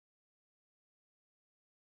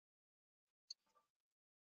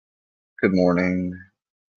Good morning.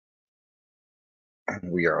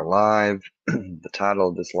 We are live. The title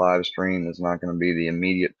of this live stream is not going to be the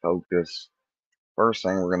immediate focus. First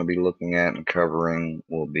thing we're going to be looking at and covering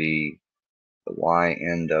will be the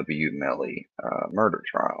YNW Melly murder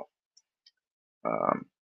trial. We're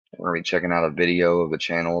going to be checking out a video of a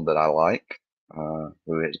channel that I like,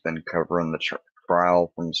 who has been covering the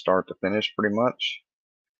trial from start to finish pretty much.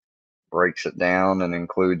 Breaks it down and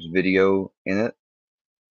includes video in it.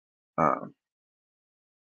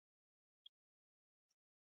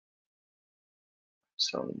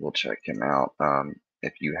 So we'll check him out.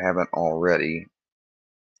 If you haven't already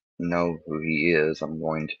know who he is, I'm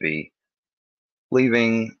going to be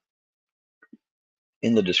leaving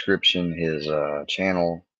in the description his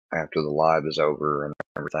channel after the live is over and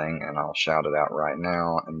everything, and I'll shout it out right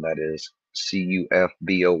now, and that is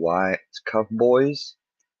CUFBOY. It's Cuff Boys.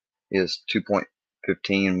 He has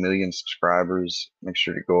 2.15 million subscribers. Make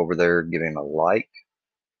sure to go over there, give him a like,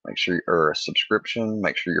 make sure, or a subscription,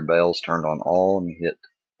 make sure your bell's turned on all and hit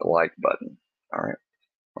the like button. All right.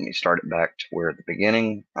 Let me start it back to where at the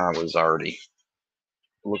beginning I was already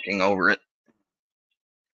looking over it.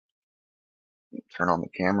 Turn on the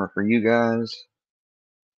camera for you guys.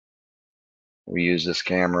 We use this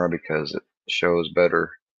camera because it shows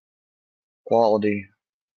better quality.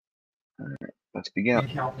 All right, let's begin.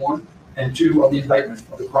 Count 1 and 2 of the indictment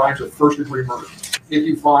of the crimes of first-degree murder. If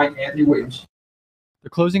you find Anthony Williams. The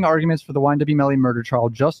closing arguments for the YNW Melly murder trial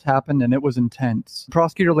just happened, and it was intense. The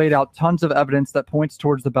prosecutor laid out tons of evidence that points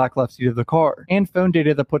towards the back left seat of the car, and phone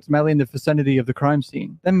data that puts Melly in the vicinity of the crime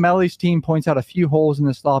scene. Then Melly's team points out a few holes in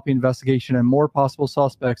the sloppy investigation and more possible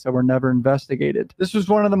suspects that were never investigated. This was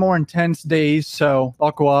one of the more intense days, so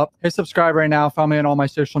buckle up. Hit subscribe right now. Follow me on all my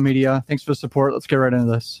social media. Thanks for the support. Let's get right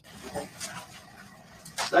into this.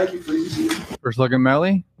 Thank you, please. First look at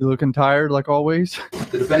Melly. You looking tired like always?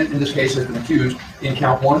 The defendant in this case has been accused in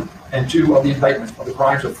count 1 and 2 of the indictment of the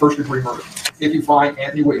crimes of first-degree murder. If you find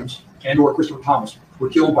Anthony Williams and or Christopher Thomas were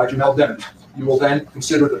killed by Jamel Demings, you will then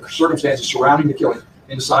consider the circumstances surrounding the killing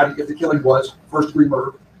in deciding if the killing was first-degree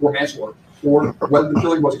murder or manslaughter, or whether the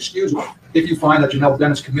killing was excusable. If you find that Jamel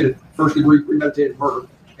Demings committed first-degree premeditated murder,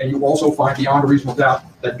 and you also find beyond a reasonable doubt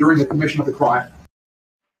that during the commission of the crime.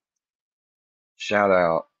 Shout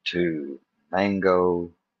out to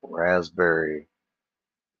mango, raspberry,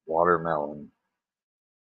 watermelon,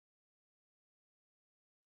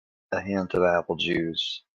 a hint of apple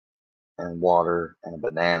juice, and water and a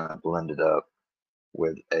banana blended up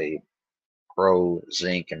with a pro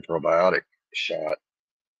zinc and probiotic shot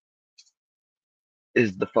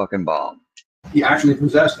is the fucking bomb. He actually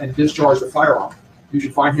possessed and discharged a firearm. You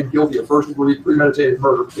should find him guilty of first-degree premeditated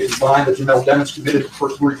murder if you find that Jamel Demings committed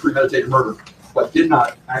first-degree premeditated murder, but did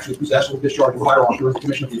not actually possess or discharge a firearm during the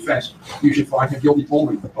commission of the offense. You should find him guilty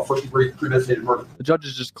only of first-degree premeditated murder. The judge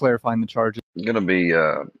is just clarifying the charges. I'm gonna be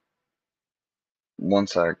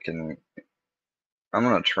once I can, I'm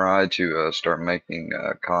gonna try to start making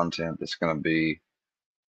content that's gonna be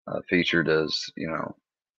featured as, you know,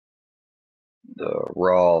 the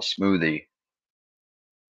raw smoothie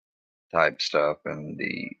type stuff and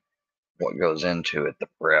the what goes into it, the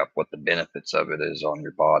prep, what the benefits of it is on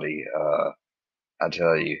your body. I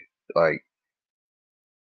tell you, like,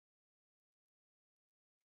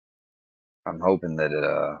 I'm hoping that it,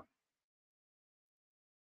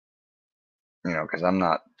 you know, because I'm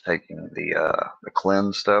not taking the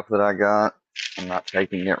cleanse stuff that I got. I'm not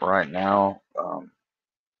taking it right now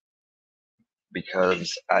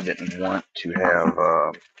because I didn't want to have,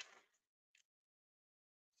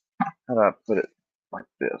 how do I put it like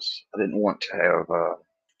this? I didn't want to have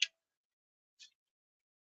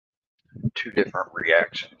two different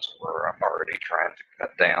reactions where I'm already trying to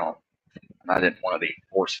cut down, and I didn't want to be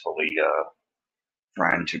forcefully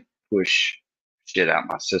trying to push shit out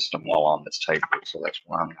my system while on this table. So that's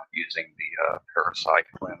why I'm not using the Parasite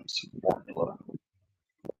Cleanse formula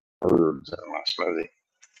herbs in my smoothie.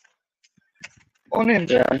 Come on in,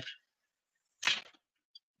 John.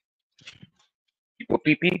 You go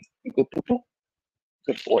pee pee. You go poo poo.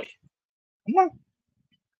 Good boy. Come on.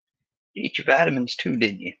 You ate your vitamins too,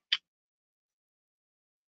 didn't you?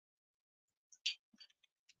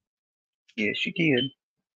 Yes, you did.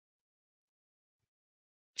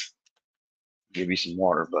 Give you some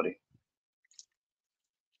water, buddy.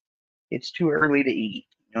 It's too early to eat.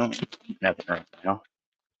 You don't eat nothing right now.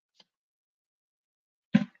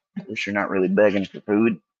 At least you're not really begging for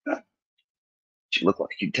food. You look like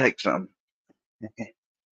you'd take some.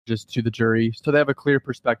 Just to the jury, so they have a clear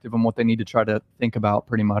perspective on what they need to try to think about,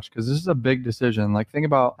 pretty much, because this is a big decision. Like, think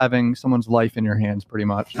about having someone's life in your hands, pretty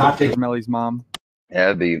much. Not taking Melly's mom. Yeah,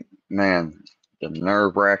 it'd be, man, the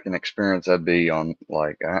nerve-wracking experience that'd be on,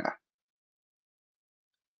 like,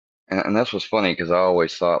 and that's what's funny because I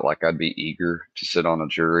always thought like I'd be eager to sit on a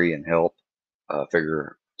jury and help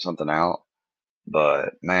figure something out.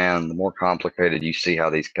 But man, the more complicated you see how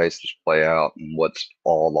these cases play out and what's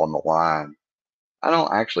all on the line, I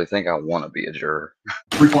don't actually think I want to be a juror.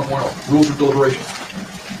 3.10, rules of deliberation.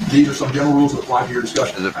 These are some general rules that apply to your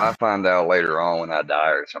discussion. Because if I find out later on when I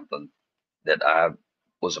die or something that I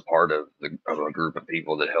was a part of a group of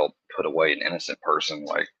people that helped put away an innocent person,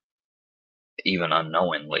 like even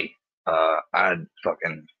unknowingly,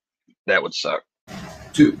 that would suck.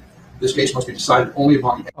 2, this case must be decided only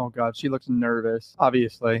upon the Oh God, she looks nervous.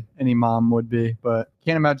 Obviously, any mom would be, but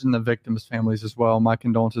can't imagine the victims' families as well. My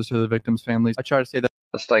condolences to the victims' families. I try to say that.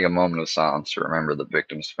 Let's take a moment of silence to remember the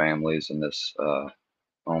victims' families in this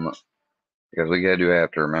moment, because we do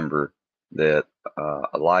have to remember that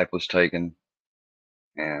a life was taken,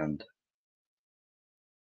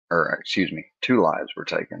 two lives were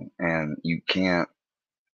taken, and you can't.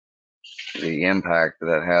 The impact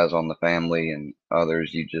that has on the family and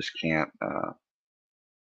others, you just can't.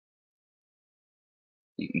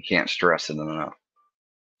 You can't stress it enough.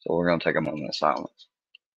 So we're going to take a moment of silence.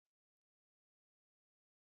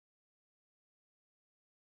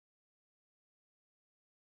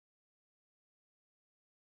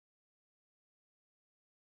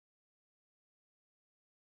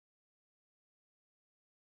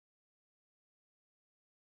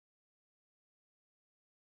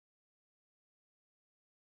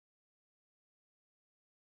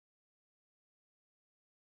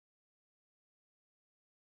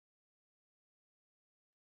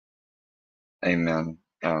 Amen.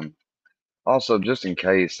 Also, just in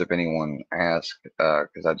case if anyone asks,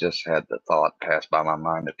 because I just had the thought pass by my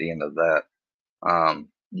mind at the end of that.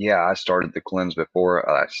 Yeah, I started the cleanse before.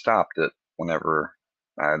 I stopped it whenever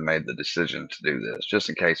I made the decision to do this, just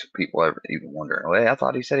in case people ever even wondering. Well, hey, I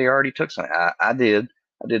thought he said he already took some. I did.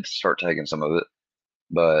 I did start taking some of it,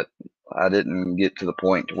 but I didn't get to the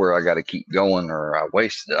point to where I got to keep going or I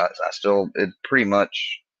wasted it. I still, it pretty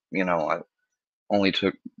much, I only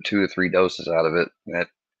took 2 or 3 doses out of it.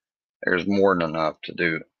 There's more than enough to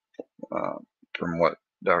do from what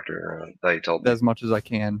Dr. They told me. As much as I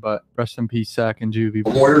can, but rest in peace, Sack and Juvie. The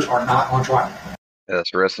lawyers are not on trial.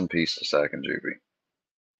 Yes, rest in peace to Sack and Juvie.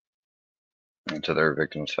 And to their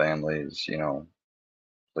victims' families,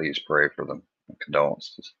 please pray for them.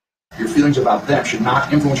 Condolences. Your feelings about them should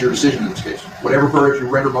not influence your decision in this case. Whatever verdict you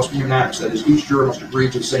render must be unanimous. That is, each juror must agree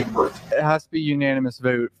to the same verdict. It has to be unanimous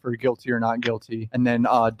vote for guilty or not guilty. And then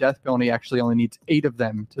death penalty actually only needs 8 of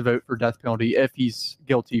them to vote for death penalty if he's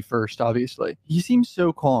guilty first, obviously. He seems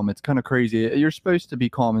so calm. It's kind of crazy. You're supposed to be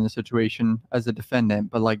calm in the situation as a defendant,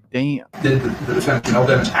 but like, damn. Did the defendant, Janelle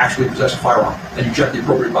Devins, actually possess a firearm? Then you check the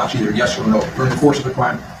appropriate box, either yes or no. During the course of the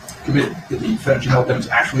crime committed, did the defendant, Janelle Devins,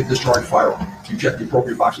 actually discharge a firearm? You check the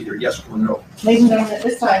appropriate box, either yes or no. Ladies and gentlemen, at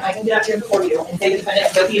this time, I can get up here before you and say the defendant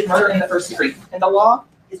is guilty of murder in the first degree. And the law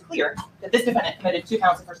is clear that this defendant committed 2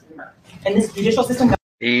 counts of first degree murder. And this judicial system.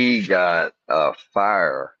 He got a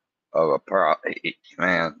fire of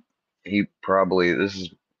man. He probably, this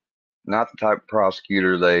is not the type of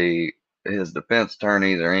prosecutor his defense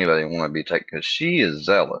attorneys or anybody want to be taken, because she is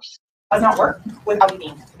zealous. Does not work without we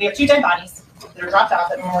deemed. We have 2 dead bodies that are dropped off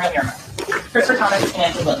at Memorial Miramar. Christopher Thomas and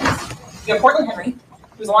Andrew Williams. We have Portland Henry,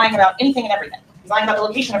 who's lying about anything and everything. He's lying about the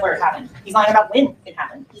location of where it happened. He's lying about when it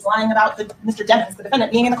happened. He's lying about Mr. Devins, the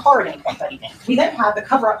defendant, being in the car at any point that evening. We then have the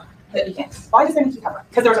cover-up that we think. Why does there need to be cover-up?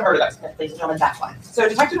 Because there was a murder that was committed, ladies and gentlemen, that's why. So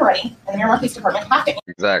Detective Moretti and the Miramar Police Department have to.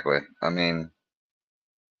 Exactly. I mean,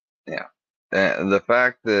 yeah. The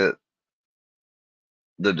fact that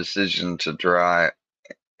the decision to try,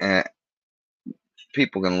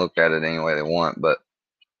 people can look at it any way they want, but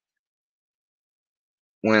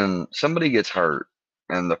when somebody gets hurt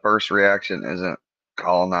and the first reaction isn't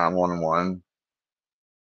call 911,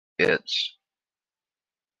 it's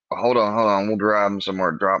hold on, we'll drive them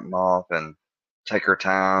somewhere, drop them off, and take our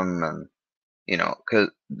time, and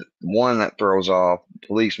because one, that throws off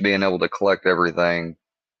police being able to collect everything.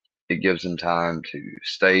 It gives them time to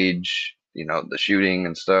stage, the shooting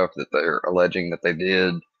and stuff that they're alleging that they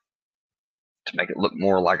did, to make it look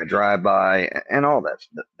more like a drive-by and all that.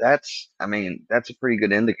 That's a pretty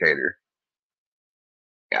good indicator.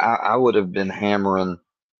 I would have been hammering,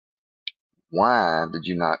 why did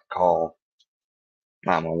you not call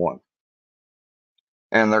 911?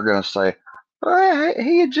 And they're going to say,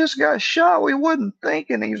 he had just got shot. We wasn't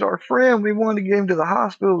thinking. He's our friend. We wanted to get him to the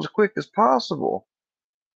hospital as quick as possible.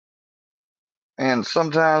 And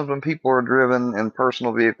sometimes when people are driven in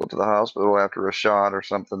personal vehicle to the hospital after a shot or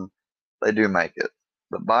something, they do make it.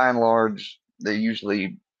 But by and large, they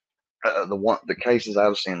usually the cases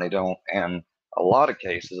I've seen they don't, and a lot of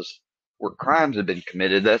cases where crimes have been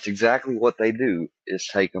committed, that's exactly what they do is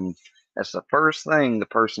take them. That's the first thing the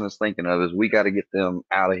person is thinking of is we got to get them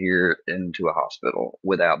out of here into a hospital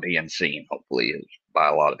without being seen. Hopefully, is by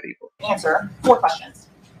a lot of people. Answer 4 questions: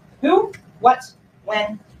 who, what,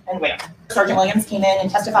 when, and where. Sergeant Williams came in and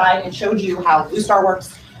testified and showed you how Blue Star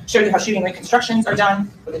works, showed you how shooting reconstructions are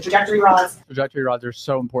done with the trajectory rods. Trajectory rods are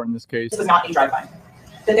so important in this case. This was not a drive-by.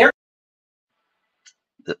 That there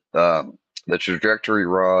The trajectory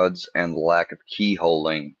rods and the lack of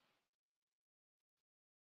keyholing,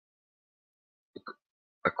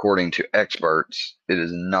 according to experts, it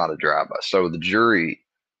is not a drive-by. So the jury,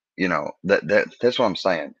 that's what I'm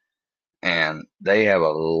saying. And they have a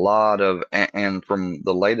lot of, and from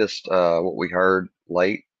the latest, what we heard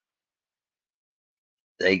late,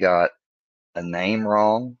 they got a name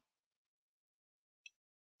wrong.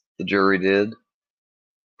 The jury did,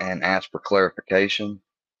 and asked for clarification.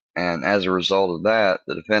 And as a result of that,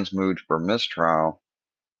 the defense moved for mistrial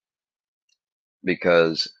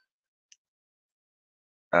because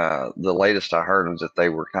the latest I heard was that they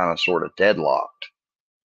were kind of sort of deadlocked.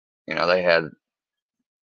 They had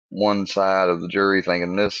one side of the jury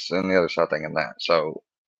thinking this and the other side thinking that. So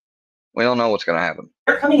we don't know what's going to happen.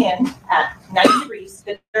 they're coming in at 90 degrees,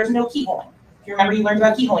 that there's no keyholing. If you remember, you learned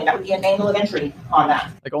about keyholing. That would be an angle of entry on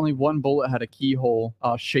that. Like only one bullet had a keyhole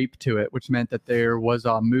shape to it, which meant that there was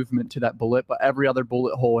movement to that bullet, but every other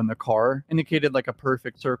bullet hole in the car indicated like a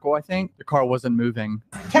perfect circle, I think. The car wasn't moving.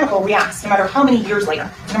 Chemical reacts no matter how many years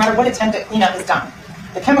later, no matter what attempt at cleanup is done.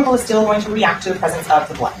 The chemical is still going to react to the presence of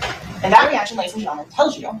the blood. And that reaction, ladies and gentlemen,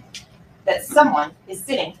 tells you that someone is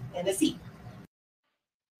sitting in the seat.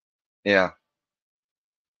 Yeah.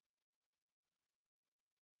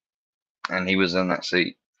 And he was in that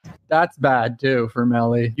seat. That's bad too for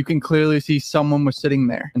Melly. You can clearly see someone was sitting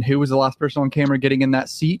there. And who was the last person on camera getting in that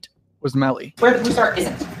seat was Melly. Where the Blue Star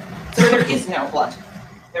isn't. So there is no blood.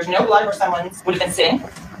 There's no blood where someone would have been sitting.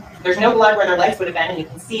 There's no blood where their legs would have been, and you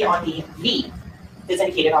can see on the V that's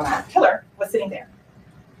indicated on that killer was sitting there.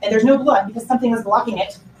 And there's no blood because something was blocking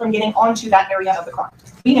it from getting onto that area of the car.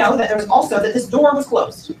 We know that there was also that this door was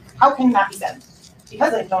closed. How can that be said?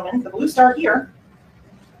 Because, ladies and gentlemen, the Blue Star here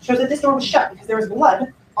shows that this door was shut because there was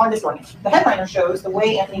blood on this door. The headliner shows the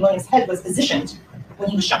way Anthony Williams' head was positioned when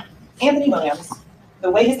he was shot. Anthony Williams, the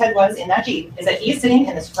way his head was in that Jeep is that he is sitting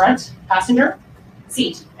in this front passenger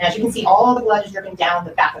seat. And as you can see, all the blood is dripping down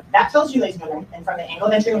the back of it. That tells you, ladies and gentlemen, and from the angle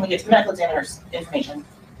of entry when we get to the medical examiner's information,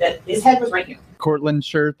 that his head was right here. Cortland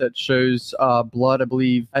shirt that shows blood, I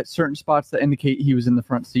believe, at certain spots that indicate he was in the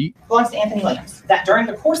front seat. Belongs to Anthony Williams. That during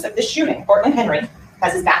the course of this shooting, Cortland Henry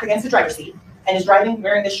has his back against the driver's seat and is driving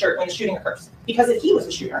wearing this shirt when the shooting occurs. Because if he was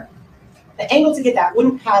the shooter, the angle to get that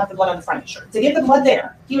wouldn't have the blood on the front of his shirt. To get the blood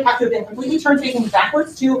there, he would have to have been completely turned facing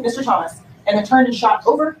backwards to Mr. Thomas and then turned and shot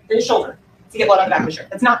over his shoulder to get blood on the back of his shirt.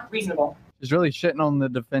 That's not reasonable. Is really shitting on the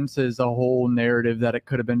defense's a whole narrative that it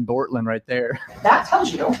could have been Bortland right there. That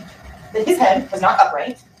tells you that his head was not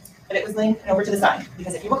upright, but it was leaning over to the side.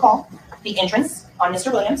 Because if you recall, the entrance on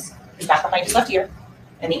Mr. Williams is back behind his left ear,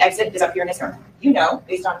 and the exit is up here in his ear. You know,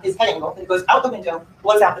 based on his head angle, that it goes out the window,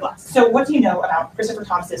 blows out the glass. So what do you know about Christopher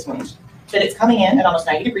Thomas's wound? That it's coming in at almost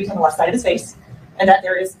 90 degrees on the left side of his face, and that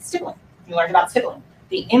there is stippling. You learned about stippling.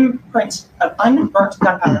 The imprint of unburnt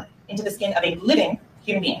gunpowder into the skin of a living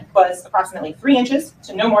human being was approximately 3 inches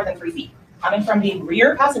to no more than 3 feet. Coming from the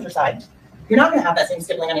rear passenger side, you're not going to have that same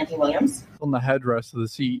stippling on Anthony Williams. On the headrest of the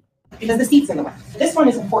seat. Because the seat's in the way. This one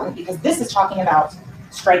is important because this is talking about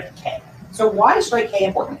strike K. So why is strike K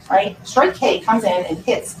important, right? Strike K comes in and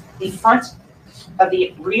hits the front of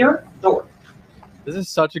the rear door. This is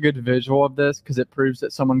such a good visual of this because it proves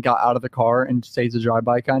that someone got out of the car and staged a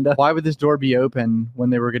drive-by, kind of. Why would this door be open when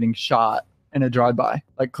they were getting shot in a drive-by?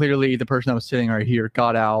 Like, clearly the person that was sitting right here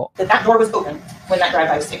got out. That door was open when that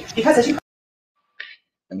drive-by was staged. Because as you...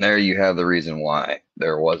 And there you have the reason why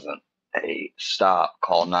there wasn't a stop,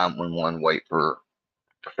 call 911, wait for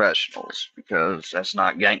professionals, because that's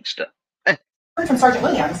not gangsta. From Sergeant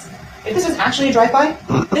Williams, if this was actually a drive-by,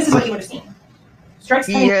 this is what you would have seen. Strikes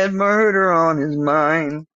He had murder on his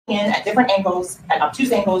mind. in at different angles, at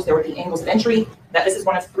obtuse angles. There would be angles of entry. That this is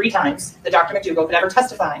one of 3 times that Dr. McDougall could ever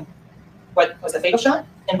testify what was a fatal shot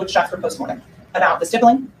and which shots were postmortem, about the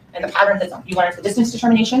stippling and the pattern that's on. You learned the distance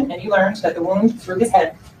determination, and you learned that the wound through his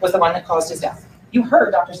head was the one that caused his death. You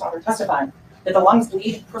heard Dr. Sauter testify that the lungs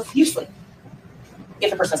bleed profusely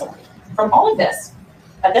if the person is alive. From all of this,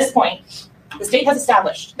 at this point, the state has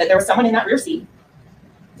established that there was someone in that rear seat.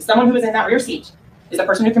 Someone who was in that rear seat is the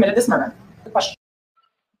person who committed this murder. The question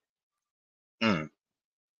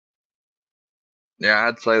Yeah,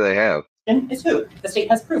 I'd say they have. Is who the state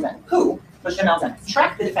has proven who was Jamel Dennis.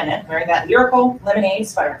 Track the defendant wearing that lyrical lemonade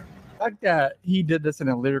sweater. The fact that he did this in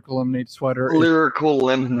a lyrical lemonade sweater Lyrical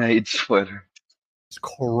lemonade sweater. is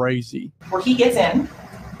crazy. Where he gets in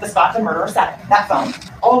the spot the murderer sat in. That phone,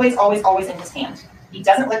 always, always, always in his hand. He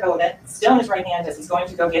doesn't let go of it, still in his right hand as he's going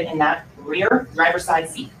to go get in that rear driver's side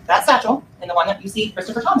seat. That satchel, and the one that you see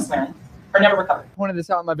Christopher Thomas wearing, are never recovered. I pointed this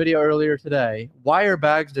out in my video earlier today. Why are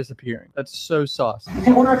bags disappearing? That's so sauce. You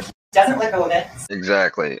can order a doesn't let go of it.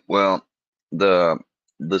 Exactly. Well, the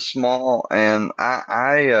small, and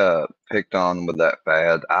I picked on with that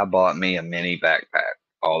fad. I bought me a mini backpack,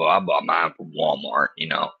 although I bought mine from Walmart. You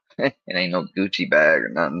know, it ain't no Gucci bag or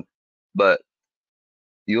nothing. But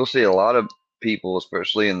you'll see a lot of people,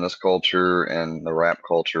 especially in this culture and the rap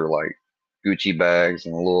culture, like Gucci bags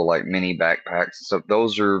and little like mini backpacks. So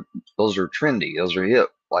those are trendy. Those are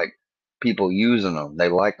hip. Like people using them, they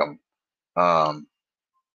like them.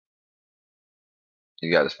 He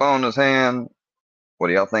got his phone in his hand. What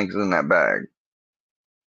do y'all think is in that bag?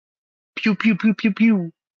 Pew, pew, pew, pew,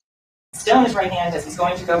 pew. Still in his right hand as he's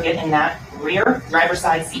going to go get in that rear driver's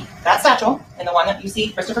side seat. That satchel, and the one that you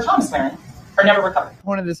see Christopher Thomas wearing, are never recovered. I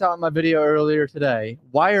pointed this out in my video earlier today.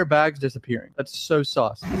 Why are bags disappearing? That's so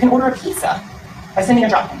sauce. You can order a pizza by sending a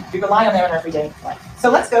drop-in. You rely on them in your everyday life. So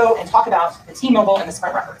let's go and talk about the T-Mobile and the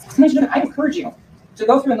Sprint records. I encourage you to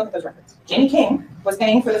go through and look at those records. Jamie King was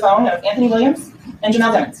paying for the phone of Anthony Williams and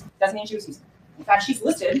Jamel Demons. Doesn't mean she was using it. In fact, she's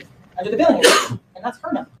listed under the billing agent, and that's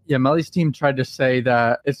her number. Yeah, Melly's team tried to say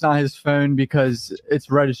that it's not his phone because it's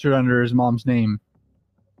registered under his mom's name.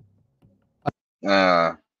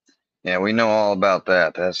 Yeah, we know all about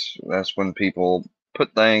that. That's when people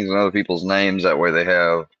put things in other people's names. That way they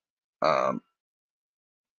have,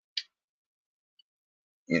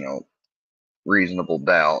 reasonable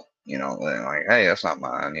doubt. They're like, hey, that's not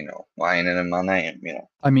mine. Why ain't it in my name?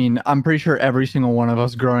 I mean, I'm pretty sure every single one of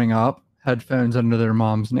us growing up had phones under their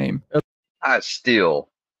mom's name. I still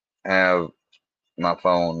have my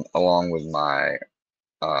phone along with my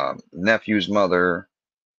nephew's mother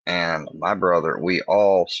and my brother. We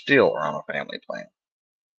all still are on a family plan.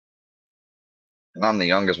 And I'm the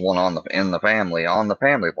youngest one in the family on the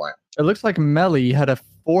family plan. It looks like Melly had a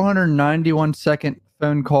 491-second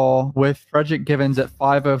phone call with Frederick Givens at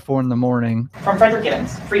 5:04 in the morning. From Frederick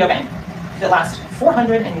Givens, Frito Bank, that lasts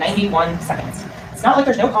 491 seconds. It's not like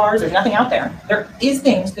there's no cars, there's nothing out there. There is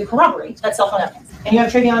things that corroborate that cell phone evidence. And you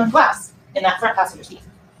have Travion Glass in that front passenger seat.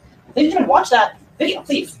 If you can watch that video,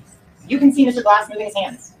 please, you can see Mr. Glass moving his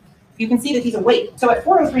hands. You can see that he's awake. So at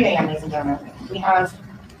 4:03 a.m., ladies and gentlemen, we have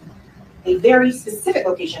a very specific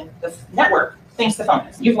location the network thinks the phone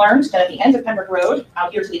is. You've learned that at the end of Pembroke Road,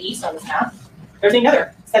 out here to the east on this map, there's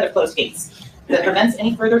another set of closed gates that prevents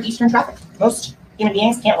any further eastern traffic. Most human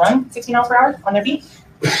beings can't run 60 miles per hour on their feet.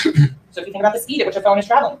 So if you think about the speed at which a phone is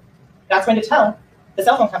traveling, that's going to tell the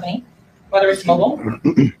cell phone company whether it's mobile,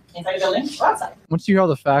 inside a building, or outside. Once you hear all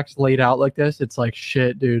the facts laid out like this, it's like,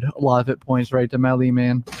 shit, dude. A lot of it points right to Melly,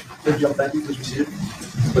 man. Thank you, please proceed.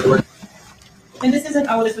 And this isn't,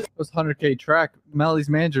 this was. It was 100K track. Melly's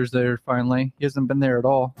manager's there finally. He hasn't been there at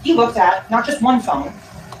all. He looked at not just one phone,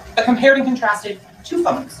 but compared and contrasted two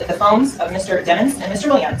phones. That the phones of Mr. Demons and Mr.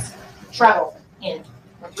 Williams travel in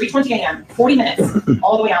 3:20 a.m., 40 minutes,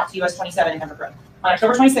 all the way out to US 27 in Pembroke Road. On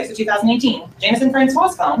October 26th of 2018, Jameson Francois'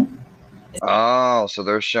 phone. Oh, so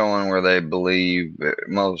they're showing where they believe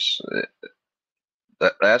most.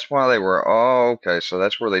 That's why they were. Oh, okay. So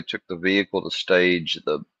that's where they took the vehicle to stage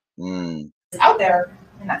the. Is out there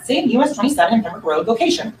in that same US 27 in Pembroke Road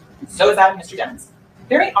location. So is that of Mr. Demons.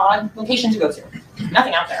 Very odd location to go to.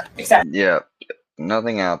 Nothing out there except. Yeah,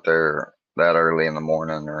 nothing out there that early in the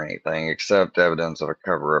morning or anything except evidence of a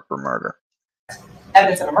cover-up or murder.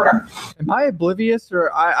 Evidence of a murder. Am I oblivious,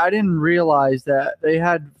 or I didn't realize that they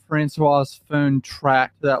had Francois' phone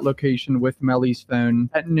tracked to that location with Melly's phone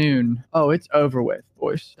at noon? Oh, it's over with,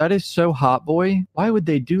 boys. That is so hot, boy. Why would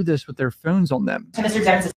they do this with their phones on them? To Mr.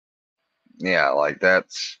 Demons. Yeah, like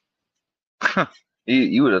that's.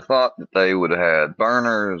 You would have thought that they would have had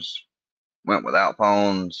burners, went without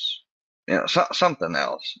phones, something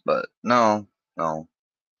else. But no.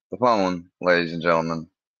 The phone, ladies and gentlemen,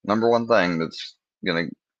 number one thing that's going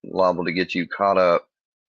to liable to get you caught up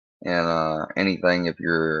in anything if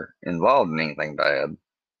you're involved in anything bad.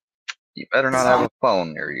 You better not have a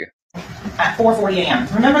phone near you. At 4:40 a.m.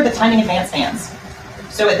 Remember the timing advance stands.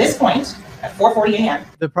 So at this point, at 4:40 a.m.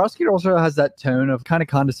 The prosecutor also has that tone of kind of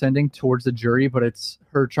condescending towards the jury, but it's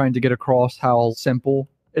her trying to get across how simple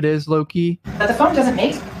it is, low-key. That the phone doesn't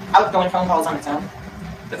make outgoing phone calls on its own.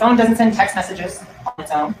 The phone doesn't send text messages on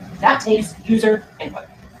its own. That takes user input.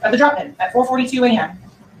 of the drop pin at 4:42 a.m.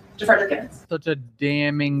 to Frederick Gibbons. Such a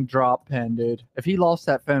damning drop pin, dude. If he lost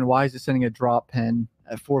that phone, why is it sending a drop pin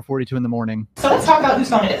at 4:42 in the morning? So let's talk about whose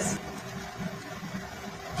phone it is.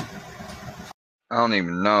 I don't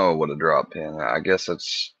even know what a drop pin. I guess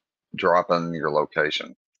it's dropping your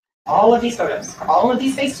location. All of these photos, all of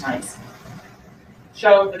these FaceTimes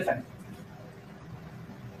show the defendant.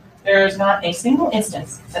 There's not a single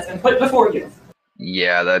instance that's been put before you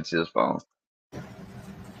Yeah, that's his phone.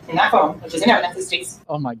 in that phone, which is in evidence, it states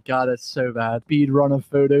Oh my god, that's so bad. Speed run of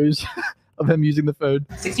photos of him using the phone.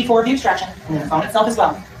 64 view extraction, and then the phone itself as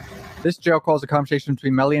well. This jail call is a conversation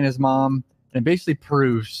between Melly and his mom, and it basically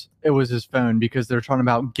proves it was his phone because they're talking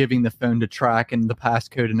about giving the phone to track and the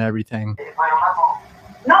passcode and everything.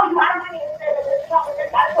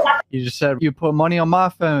 He just said, you put money on my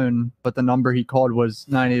phone, but the number he called was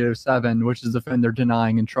 9807, which is the phone they're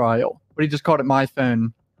denying in trial. But he just called it my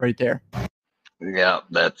phone right there. Yeah,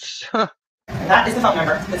 that's... And that is the phone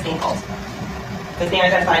number that's being called. That's being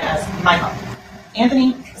identified as my phone.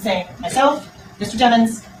 Anthony is saying, myself, Mr.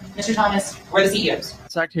 Jennings, Mr. Thomas, we're the CEOs.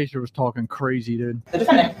 Sactator was talking crazy, dude. The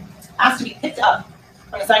defendant asked to be picked up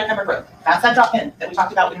from the side of Pembroke Road. That's that drop in that we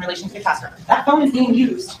talked about in relation to the caster. That phone is being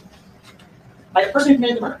used by the person who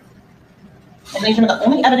committed the murder. And then the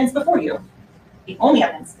only evidence before you, the only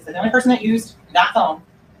evidence is that the only person that used that phone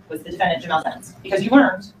was the defendant, Jamel Jennings. Because you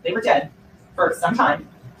learned they were dead for some time.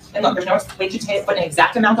 And look, there's no way to put an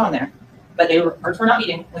exact amount on there, but they were not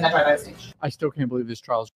beating when that drive-by was staged. I still can't believe this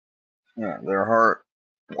trial's. Yeah, their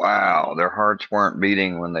hearts weren't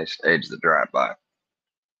beating when they staged the drive-by.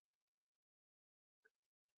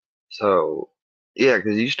 So, yeah,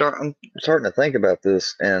 because I'm starting to think about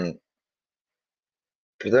this, and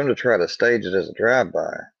for them to try to stage it as a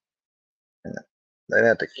drive-by, and they'd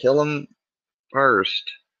have to kill him first.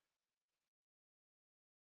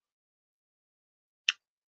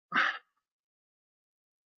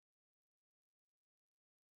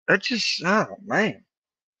 That just, oh man.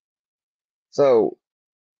 So,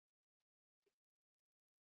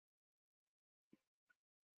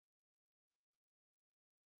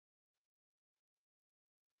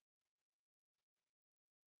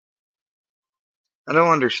 I don't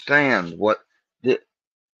understand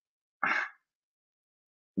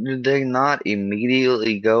did they not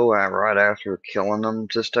immediately go out right after killing them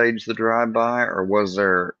to stage the drive-by, or was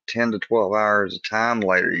there 10 to 12 hours of time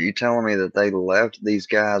later? Are you telling me that they left these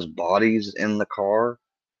guys' bodies in the car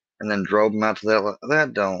and then drove them out to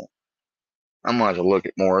that don't. I'm gonna have to look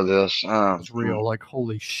at more of this. It's real, like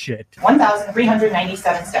holy shit.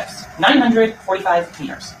 1,397 steps, 945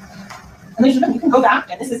 meters. And ladies and gentlemen, you can go back,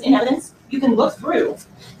 and this is in evidence. You can look through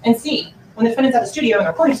and see when the defendant's at the studio, in the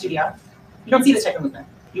recording studio, you don't see this type of movement.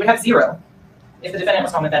 You would have 0 if the defendant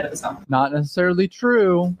was home in bed with his phone. Not necessarily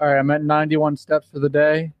true. All right, I'm at 91 steps for the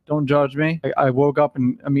day. Don't judge me. I woke up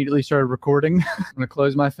and immediately started recording. I'm gonna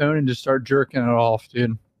close my phone and just start jerking it off,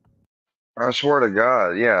 dude. I swear to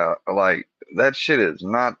God, yeah, like that shit is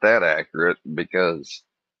not that accurate because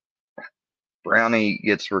Brownie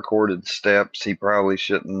gets recorded steps he probably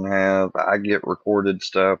shouldn't have. I get recorded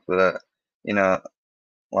stuff that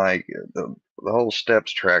like the whole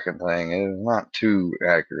steps tracking thing is not too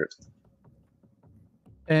accurate.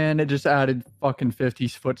 And it just added fucking 50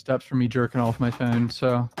 footsteps for me jerking off my phone,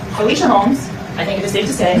 so. Alicia Holmes, I think it is safe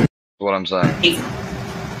to say, That's what I'm saying. hates me.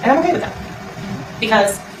 And I'm okay with that.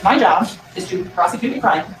 Because my job is to prosecute a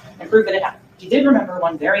crime and prove that it happened. She did remember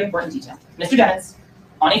one very important detail. Mr. Dennis,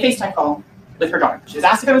 on a FaceTime call with her daughter. She was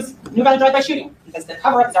asked if it was knew about a drive-by shooting because the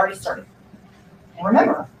cover-up has already started. And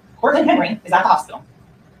remember, Cortland Henry is at the hospital.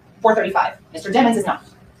 4:35. Mr. Dennis is not.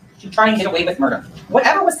 She's trying to get away with murder.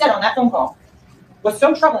 Whatever was said on that phone call was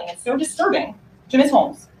so troubling and so disturbing to Ms.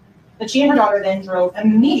 Holmes that she and her daughter then drove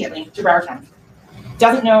immediately to Broward County.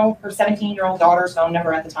 Doesn't know her 17-year-old daughter's phone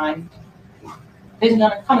number at the time. Didn't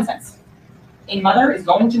know common sense. A mother is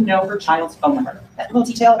going to know her child's phone number. That little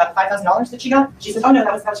detail about the $5,000 that she got, she said, oh no,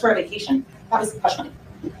 that was for a vacation. That was hush money.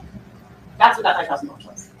 That's what that $5,000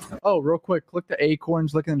 was. Oh, real quick, click the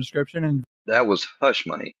Acorns link in the description and That was hush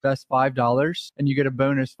money. invest $5 and you get a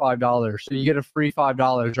bonus $5. So you get a free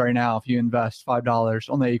 $5 right now if you invest $5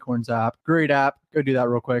 on the Acorns app. Great app. Go do that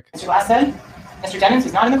real quick. Mr. Glass said, Mr. Dennis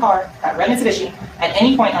was not in the car at Red Mitsubishi at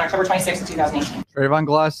any point on October 26, 2018. Trayvon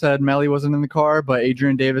Glass said Melly wasn't in the car, but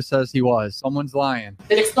Adrian Davis says he was. Someone's lying.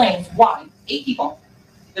 That explains why 8 people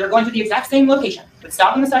that are going to the exact same location would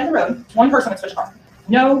stop on the side of the road, one person would switch a car.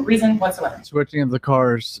 No reason whatsoever. Switching of the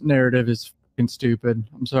cars narrative is fucking stupid.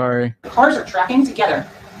 I'm sorry. The cars are tracking together.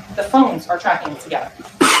 The phones are tracking together.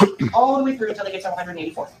 All the way through until they get to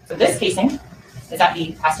 184. So this casing is at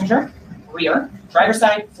the passenger, rear, driver's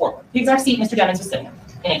side, forward. The exact seat Mr. Dennis was sitting in.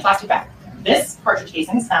 in a plastic bag. This cartridge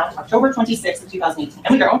casing is found October 26th of 2018,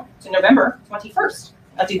 and we go to November 21st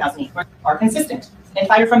of 2008, are consistent and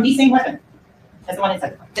fired from the same weapon as the one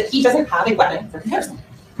inside the car. That he doesn't have a weapon for comparison.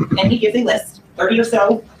 And he gives a list, 30 or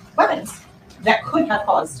so weapons that could have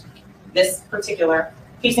caused this particular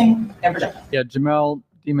casing and projectile. Yeah, Jamel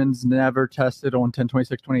Demons never tested on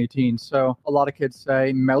 10/26/2018, so a lot of kids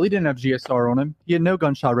say Melly didn't have GSR on him. He had no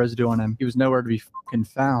gunshot residue on him. He was nowhere to be fucking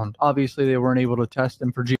found. Obviously, they weren't able to test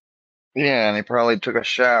him for Yeah, and he probably took a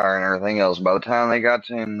shower and everything else. By the time they got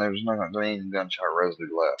to him, there was not going to be any gunshot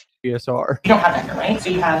residue left. GSR. You don't have that here, right? So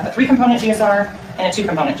you have a 3-component GSR and a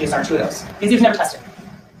 2-component GSR, 2 of those. Because he was never tested.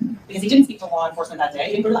 Because he didn't speak to law enforcement that day.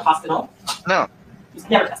 He didn't go to the hospital. No. He was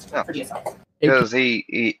never tested No. for GSR. Because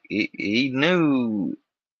he knew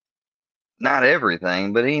not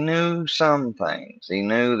everything, but he knew some things. He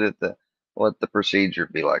knew that what the procedure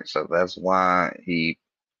would be like. So that's why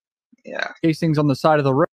yeah. Casings on the side of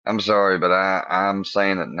the road. I'm sorry, but I'm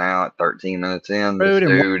saying it now at 13 minutes in. This Road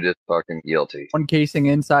and dude is fucking guilty. One casing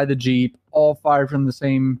inside the Jeep, all fired from the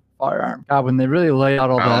same firearm. God, when they really lay out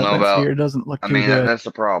all I don't that, know about- here, it doesn't look I too mean, good. that's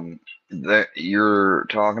the problem. That you're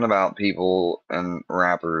talking about people and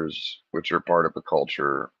rappers, which are part of the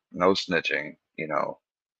culture. No snitching, you know.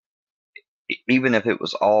 Even if it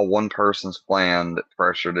was all one person's plan that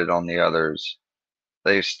pressured it on the others,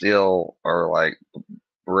 they still are like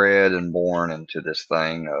bred and born into this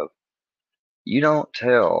thing of you don't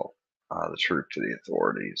tell the truth to the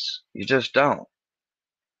authorities. You just don't.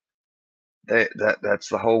 That's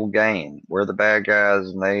the whole game. We're the bad guys,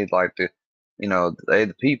 and they like to, you know, they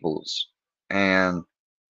the peoples, and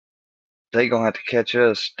they gonna have to catch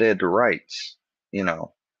us dead to rights, you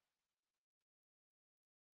know.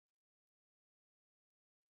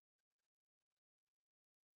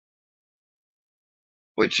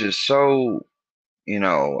 Which is so, you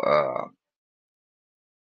know,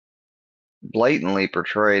 blatantly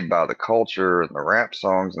portrayed by the culture and the rap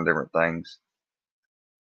songs and different things.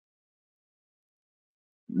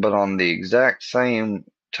 But on the exact same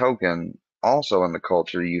token, also in the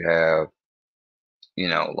culture, you have, you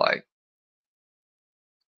know, like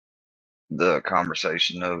the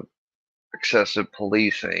conversation of excessive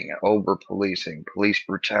policing, over policing, police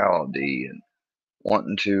brutality, and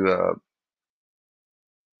wanting to,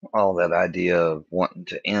 all that idea of wanting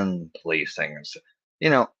to end policing. And so, you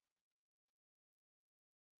know,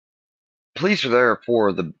 police are there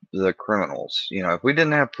for the criminals. You know, if we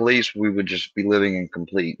didn't have police, we would just be living in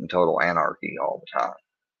complete and total anarchy all the time.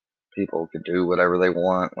 People could do whatever they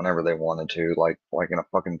want whenever they wanted to, like in a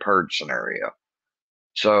fucking purge scenario.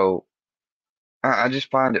 So I just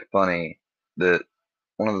find it funny that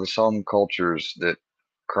one of the some cultures that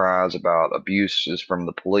cries about abuses from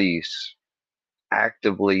the police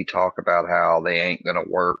actively talk about how they ain't gonna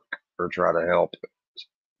work or try to help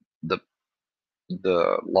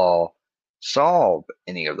the law solve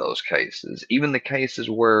any of those cases. Even the cases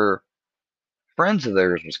where friends of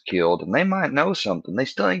theirs was killed and they might know something, they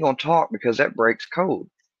still ain't gonna talk because that breaks code.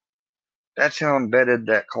 That's how embedded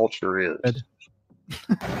that culture is.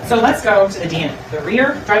 So let's go to the DNA. The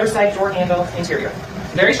rear driver's side door handle interior.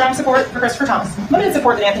 Very strong support for Christopher Thomas. Limited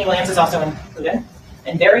support that Anthony Williams is also included.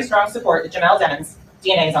 And very strong support that Jamel Demons'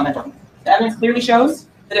 DNA is on that door. The evidence clearly shows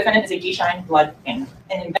the defendant is a G-Shine blood gang.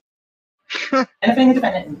 And in benefiting the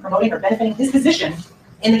defendant and promoting or benefiting his position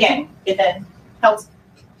in the gang, it then helps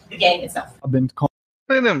the gang itself. I've been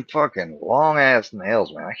Look at them fucking long ass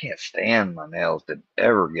nails, man. I can't stand my nails to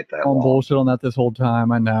ever get that on long. bullshit on that this whole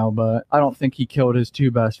time, I know, but I don't think he killed his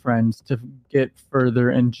 2 best friends to get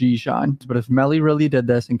further in G-Shine. But if Melly really did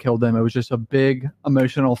this and killed them, it was just a big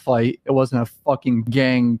emotional fight. It wasn't a fucking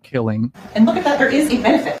gang killing. And look at that, there is a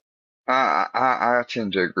benefit. I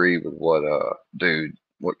tend to agree with what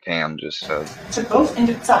what Cam just said. To both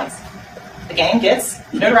sides. The gang gets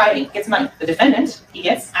notoriety, gets money. The defendant, he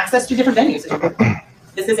gets access to different venues.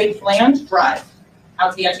 This is a planned drive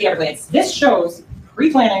out to the edge of the Everglades. This shows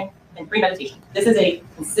pre-planning and premeditation. This is a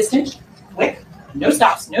consistent, quick, no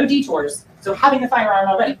stops, no detours. So having the firearm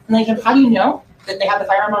already. And like, how do you know that they have the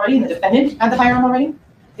firearm already and the defendant had the firearm already?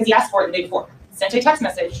 Because he asked for it the day before. Sent a text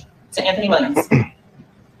message to Anthony Williams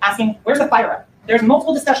asking, where's the firearm? There's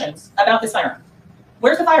multiple discussions about this firearm.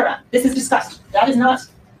 Where's the firearm? This is discussed. That is not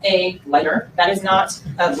a lighter. That is not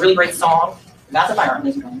a really great song. That's a firearm,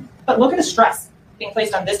 ladies and gentlemen. But look at the stress being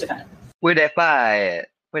placed on this defendant. Where that fire?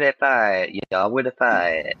 Where that fire? Y'all, where the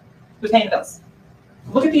fire? Who's paying the bills?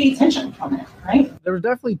 Look at the tension on there, right? There was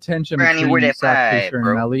definitely tension Brandy, where between that Zach pie, Fisher and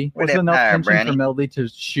bro? Melly. Where Was that enough pie, tension Brandy? for Melly to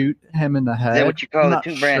shoot him in the head? Is that what you call I'm it not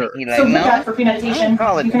too, Brandy? sure. You like, So look no? at for premeditation.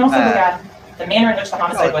 Call it You can also look pie. at the manner in which the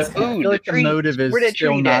homicide was I committed. feel like the motive is Where that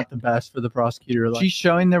still tree not at? the best for the prosecutor. Like, she's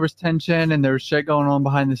showing there was tension and there was shit going on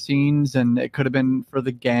behind the scenes, and it could have been for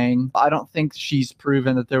the gang. I don't think she's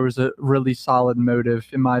proven that there was a really solid motive,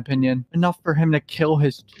 in my opinion. Enough for him to kill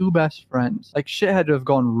his two best friends. Like, shit had to have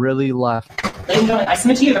gone really left. Ladies and gentlemen, I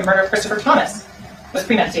submit to you the murder of Christopher Thomas was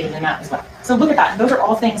premeditated in that as well. So look at that. Those are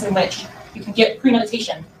all things in which you can get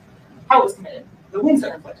premeditation, how it was committed, the wounds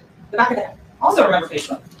that were inflicted, the back of the head. Also remember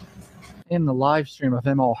facial. In the live stream of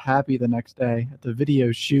him all happy the next day at the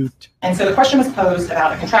video shoot. And so the question was posed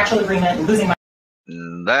about a contractual agreement and losing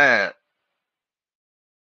money. That,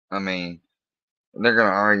 I mean, they're gonna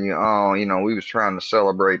argue, oh, we was trying to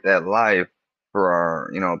celebrate that life for our,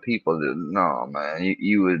 people. No, man,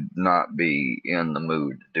 you would not be in the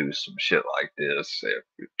mood to do some shit like this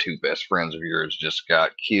if two best friends of yours just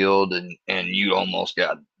got killed and you almost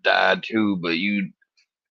died too, but you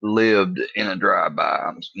lived in a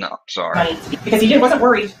drive-by. No, sorry. Money because he wasn't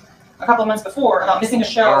worried a couple of months before about missing a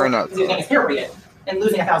show Sorry, not because he was getting his hair braided and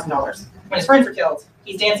losing $1,000. When his friends were killed,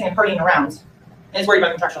 he's dancing and partying around and is worried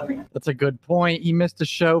about contractual agreement. That's a good point. He missed a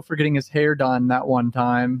show for getting his hair done that one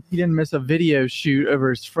time. He didn't miss a video shoot over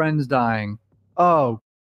his friends dying. Oh,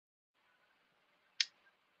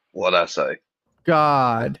 What'd I say? Ladies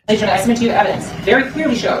God. and gentlemen, I submit to you the evidence very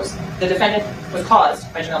clearly shows the defendant was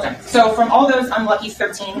caused by Janelle Demmons. So from all those unlucky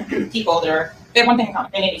 13 people they have one thing in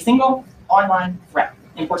common. They made a single online threat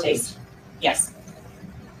in poor taste. Yes.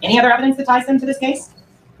 Any other evidence that ties them to this case?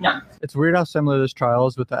 None. It's weird how similar this trial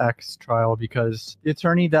is with the X trial, because the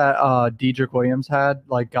attorney that Dedrick Williams had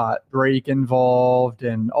got Drake involved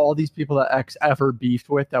and all these people that X ever beefed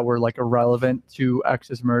with that were irrelevant to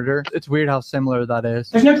X's murder. It's weird how similar that is.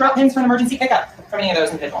 There's no drop pins for an emergency pickup from any of those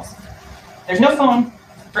individuals. There's no phone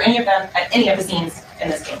for any of them at any of the scenes in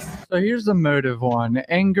this case. So here's the motive one.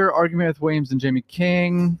 Anger, argument with Williams and Jamie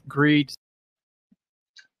King, greed.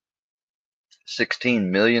 16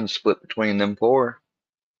 million split between them four.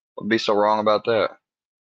 What'd be so wrong about that?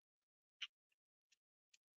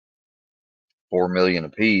 4 million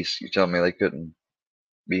apiece. You telling me they couldn't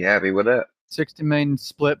be happy with that? 60 million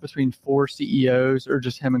split between 4 CEOs, or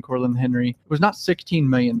just him and Cortland Henry. It was not 16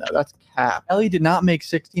 million though. That's cap. Ellie did not make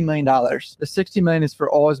 $16 million. The 60 million is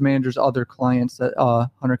for all his manager's other clients that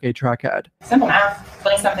 100K Track had. Simple math,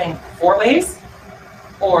 splitting something 4 ways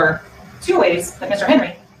or 2 ways, like Mr.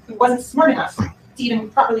 Henry, who wasn't smart enough to even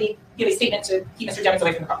properly give a statement to keep Mr. Demmons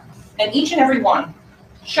away from the car. And each and every one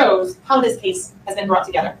shows how this case has been brought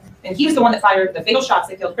together. And he was the one that fired the fatal shots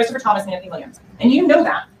that killed Christopher Thomas and Anthony Williams. And you know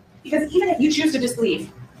that because even if you choose to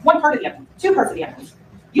disbelieve one part of the evidence, 2 parts of the evidence,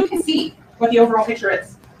 you can see what the overall picture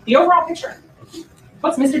is. The overall picture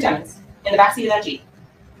puts Mr. Demmons in the backseat of that Jeep.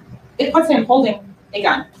 It puts him holding a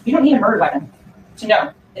gun. You don't need a murder weapon to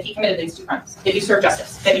know that he committed these 2 crimes. If you serve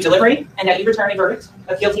justice, that you deliberate, and that you return a verdict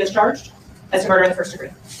of guilty as charged as to murder in the first degree.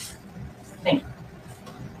 Thank you.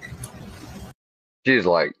 She's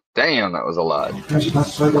like, damn, that was a lot.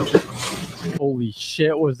 Holy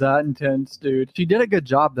shit, was that intense, dude. She did a good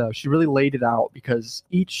job though. She really laid it out, because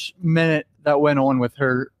each minute that went on with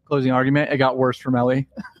her closing argument, it got worse for Melly.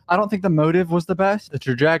 I don't think the motive was the best. The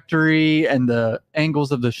trajectory and the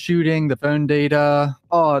angles of the shooting, the phone data.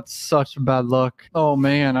 Oh, it's such bad luck. Oh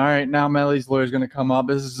man. All right, now Melly's lawyer's gonna come up.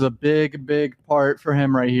 This is a big, big part for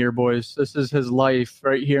him right here, boys. This is his life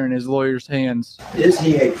right here in his lawyer's hands. Is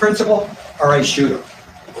he a principal or a shooter?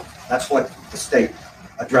 That's what the state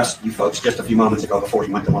addressed you folks just a few moments ago before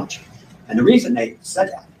you went to lunch. And the reason they said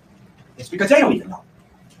that is because they don't even know.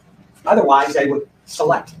 Otherwise, they would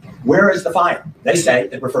select. Where is the fire? They say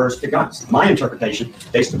it refers to guns. My interpretation,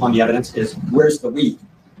 based upon the evidence, is where's the weed,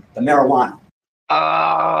 the marijuana?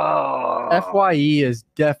 Oh. FYE is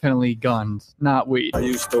definitely guns, not weed. I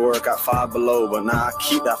used to work at Five Below, but now I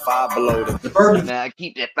keep that Five Below. The burden of Now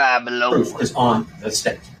keep that 5 below. proof is on the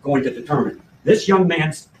state, going to determine this young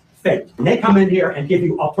man's fate. And they come in here and give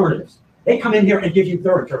you alternatives. They come in here and give you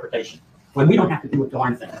their interpretation when we don't have to do a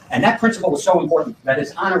darn thing. And that principle was so important that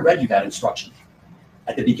His Honor read you that instruction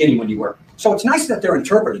at the beginning when you were. So it's nice that they're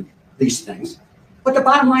interpreting these things, but the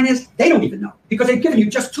bottom line is they don't even know, because they've given you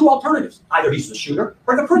just 2 alternatives. Either he's the shooter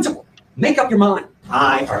or the principal. Make up your mind.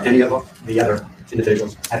 I or any of the other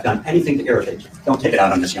individuals have done anything to irritate you. Don't take it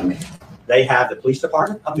out on this young man. They have the police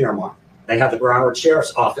department of Miramar. They have the Broward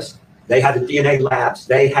Sheriff's Office. They have the DNA labs.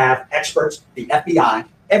 They have experts, the FBI,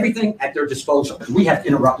 everything at their disposal. We have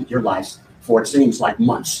interrupted your lives for, it seems like,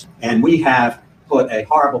 months. And we have put a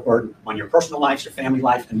horrible burden on your personal lives, your family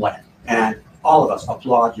life, and what. And all of us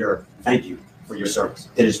applaud your thank you for your service.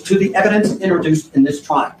 It is to the evidence introduced in this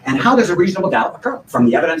trial. And how does a reasonable doubt occur? From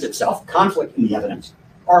the evidence itself, conflict in the evidence,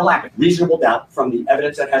 or lack of reasonable doubt from the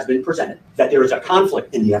evidence that has been presented that there is a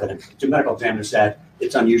conflict in the evidence. The medical examiner said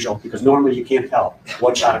it's unusual because normally you can't tell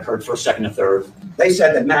what shot occurred first, second, and third. They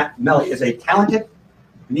said that Matt Melly is a talented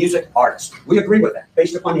music artist. We agree with that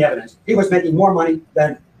based upon the evidence. He was making more money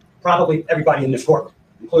than probably everybody in this courtroom,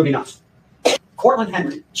 including us. Cortland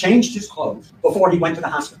Henry changed his clothes before he went to the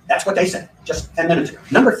hospital. That's what they said just 10 minutes ago.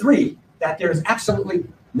 Number three, that there is absolutely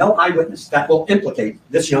no eyewitness that will implicate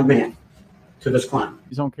this young man to this crime.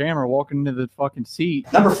 He's on camera walking into the fucking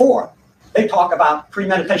seat. Number four, they talk about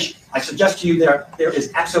premeditation. I suggest to you there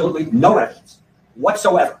is absolutely no evidence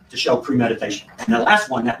whatsoever to show premeditation. And the last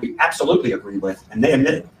one that we absolutely agree with, and they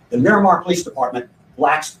admitted, the Miramar Police Department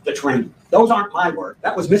lacks the training. Those aren't my words.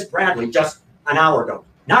 That was Miss Bradley just an hour ago.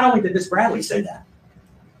 Not only did Miss Bradley say that,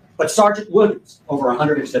 but Sergeant Williams, over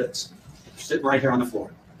 100 exhibits, sitting right here on the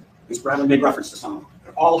floor. Miss Bradley made reference to some of them.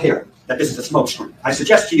 They're all here, that this is a smoke screen. I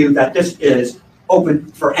suggest to you that this is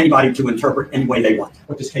open for anybody to interpret any way they want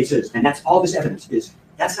what this case is. And that's all this evidence is.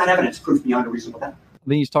 That's not evidence, proof beyond a reasonable doubt. I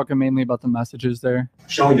think he's talking mainly about the messages there.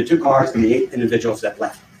 Showing the 2 cars and the 8 individuals that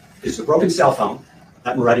left. It's a broken cell phone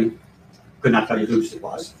that Moretti could not tell you whose it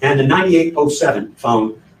was, and the 9807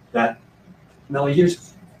 phone that Melly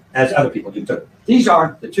uses, as other people do too. These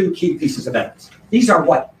are the 2 key pieces of evidence. These are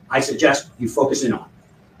what I suggest you focus in on,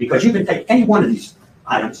 because you can take any one of these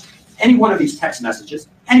items, any one of these text messages,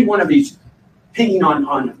 any one of these pinging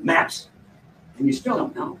on maps, and you still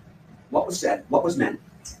don't know what was said, what was meant,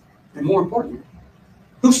 and more importantly,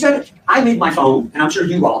 who said it. I leave my phone, and I'm sure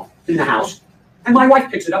you all, in the house, and my wife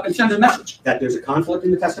picks it up and sends a message that there's a conflict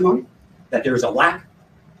in the testimony, that there's a lack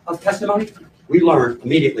of testimony. We learned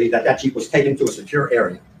immediately that that Jeep was taken to a secure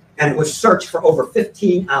area, and it was searched for over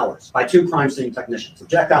 15 hours by 2 crime scene technicians.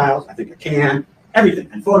 Projectiles, I think a can, everything,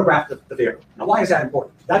 and photographed the vehicle. Now, why is that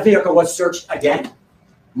important? That vehicle was searched again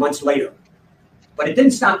months later. But it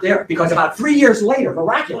didn't stop there, because about 3 years later,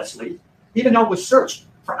 miraculously, even though it was searched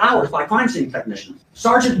for hours by crime scene technicians,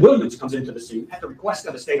 Sergeant Williams comes into the scene at the request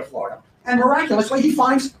of the state of Florida, and miraculously he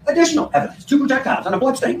finds additional evidence, 2 projectiles and a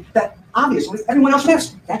bloodstain that obviously everyone else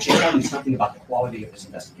missed. That should tell you something about the quality of this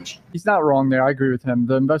investigation. He's not wrong there. I agree with him.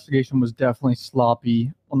 The investigation was definitely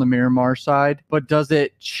sloppy on the Miramar side, but does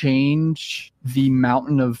it change the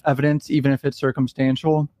mountain of evidence, even if it's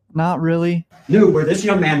circumstantial? Not really. Knew where this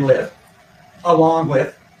young man lived, along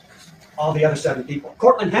with all the other 7 people.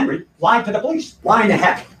 Cortland Henry lied to the police. Why in the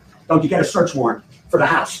heck don't you get a search warrant for the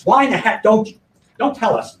house? Why in the heck don't you? Don't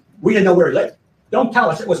tell us we didn't know where he lived. Don't tell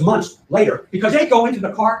us it was months later, because they go into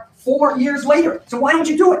the car 4 years later. So why don't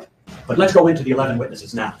you do it? But let's go into the 11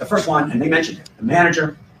 witnesses now. The first one, and they mentioned it, the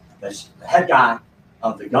manager, that's the head guy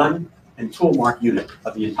of the gun and tool mark unit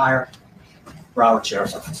of the entire Broward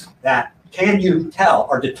Sheriff's Office. That can you tell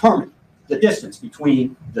or determine the distance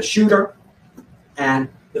between the shooter and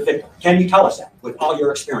the victim? Can you tell us that with all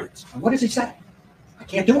your experience? And what does he say? I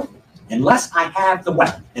can't do it unless I have the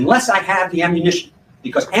weapon, unless I have the ammunition,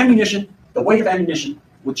 because ammunition, the weight of ammunition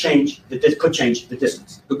could change the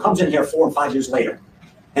distance. Who comes in here 4 or 5 years later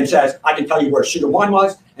and says, I can tell you where shooter 1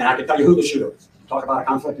 was, and I can tell you who the shooter is. You talk about a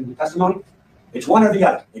conflict in the testimony. It's one or the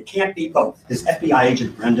other. It can't be both. This FBI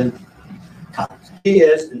agent, Brendan Collins, he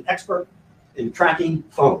is an expert in tracking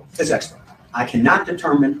phones. His expert. I cannot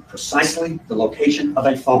determine precisely the location of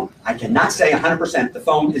a phone. I cannot say 100% the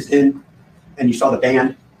phone is in, and you saw the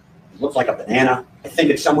band, it looks like a banana. I think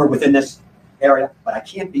it's somewhere within this area, but I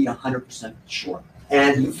can't be 100% sure.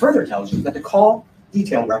 And he further tells you that the call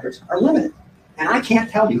detail records are limited, and I can't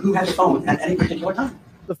tell you who had the phone at any particular time.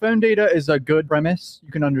 The phone data is a good premise you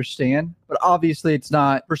can understand, but obviously it's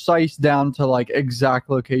not precise down to like exact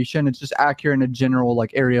location. It's just accurate in a general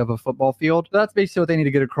like area of a football field. That's basically what they need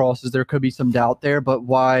to get across, is there could be some doubt there, but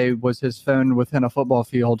why was his phone within a football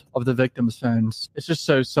field of the victim's phones? It's just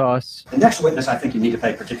so sus. The next witness I think you need to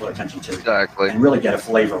pay particular attention to Exactly. and really get a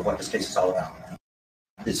flavor of what this case is all about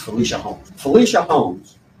is Felicia Holmes. Felicia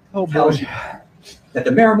Holmes tells you that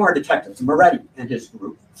the Miramar detectives, Moretti and his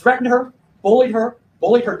group, threatened her, bullied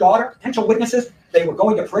her daughter, potential witnesses. They were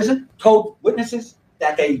going to prison, told witnesses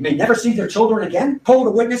that they may never see their children again, told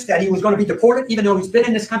a witness that he was going to be deported, even though he's been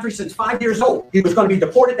in this country since 5 years old. He was going to be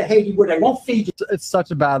deported to Haiti, where they won't feed you. It's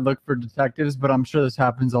such a bad look for detectives, but I'm sure this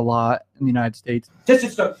happens a lot in the United States. This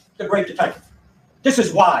is the great detective. This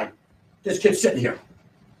is why this kid's sitting here.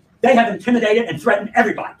 They have intimidated and threatened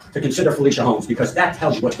everybody to consider Felicia Holmes, because that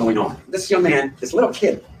tells you what's going on. This young man, this little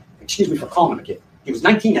kid, excuse me for calling him a kid, he was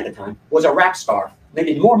 19 at the time, was a rap star,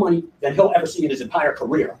 making more money than he'll ever see in his entire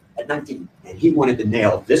career at 19. And he wanted to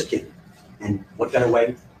nail this kid. And what better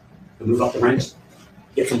way to move up the ranks,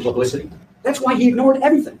 get some publicity, That's why he ignored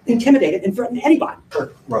everything, intimidated, and threatened anybody.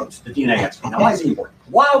 Kirk Rhodes, the DNA expert. Now, why is he important?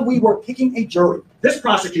 While we were picking a jury, this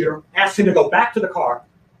prosecutor asked him to go back to the car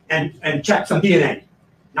and check some DNA.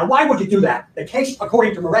 Now, why would you do that? The case,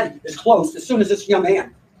 according to Moretti, is closed as soon as this young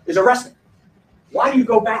man is arrested. Why do you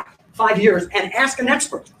go back 5 years and ask an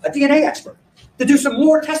expert, a DNA expert, to do some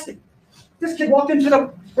more testing? This kid walked into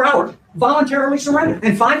the Broward, voluntarily surrendered.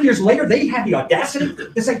 And 5 years later, they had the audacity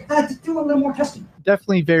to say, do a little more testing.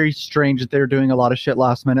 Definitely very strange that they were doing a lot of shit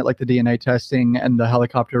last minute, like the DNA testing and the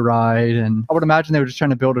helicopter ride. And I would imagine they were just trying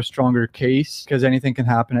to build a stronger case because anything can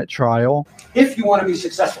happen at trial. If you want to be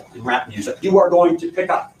successful in rap music, you are going to pick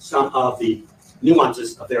up some of the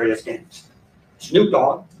nuances of various gangs. Snoop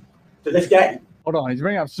Dogg, to this day. Hold on, he's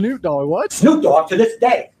bringing up Snoop Dogg. What? Snoop Dogg, to this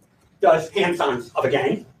day, does hand-signs of a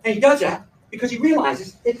gang. And he does that because he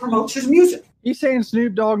realizes it promotes his music. He's saying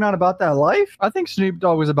Snoop Dogg not about that life? I think Snoop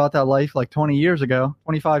Dogg was about that life like 20 years ago,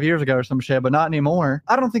 25 years ago or some shit, but not anymore.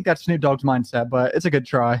 I don't think that's Snoop Dogg's mindset, but it's a good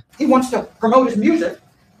try. He wants to promote his music,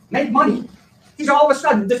 make money. He's all of a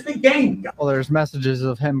sudden this big gang guy. Well, there's messages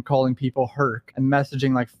of him calling people Herc and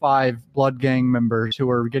messaging like 5 Blood Gang members who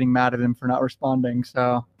were getting mad at him for not responding,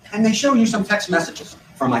 so. And they show you some text messages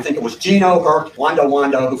from, I think it was Gino, Herc,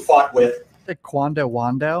 Wando, who fought with. Quando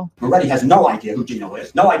Wando? Moretti has no idea who Gino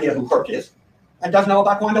is, no idea who Herc is, and doesn't know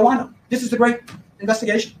about Wando. This is the great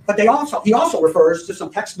investigation. But he also refers to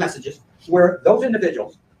some text messages where those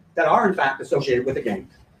individuals that are in fact associated with the gang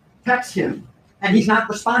text him, and he's not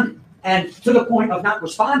responding. And to the point of not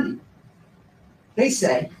responding, they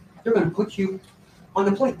say, they're going to put you on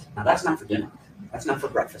the plate. Now, that's not for dinner. That's not for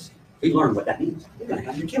breakfast. We learned what that means. They're going to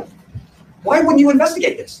have you killed. Why wouldn't you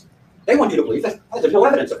investigate this? They want you to believe that there's no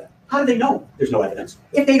evidence of that. How do they know there's no evidence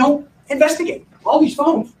if they don't investigate? All these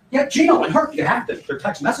phones, yeah, Gino and Herc, you have their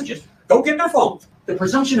text messages. Go get their phones. The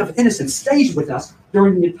presumption of innocence stays with us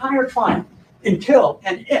during the entire trial until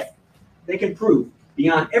and if they can prove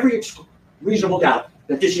beyond every reasonable doubt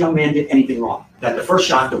that this young man did anything wrong, that the first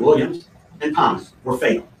shot to Williams and Thomas were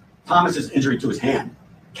fatal. Thomas's injury to his hand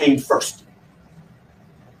came first.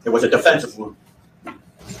 It was a defensive wound.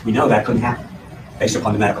 We know that couldn't happen based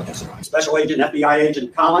upon the medical testimony. Special Agent, FBI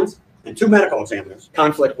Agent Collins, and 2 medical examiners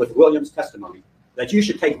conflict with Williams' testimony, that you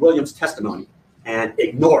should take Williams' testimony and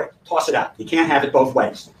ignore it, toss it out. You can't have it both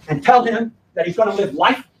ways. And tell him that he's going to live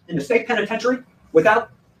life in the state penitentiary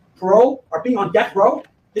without parole or being on death row.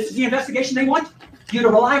 This is the investigation they want you to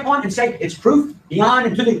rely upon and say it's proof beyond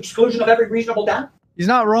and to the exclusion of every reasonable doubt. He's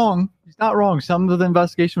not wrong. He's not wrong. Some of the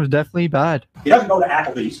investigation was definitely bad. He doesn't go to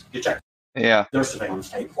Applebee's to check Yeah. their surveillance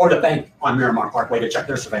tape, or the bank on Miramar Parkway to check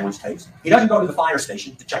their surveillance tapes. He doesn't go to the fire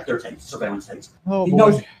station to check their tapes, surveillance tapes. Oh, He boy.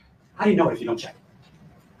 knows. How do you know it if you don't check it?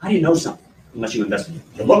 How do you know something unless you investigate?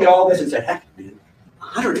 You look at all this and say, heck, man,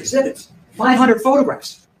 100 exhibits, 500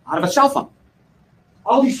 photographs out of a cell phone,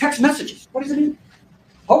 all these text messages. What does it mean?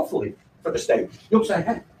 Hopefully, for the state, you'll say,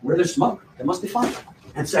 hey, where there's smoke, there must be fire.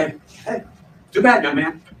 And say, hey, too bad, young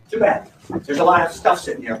man, too bad. There's a lot of stuff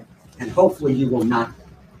sitting here, and hopefully you will not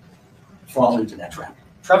fall into that trap.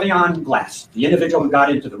 Trevion Glass, the individual who got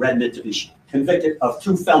into the red Mitsubishi, convicted of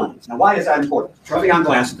 2 felonies. Now, why is that important? Trevion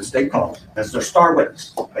Glass, the state called, as their star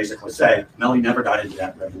witness, basically say, Melly never got into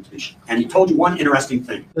that red Mitsubishi. And he told you one interesting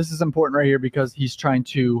thing. This is important right here because he's trying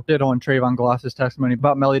to hit on Trayvon Glass's testimony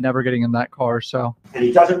about Melly never getting in that car, so. And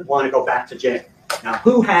he doesn't want to go back to jail. Now,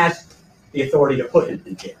 who has the authority to put him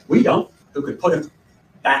in jail? We don't. Who could put him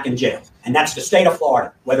back in jail? And that's the state of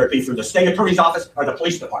Florida, whether it be through the state attorney's office or the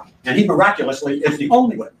police department. And he miraculously is the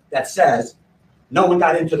only one that says no one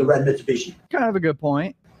got into the red Mitsubishi. Kind of a good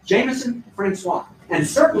point. Jameson Francois. And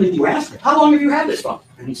certainly if you ask him, how long have you had this phone?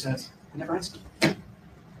 And he says, I never asked him.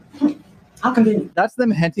 How convenient. That's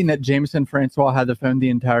them hinting that Jameson Francois had the phone the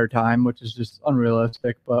entire time, which is just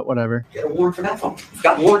unrealistic, but whatever. Get a warrant for that phone. You've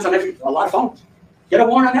got warrants on a lot of phones. Get a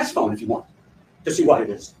warrant on that phone if you want to see what it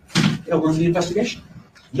is. It'll ruin the investigation.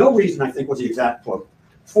 No reason, I think, was the exact quote,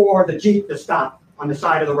 for the Jeep to stop on the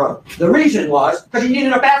side of the road. The reason was because he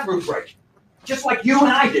needed a bathroom break. Just like you and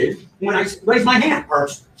I did when I raised my hand or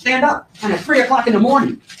stand up. And at 3 o'clock in the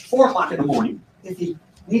morning, 4 o'clock in the morning, if he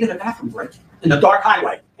needed a bathroom break in the dark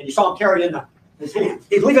highway and you saw him carry it in his hand,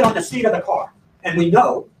 he'd leave it on the seat of the car. And we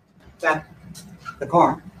know that the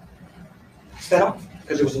car sped off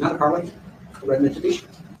because there was another car waiting, the red Mitsubishi.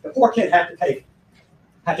 The poor kid had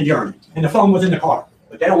to urinate, and the phone was in the car.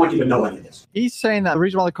 But they don't want you to know any of this. He's saying that the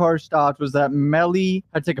reason why the car stopped was that Melly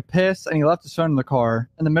had to take a piss and he left his phone in the car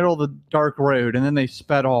in the middle of the dark road and then they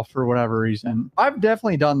sped off for whatever reason. I've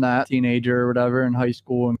definitely done that, teenager or whatever in high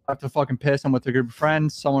school, and I have to fucking piss. I'm with a group of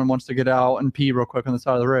friends. Someone wants to get out and pee real quick on the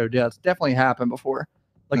side of the road. Yeah, it's definitely happened before.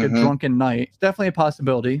 like a drunken night. It's definitely a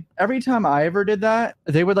possibility. Every time I ever did that,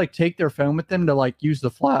 they would like take their phone with them to like use the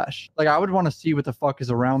flash. Like I would want to see what the fuck is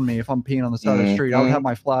around me if I'm peeing on the side of the street. I would have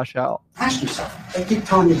my flash out. Ask yourself. They keep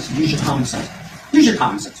telling you to use your common sense. Use your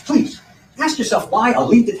common sense, please. Ask yourself why a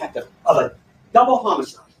lead detective of a double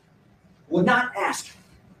homicide would not ask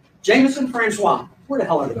Jameson Francois, where the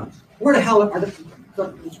hell are the guns? Where the hell are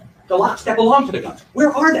the locks that belong to the guns?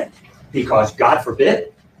 Where are they? Because God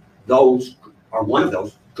forbid, those or one of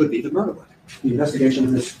those could be the murder weapon. The investigation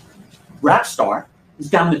of this rap star is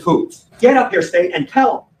down the tubes. Get up here, State, and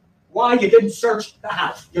tell them why you didn't search the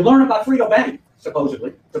house. You learn about Frito Bang,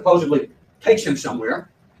 supposedly takes him somewhere.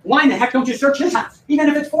 Why in the heck don't you search his house? Even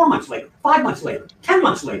if it's 4 months later, 5 months later, 10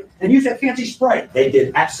 months later, and use that fancy spray. They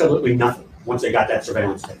did absolutely nothing once they got that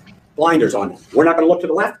surveillance tape. Blinders on them. We're not going to look to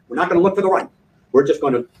the left. We're not going to look to the right. We're just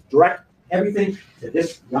going to direct everything to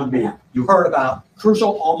this young man. You heard about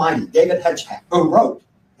Crucial Almighty David Hedgehack, who wrote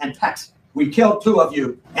and texted, "We killed 2 of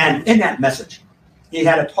you." And in that message, he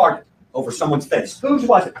had a target over someone's face. Whose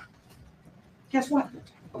was it? Guess what?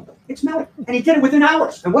 It's Melly. And he did it within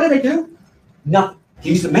hours. And what did they do? Nothing.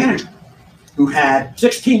 He's the manager who had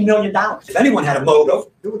 $16 million. If anyone had a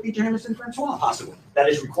motive, it would be Jameson Francois, possibly. That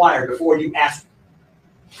is required before you ask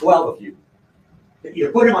 12 of you to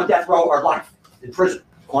either put him on death row or life in prison.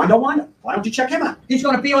 Quando Wanda, why don't you check him out? He's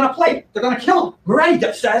going to be on a plate. They're going to kill him. Moretti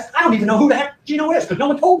says, I don't even know who the heck Gino is because no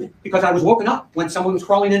one told me. Because I was woken up when someone was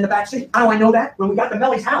crawling in the back seat. How do I know that? When we got to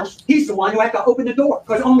Melly's house, he's the one who had to open the door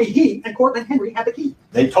because only he and Cortland Henry had the key.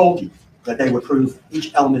 They told you that they would prove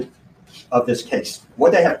each element of this case.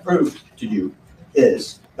 What they have proved to you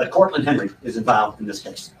is that Cortland Henry is involved in this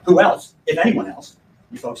case. Who else, if anyone else,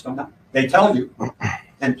 you folks don't know. They tell you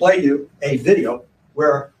and play you a video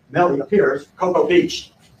where Melly appears Cocoa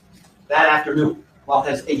Beach that afternoon. Well,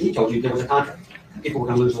 as AD told you, there was a contract. People were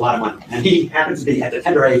going to lose a lot of money. And he happens to be, at the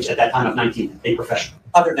tender age at that time of 19, a professional.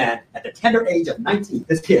 Other than, at the tender age of 19,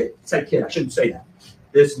 this kid, say kid, I shouldn't say that.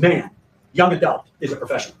 This man, young adult, is a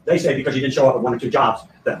professional. They say because he didn't show up at 1 or 2 jobs,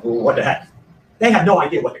 that, well, what the heck? They have no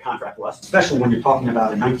idea what the contract was, especially when you're talking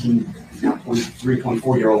about a 23,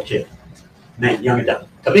 24-year-old kid. Man, young adult.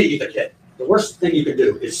 To me, he's a kid. The worst thing you could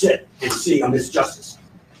do is sit and see on this justice.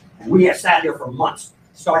 And we have sat here for months,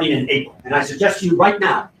 starting in April. And I suggest to you right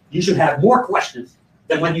now, you should have more questions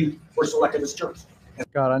than when you were selected as jurors.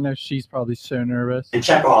 God, I know she's probably so nervous. And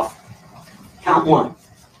check off. Count 1.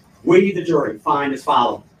 We, the jury, find as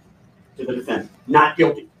follows to the defendant. Not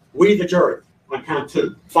guilty. We, the jury, on count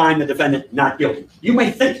 2, find the defendant not guilty. You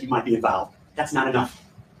may think he might be involved. That's not enough.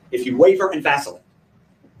 If you waver and vacillate,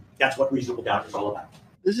 that's what reasonable doubt is all about.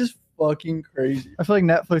 This is fucking crazy. I feel like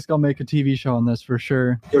Netflix gonna make a TV show on this for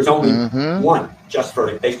sure. There's only one just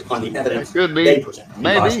verdict based upon the evidence they present.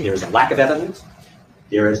 Because there's a lack of evidence,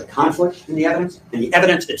 there is a conflict in the evidence, and the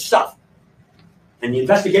evidence itself, and the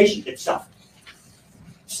investigation itself,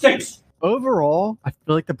 stinks. Overall, I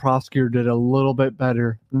feel like the prosecutor did a little bit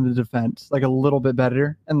better than the defense, like a little bit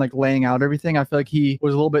better, and like laying out everything. I feel like he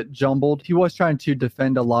was a little bit jumbled. He was trying to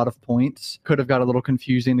defend a lot of points, could have got a little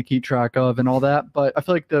confusing to keep track of and all that, but I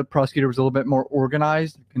feel like the prosecutor was a little bit more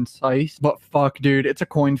organized, concise. But fuck, dude, it's a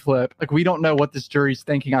coin flip. Like, we don't know what this jury's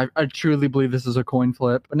thinking. I truly believe this is a coin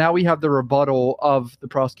flip. But now we have the rebuttal of the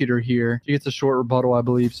prosecutor here. She gets a short rebuttal, I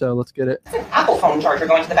believe, so let's get it. It's an Apple phone charger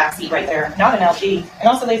going to the back seat right there, not an LG. And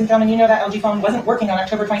also, ladies and gentlemen, you know that LG phone wasn't working on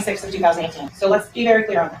October 26th of 2018. So let's be very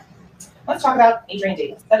clear on that. Let's talk about Adrian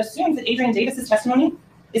Davis. That assumes that Adrian Davis's testimony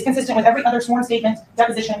is consistent with every other sworn statement,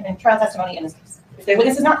 deposition, and trial testimony in this case. If the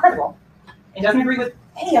witness is not credible and doesn't agree with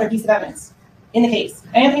any other piece of evidence in the case,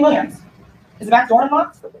 Anthony Williams, is the back door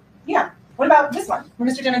unlocked? Yeah. What about this one, where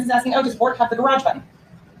Mr. Jennings is asking, oh, does Bort have the garage button?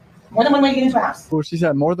 More than one way to get into a house. Well, she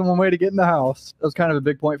said more than one way to get in the house. That was kind of a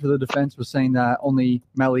big point for the defense, was saying that only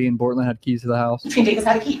Melly and Bortland had keys to the house. Adrian Davis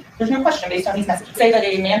had a key. There's no question based on these messages. Say that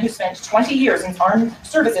a man who spent 20 years in armed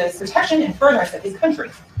services, protection, and furtherance of his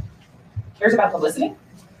country cares about publicity?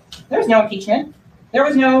 There's no impeachment. There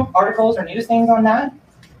was no articles or news things on that.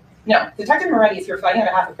 No, Detective Moretti is here fighting on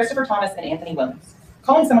behalf of Christopher Thomas and Anthony Williams.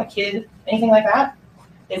 Calling someone a kid, anything like that,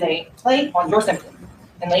 is a play on your sympathy.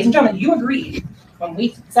 And ladies and gentlemen, you agreed when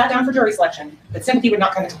we sat down for jury selection that sympathy would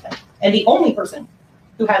not come into play. And the only person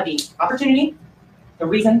who had the opportunity, the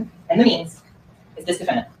reason, and the means is this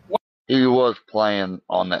defendant. He was playing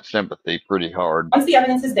on that sympathy pretty hard. Once the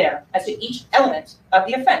evidence is there as to each element of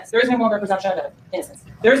the offense, there is no longer a presumption of innocence.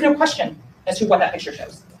 There is no question as to what that picture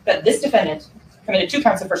shows. That this defendant committed 2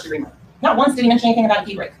 counts of first-degree murder. Not once did he mention anything about a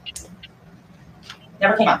key break.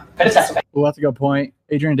 Never came up. Could have testified. Well, that's a good point.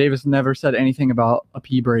 Adrian Davis never said anything about a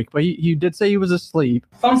pee break, but he did say he was asleep.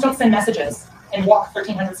 Phones don't send messages and walk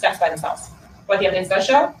 1,300 steps by themselves. What the evidence does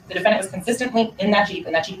show, the defendant was consistently in that Jeep,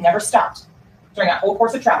 and that Jeep never stopped during that whole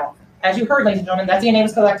course of travel. As you heard, ladies and gentlemen, that DNA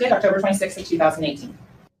was collected October 26th of 2018.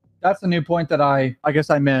 That's a new point that I guess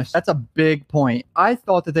I missed. That's a big point. I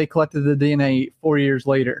thought that they collected the DNA 4 years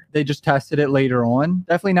later. They just tested it later on.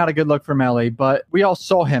 Definitely not a good look for Melly, but we all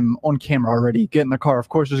saw him on camera already get in the car. Of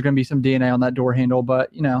course, there's going to be some DNA on that door handle,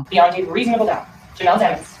 but you know. Beyond a reasonable doubt, Janelle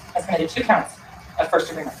Demings has committed 2 counts of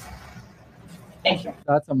first-degree murder. Thank you.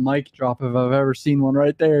 That's a mic drop if I've ever seen one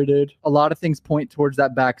right there, dude. A lot of things point towards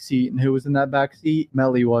that back seat. And who was in that back seat?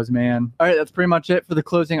 Melly was, man. All right, that's pretty much it for the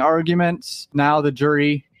closing arguments. Now the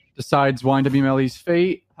jury decides YNW Melly's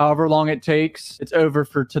fate. However long it takes, it's over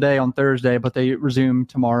for today on Thursday, but they resume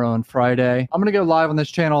tomorrow and Friday. I'm going to go live on this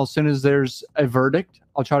channel as soon as there's a verdict.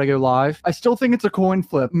 I'll try to go live. I still think it's a coin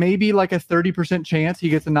flip. Maybe like a 30% chance he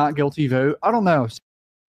gets a not guilty vote. I don't know.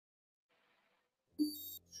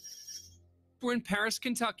 We're in Paris,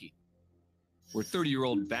 Kentucky, where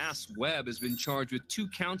 30-year-old Bass Webb has been charged with 2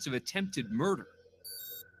 counts of attempted murder.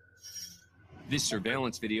 This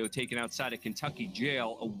surveillance video taken outside a Kentucky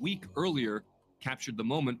jail a week earlier captured the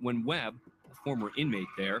moment when Webb, a former inmate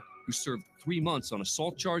there who served 3 months on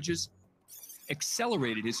assault charges,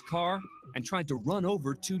 accelerated his car and tried to run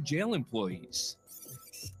over 2 jail employees.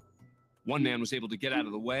 One man was able to get out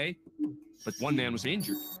of the way, but one man was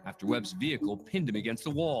injured after Webb's vehicle pinned him against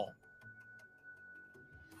the wall.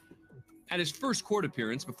 At his first court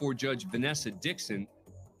appearance before Judge Vanessa Dixon,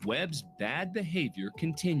 Webb's bad behavior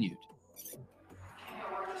continued.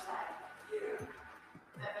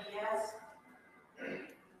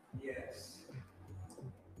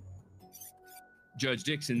 Judge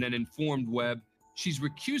Dixon then informed Webb she's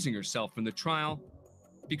recusing herself from the trial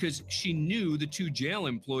because she knew the 2 jail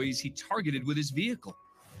employees he targeted with his vehicle.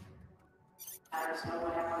 There's no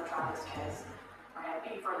way I'm going to try this case or have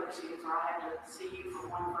any further proceedings, or I'll have to see you for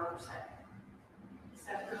one further step.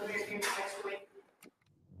 Except for the next week.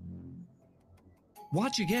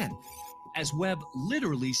 Watch again as Webb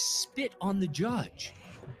literally spit on the judge.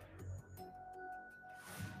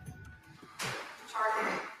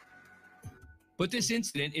 But this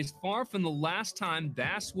incident is far from the last time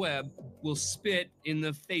Bass Webb will spit in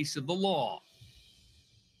the face of the law.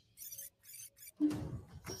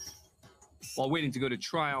 While waiting to go to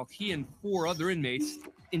trial, he and 4 other inmates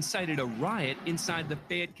incited a riot inside the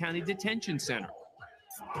Fayette County Detention Center.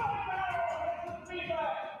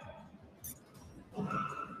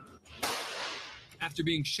 After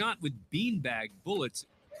being shot with beanbag bullets,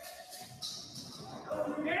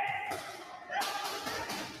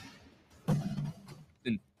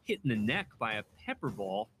 and hit in the neck by a pepper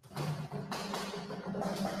ball,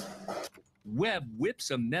 Webb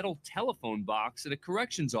whips a metal telephone box at a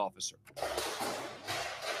corrections officer.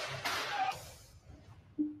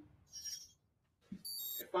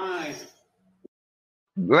 If I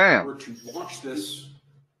Wow. were to launch this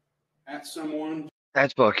at someone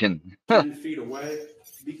That's fucking. 10 feet away,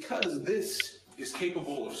 because this is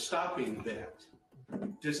capable of stopping that,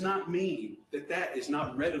 does not mean that that is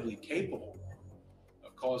not readily capable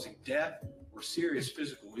of causing death or serious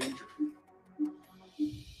physical injury.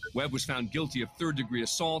 Webb was found guilty of 3rd-degree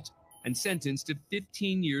assault and sentenced to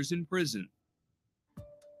 15 years in prison.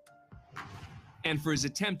 And for his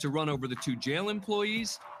attempt to run over the 2 jail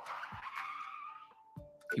employees,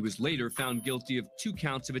 he was later found guilty of 2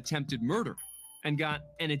 counts of attempted murder and got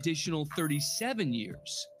an additional 37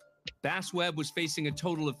 years. Bass Webb was facing a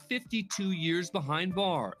total of 52 years behind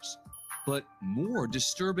bars, but more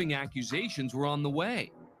disturbing accusations were on the way.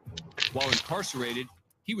 While incarcerated,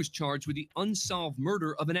 he was charged with the unsolved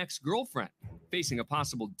murder of an ex-girlfriend, facing a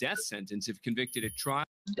possible death sentence if convicted at trial.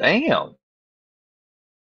 Damn.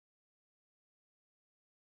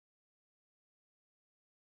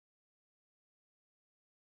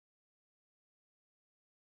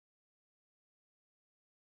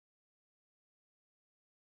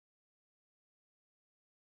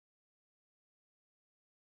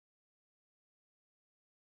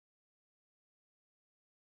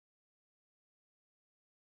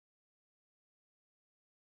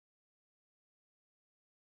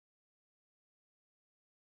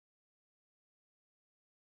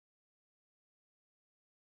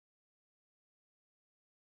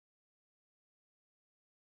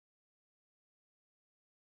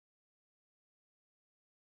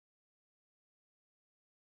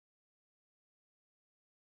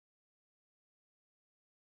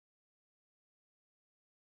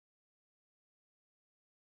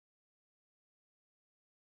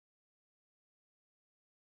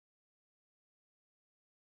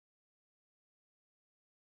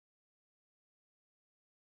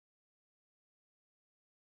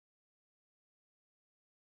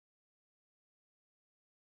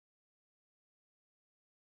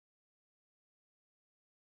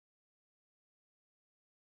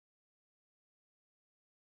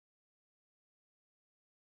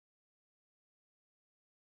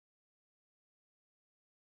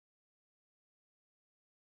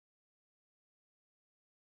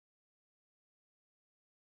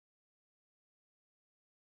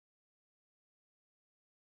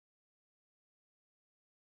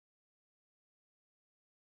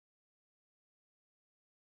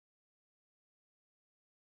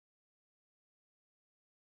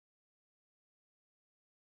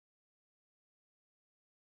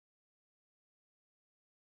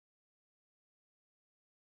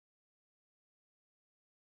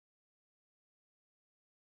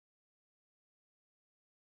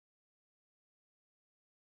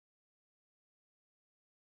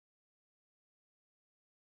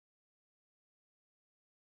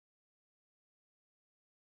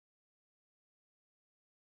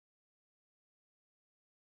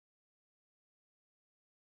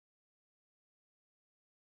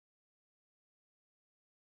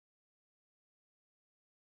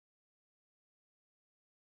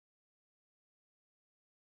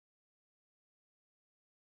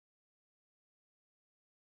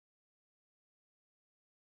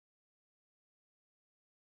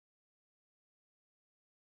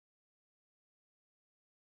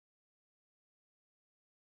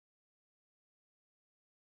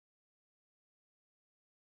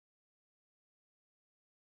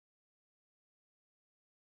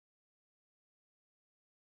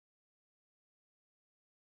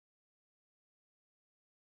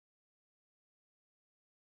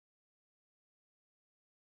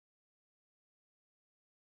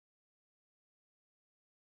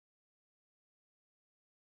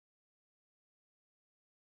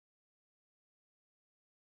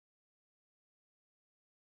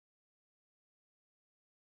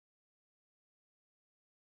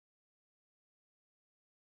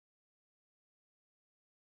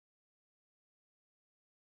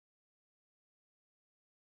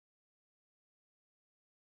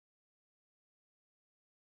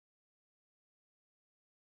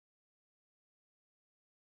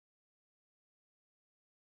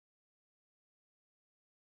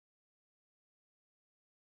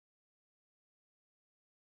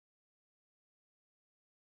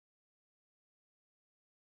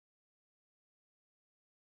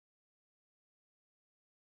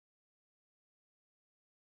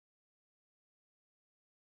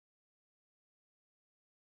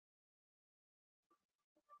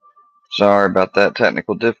 Sorry about that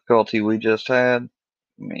technical difficulty we just had.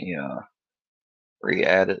 Let me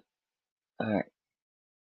re-add it back.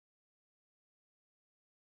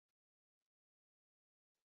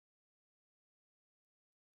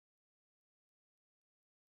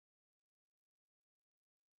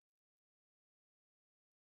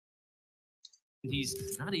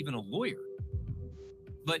 He's not even a lawyer.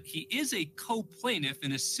 But he is a co-plaintiff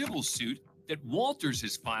in a civil suit that Walters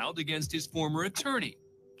has filed against his former attorney.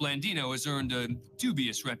 Blandino has earned a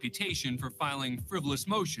dubious reputation for filing frivolous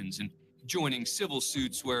motions and joining civil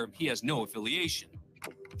suits where he has no affiliation.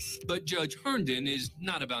 But Judge Herndon is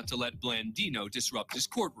not about to let Blandino disrupt his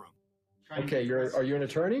courtroom. Okay, are you an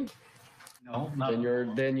attorney? No, not.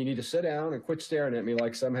 Then you need to sit down and quit staring at me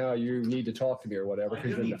like somehow you need to talk to me or whatever. I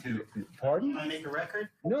do need to. Pardon? Can I make a record?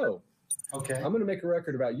 No. Okay. I'm going to make a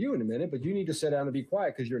record about you in a minute, but you need to sit down and be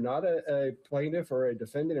quiet because you're not a plaintiff or a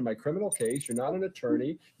defendant in my criminal case. You're not an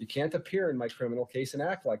attorney. You can't appear in my criminal case and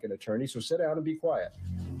act like an attorney. So sit down and be quiet.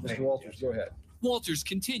 Mr. Walters, go ahead. Walters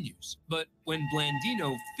continues, but when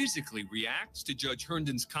Blandino physically reacts to Judge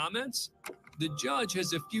Herndon's comments, the judge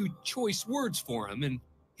has a few choice words for him and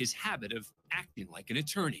his habit of acting like an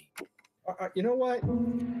attorney. You know what?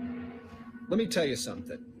 Let me tell you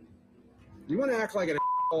something. You want to act like an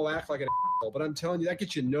act like an but I'm telling you, that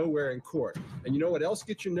gets you nowhere in court. And you know what else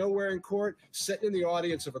gets you nowhere in court? Sitting in the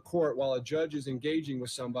audience of a court while a judge is engaging with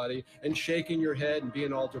somebody and shaking your head and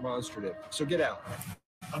being all demonstrative. So get out.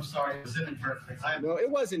 I'm sorry, it was inadvertent. No, it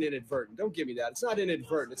wasn't inadvertent. Don't give me that. It's not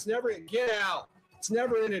inadvertent. It's never, get out. It's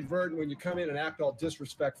never inadvertent when you come in and act all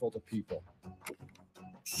disrespectful to people.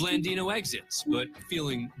 Blandino exits, but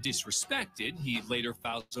feeling disrespected, he later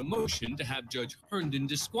files a motion to have Judge Herndon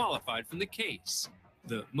disqualified from the case.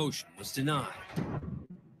 The motion was denied.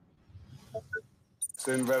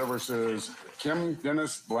 Stenvetter versus Kim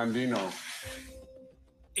Dennis Blandino.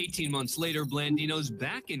 18 months later, Blandino's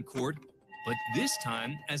back in court, but this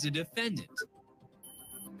time as a defendant.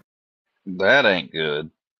 That ain't good.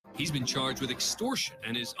 He's been charged with extortion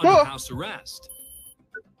and is under house arrest.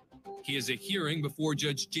 He has a hearing before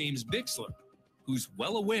Judge James Bixler, who's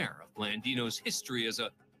well aware of Blandino's history as a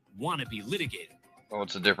wannabe litigator. Oh,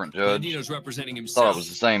 it's a different judge. Blandino's representing I himself. thought it was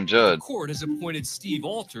the same judge. The court has appointed Steve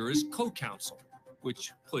Alter as co-counsel,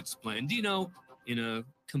 which puts Blandino in a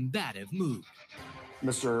combative mood.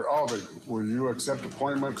 Mr. Alvin, will you accept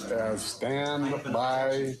appointment as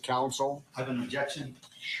standby counsel? I have an objection.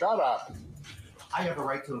 Shut up. I have a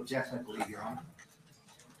right to object, I believe, Your Honor.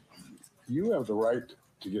 You have the right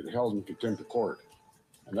to get held in contempt of court.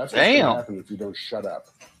 And that's what's going to happen if you don't shut up.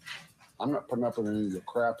 I'm not putting up with any of your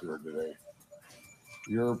crap here today.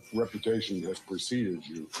 Your reputation has preceded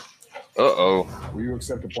you. Uh-oh. Will you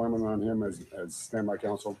accept appointment on him as standby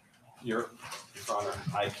counsel? Your Honor,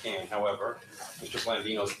 I can. However, Mr.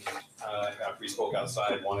 Blandino, after he spoke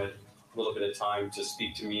outside, wanted a little bit of time to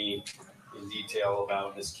speak to me in detail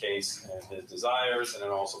about his case and his desires, and then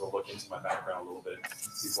also to look into my background a little bit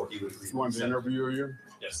before he would agree. He wanted to interview you?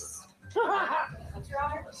 Yes, sir. Your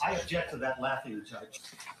Honor, I object to that laughing, Judge.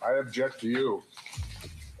 I object to you.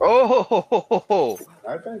 Oh!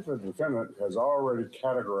 I think the defendant has already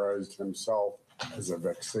categorized himself as a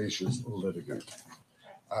vexatious litigant.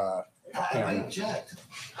 I object.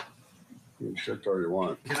 You object all you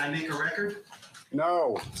want. Can I make a record?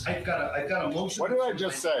 No. I've got a motion. What did I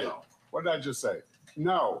just say? What did I just say?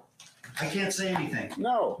 No. I can't say anything.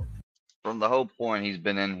 No. From the whole point he's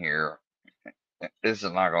been in here, this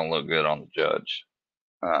is not going to look good on the judge.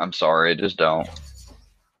 I'm sorry, it just don't.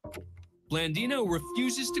 Blandino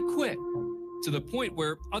refuses to quit, to the point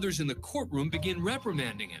where others in the courtroom begin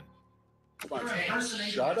reprimanding him.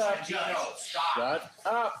 Shut up. Shut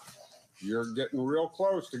up. You're getting real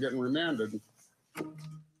close to getting remanded.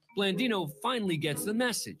 Blandino finally gets the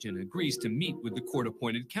message and agrees to meet with the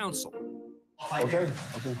court-appointed counsel. Okay.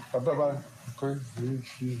 Bye-bye. Okay.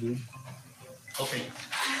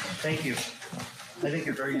 Thank you. I think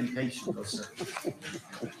you're very impatient, though, sir.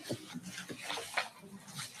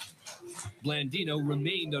 Blandino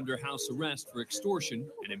remained under house arrest for extortion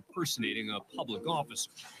and impersonating a public officer.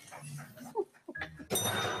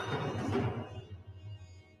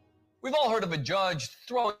 We've all heard of a judge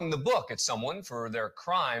throwing the book at someone for their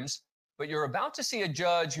crimes, but you're about to see a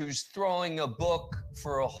judge who's throwing a book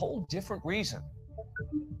for a whole different reason.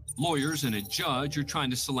 Lawyers and a judge are trying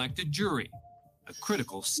to select a jury, a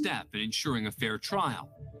critical step in ensuring a fair trial.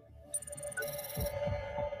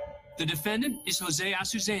 The defendant is Jose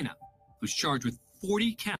Azucena, who's charged with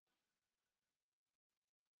 40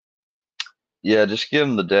 Yeah, just give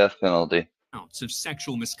him the death penalty. counts of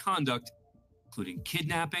sexual misconduct, including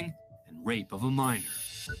kidnapping and rape of a minor.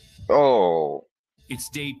 Oh. It's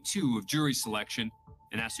day 2 of jury selection,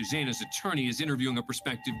 and Azucena's attorney is interviewing a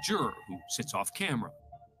prospective juror who sits off camera.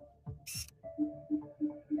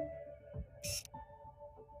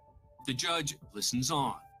 The judge listens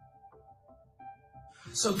on.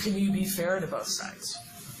 So can you be fair to both sides?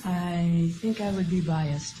 I think I would be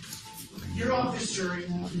biased. You're off this jury,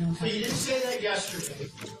 but you didn't say that yesterday.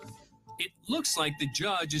 It looks like the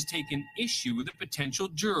judge has taken issue with a potential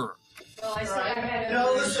juror. Well, I said I had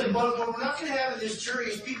no, listen, what we're not going to have in this jury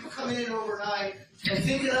is people coming in overnight and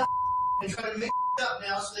thinking up and trying to make it up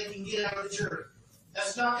now so they can get out of the jury.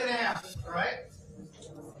 That's not going to happen, all right?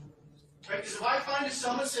 Right? Because if I find that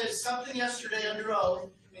someone says something yesterday under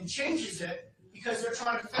oath and changes it because they're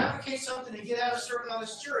trying to fabricate something to get out of serving on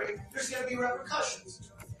this jury, there's going to be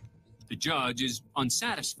repercussions. The judge is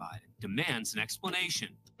unsatisfied and demands an explanation.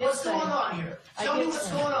 What's going on here? Tell me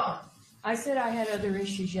what's going on. I said I had other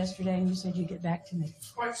issues yesterday, and you said you'd get back to me.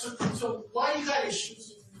 Right, so why you got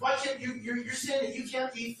issues? Why can't you're saying that you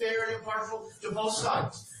can't be fair and impartial to both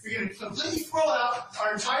sides? You're going to completely throw out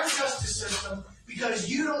our entire justice system because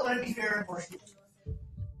you don't want to be fair and impartial.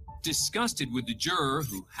 Disgusted with the juror,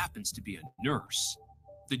 who happens to be a nurse,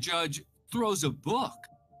 the judge throws a book,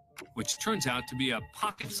 which turns out to be a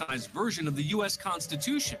pocket-sized version of the U.S.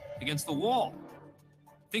 Constitution, against the wall.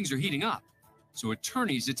 Things are heating up, so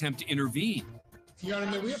attorneys attempt to intervene. Your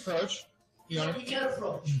Honor, may we approach? Your Honor, we can't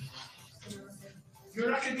approach. You're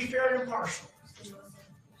not going to be fair and impartial.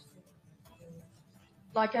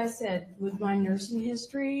 Like I said, with my nursing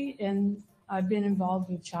history, and I've been involved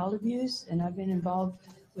with child abuse, and I've been involved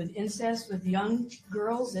with incest with young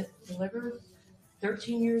girls that deliver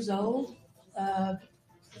 13 years old.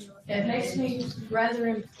 It makes me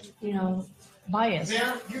rather, biased.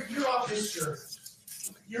 Ma'am, you're off this jury.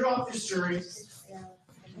 You're off this jury.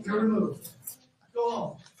 You're removed. Go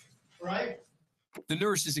home. Right? The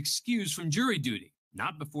nurse is excused from jury duty,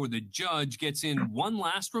 not before the judge gets in one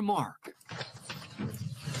last remark.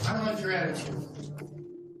 I don't like your attitude.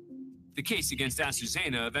 The case against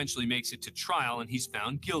Azucena eventually makes it to trial, and he's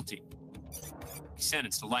found guilty. He's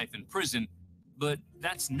sentenced to life in prison, but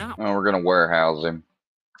that's not we're going to warehouse him.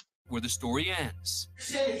 Where the story ends. You're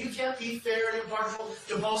saying that you can't be fair and impartial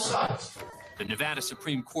to both sides. The Nevada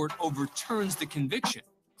Supreme Court overturns the conviction,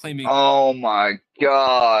 claiming... Oh my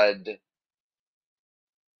God.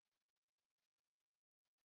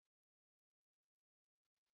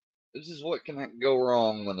 This is what can go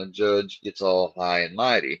wrong when a judge gets all high and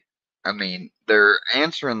mighty. I mean, they're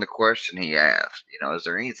answering the question he asked. Is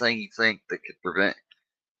there anything you think that could prevent...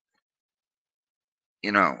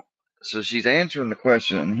 So she's answering the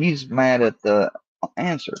question, and he's mad at the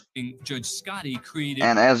answer. Judge Scotti created...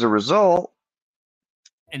 And as a result...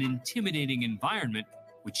 an intimidating environment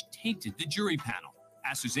which tainted the jury panel.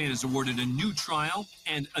 Azucena is awarded a new trial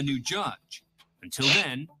and a new judge. Until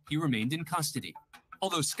then, he remained in custody.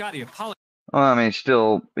 Although Scotti apologized... Well, I mean,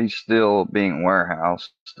 he's still being warehoused,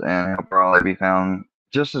 and he'll probably be found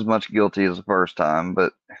just as much guilty as the first time,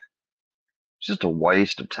 but it's just a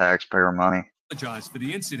waste of taxpayer money. For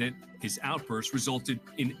the incident, his outburst resulted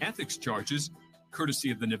in ethics charges, courtesy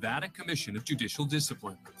of the Nevada Commission of Judicial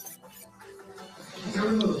Discipline. You're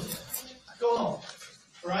removed. Go home.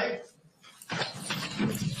 Right?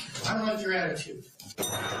 I don't like your attitude.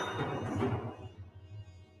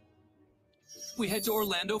 We head to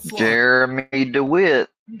Orlando, Florida. Jeremy DeWitt,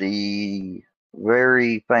 the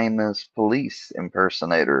very famous police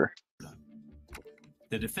impersonator.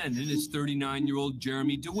 The defendant is 39-year-old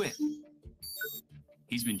Jeremy DeWitt.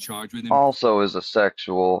 He's been charged with also is a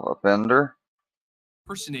sexual offender.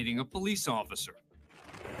 Impersonating a police officer.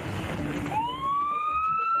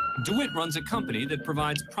 DeWitt runs a company that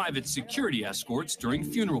provides private security escorts during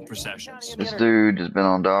funeral processions. This dude has been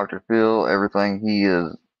on Dr. Phil. Everything he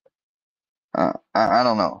is, I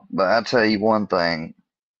don't know, but I tell you one thing.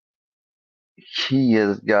 He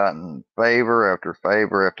has gotten favor after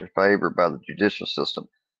favor after favor by the judicial system.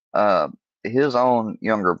 His own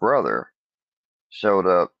younger brother showed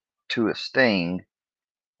up to a sting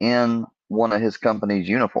in one of his company's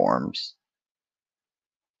uniforms,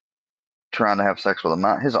 trying to have sex with him.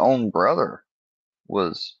 His own brother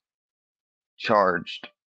was charged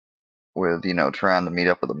with, trying to meet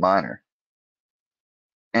up with a minor.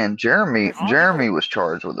 And Jeremy was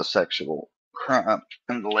charged with a sexual crime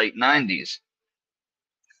in the late 90s.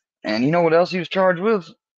 And you know what else he was charged with?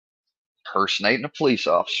 Impersonating a police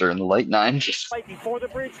officer in the late 90s.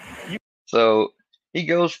 So he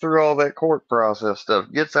goes through all that court process stuff,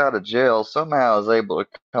 gets out of jail, somehow is able to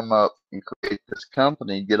come up and create this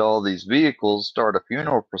company, get all these vehicles, start a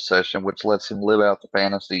funeral procession, which lets him live out the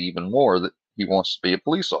fantasy even more that he wants to be a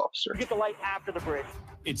police officer. Get the light after the bridge.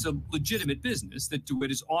 It's a legitimate business that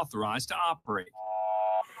DeWitt is authorized to operate.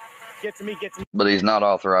 Get to me, get to me. But he's not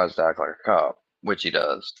authorized to act like a cop, which he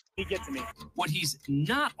does. He gets to me. What he's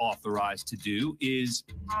not authorized to do is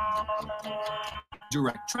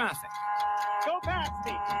direct traffic. Go past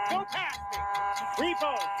me. Go past me.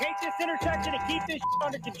 Repo, take this intersection and keep this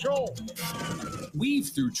under control. Weave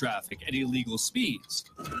through traffic at illegal speeds.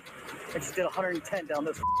 I just did 110 down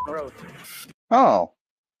this road. Oh,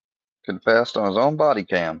 confessed on his own body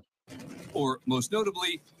cam. Or, most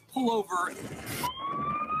notably, pull over.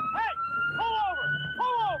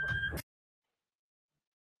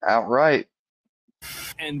 Outright.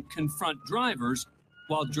 And confront drivers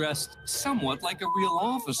while dressed somewhat like a real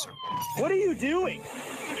officer. What are you doing?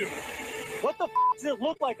 What the does it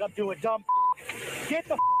look like I'm doing, dumb? Get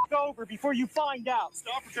the over before you find out.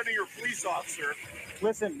 Stop pretending you're a police officer.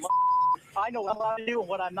 Listen, I know what I'm allowed to do and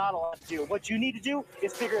what I'm not allowed to do. What you need to do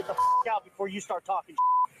is figure it the out before you start talking.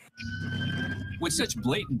 With such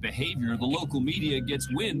blatant behavior, the local media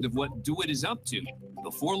gets wind of what DeWitt is up to.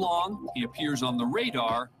 Before long, he appears on the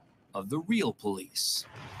radar of the real police.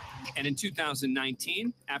 And in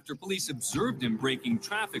 2019, after police observed him breaking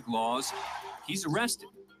traffic laws, he's arrested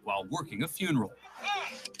while working a funeral.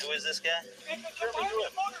 Who is this guy?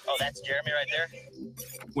 Oh, that's Jeremy right there?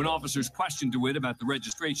 When officers questioned DeWitt about the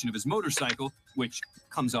registration of his motorcycle, which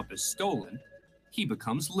comes up as stolen, he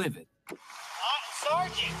becomes livid.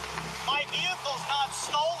 Sergeant, my vehicle's not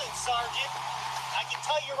stolen, Sergeant. I can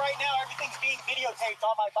tell you right now, everything's being videotaped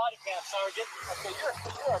on my body cam, Sergeant.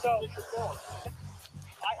 Okay, so,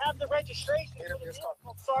 I have the registration,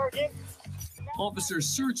 Sergeant. Officers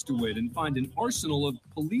search DeWitt and find an arsenal of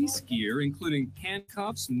police gear, including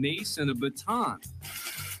handcuffs, mace, and a baton.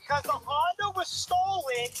 Because the Honda was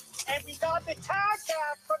stolen, and we got the tag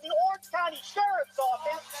back from the Orange County Sheriff's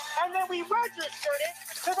Office, and then we registered it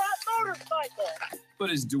to that motorcycle. But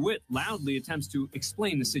as DeWitt loudly attempts to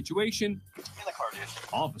explain the situation, In the car, dude.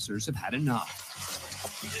 officers have had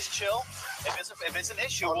enough. You just chill. If it's an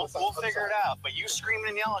issue, we'll figure it out. But you screaming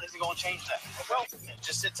and yelling isn't going to change that. Well,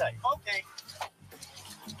 just sit tight. Okay.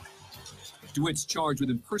 DeWitt's charged with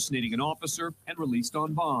impersonating an officer and released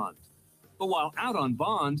on bond. But while out on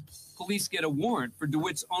bond, police get a warrant for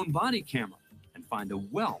DeWitt's own body camera and find a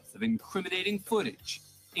wealth of incriminating footage,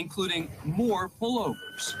 including more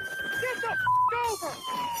pullovers. Get the over!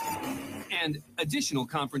 And additional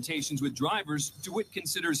confrontations with drivers DeWitt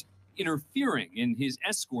considers interfering in his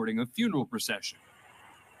escorting a funeral procession.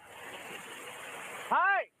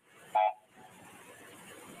 Hi!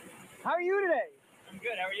 How are you today? I'm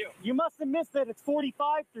good. How are you? You must have missed that it's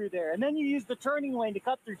 45 through there, and then you use the turning lane to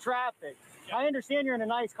cut through traffic. Yeah. I understand you're in a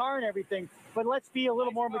nice car and everything, but let's be a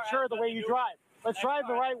little more mature the way you drive. Let's drive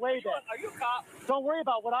the right way then. Are you a cop? Don't worry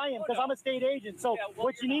about what I am, because I'm a state agent. So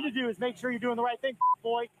what you need to do is make sure you're doing the right thing,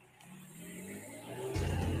 boy.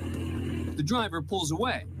 The driver pulls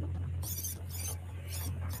away.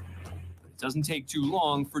 It doesn't take too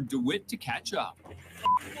long for DeWitt to catch up.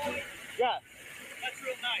 Yeah. That's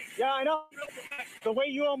real nice. Yeah, I know. The way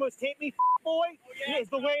you almost hit me, boy, is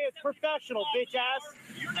the way it's professional, bitch ass.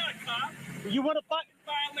 You're not a cop. You want to fight?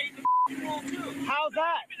 Violate the rule too. How's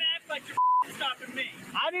that? You act like you're stopping me.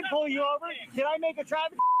 I didn't pull you over. Did I make a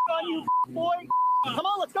traffic on you, boy? Come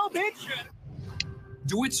on, let's go, bitch.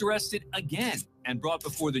 DeWitt's arrested again and brought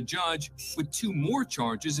before the judge with 2 more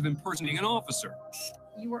charges of impersonating an officer.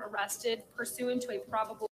 You were arrested pursuant to a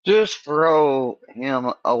probable Just throw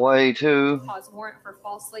him away too. cause warrant for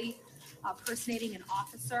falsely personating an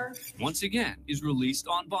officer. Once again, is released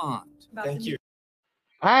on bond. Thank you.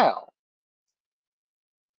 How?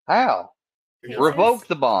 How? Revoke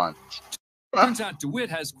the bond. Turns out DeWitt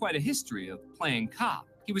has quite a history of playing cop.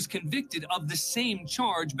 He was convicted of the same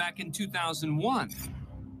charge back in 2001.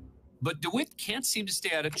 But DeWitt can't seem to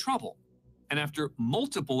stay out of trouble. And after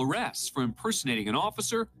multiple arrests for impersonating an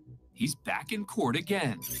officer, he's back in court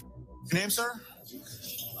again. Your name, sir?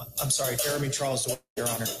 I'm sorry, Jeremy Charles, Your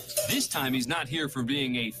Honor. This time he's not here for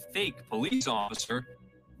being a fake police officer,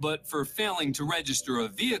 but for failing to register a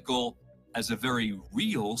vehicle as a very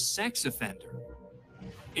real sex offender.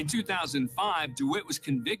 In 2005, DeWitt was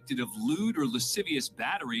convicted of lewd or lascivious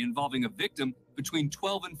battery involving a victim between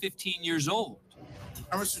 12 and 15 years old.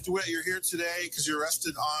 Mr. DeWitt, you're here today because you're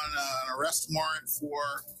arrested on an arrest warrant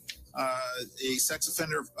for a sex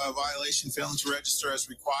offender violation, failing to register as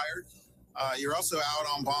required. You're also out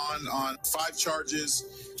on bond on 5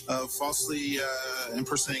 charges of falsely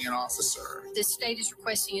impersonating an officer. The state is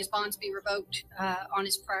requesting his bonds be revoked on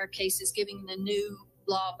his prior cases, giving the new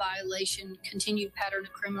law violation continued pattern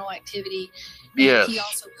of criminal activity. Yes. He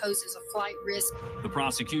also poses a flight risk. The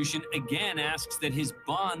prosecution again asks that his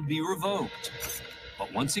bond be revoked.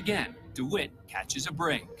 But once again, DeWitt catches a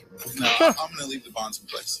break. No, I'm going to leave the bonds in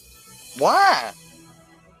place. Why?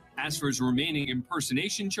 As for his remaining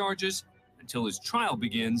impersonation charges, until his trial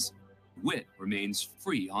begins, DeWitt remains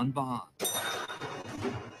free on bond. I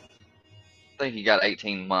think he got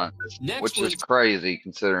 18 months, Next which was is crazy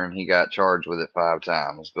considering he got charged with it 5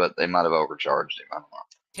 times, but they might have overcharged him. I don't know.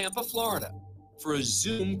 Tampa, Florida, for a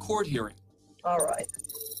Zoom court hearing. All right.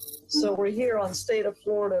 So we're here on State of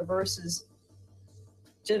Florida versus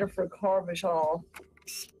Jennifer Carvajal.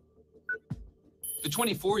 The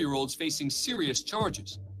 24-year-old's facing serious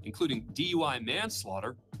charges, including DUI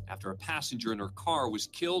manslaughter after a passenger in her car was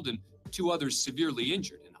killed and 2 others severely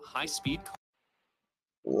injured in a high-speed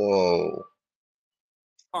Whoa.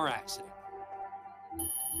 car accident.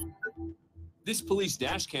 This police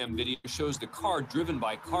dashcam video shows the car driven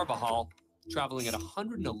by Carvajal traveling at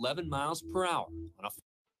 111 miles per hour on a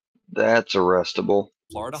That's arrestable.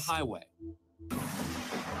 Florida highway.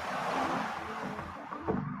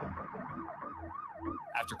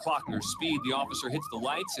 After clocking her speed, the officer hits the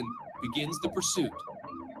lights and begins the pursuit.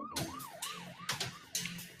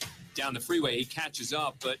 Down the freeway, he catches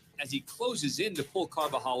up, but as he closes in to pull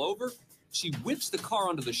Carvajal over, she whips the car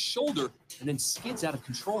onto the shoulder and then skids out of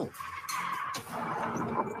control.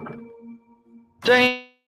 Damn.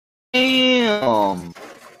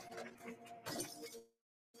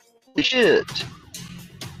 Shit.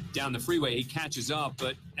 Down the freeway, he catches up,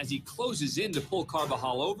 but as he closes in to pull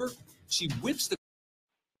Carvajal over, she whips the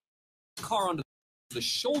car onto the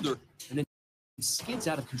shoulder and then skids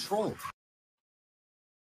out of control.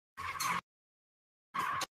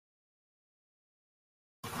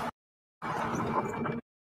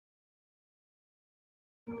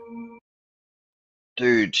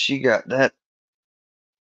 Dude, she got that.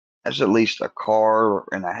 That's at least a car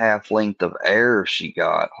and a half length of air she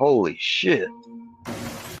got. Holy shit.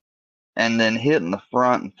 And then hit in the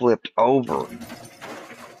front and flipped over.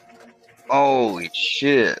 Holy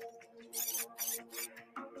shit.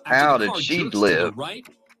 How did she live? Right,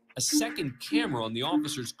 a second camera on the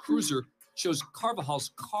officer's cruiser shows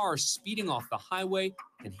Carvajal's car speeding off the highway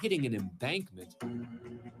and hitting an embankment,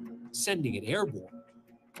 sending it airborne.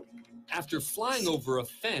 After flying over a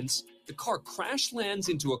fence, the car crash lands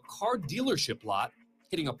into a car dealership lot,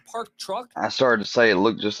 hitting a parked truck. I started to say it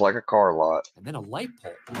looked just like a car lot. And then a light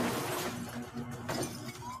pole.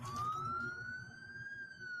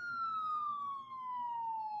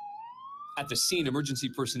 At the scene, emergency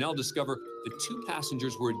personnel discover the 2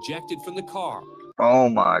 passengers were ejected from the car. Oh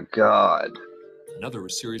my God. Another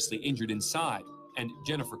was seriously injured inside, and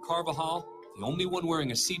Jennifer Carvajal, the only one wearing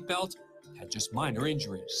a seatbelt, had just minor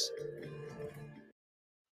injuries.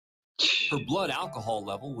 Her blood alcohol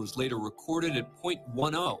level was later recorded at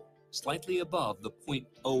 0.10, slightly above the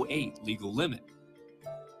 0.08 legal limit.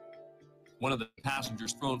 One of the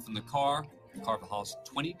passengers thrown from the car, Carvajal's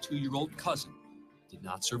 22-year-old cousin, did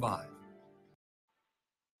not survive.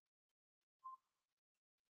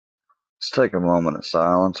 Let's take a moment of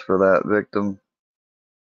silence for that victim.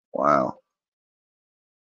 Wow.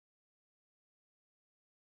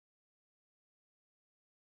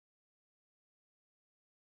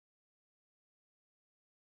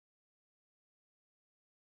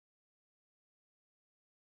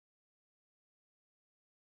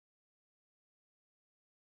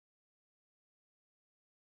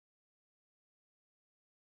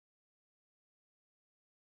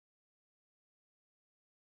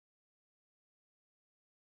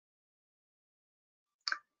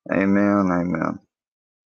 Amen, amen.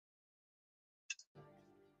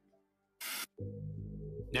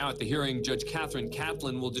 Now at the hearing, Judge Catherine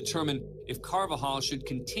Catlin will determine if Carvajal should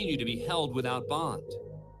continue to be held without bond.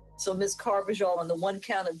 So Ms. Carvajal, on the 1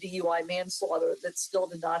 count of DUI manslaughter that still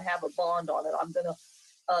did not have a bond on it, I'm going to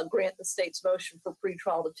grant the state's motion for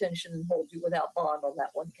pretrial detention and hold you without bond on that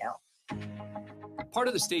 1 count. Part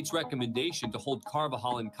of the state's recommendation to hold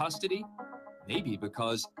Carvajal in custody may be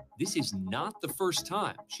because this is not the first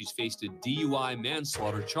time she's faced a DUI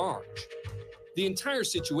manslaughter charge. The entire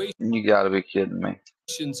situation You gotta be kidding me.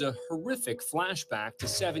 is a horrific flashback to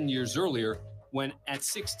 7 years earlier when, at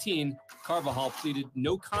 16, Carvajal pleaded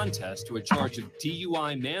no contest to a charge of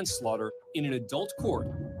DUI manslaughter in an adult court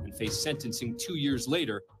and faced sentencing 2 years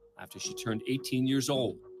later after she turned 18 years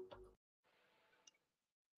old.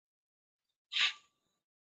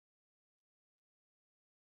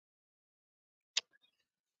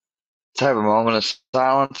 Let's have a moment of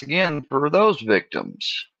silence again for those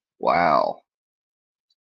victims. Wow.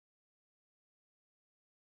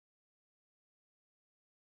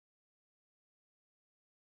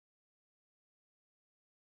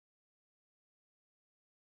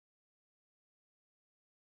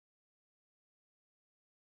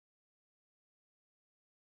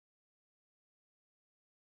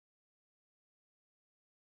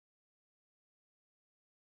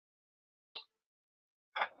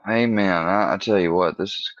 Hey man, I tell you what, this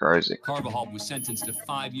is crazy. Carvajal was sentenced to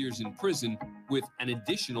 5 years in prison with an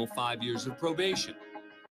additional 5 years of probation.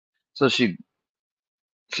 So she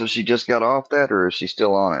just got off that, or is she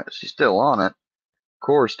still on it? She's still on it. Of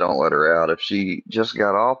course, don't let her out. If she just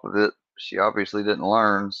got off of it, she obviously didn't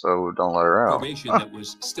learn, so don't let her out. Probation that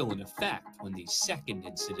was still in effect when the second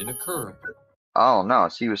incident occurred. Oh no,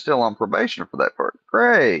 she was still on probation for that part.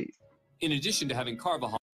 Great. In addition to having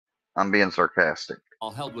Carvajal I'm being sarcastic.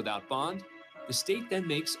 held without bond, the state then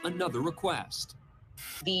makes another request.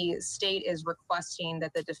 The state is requesting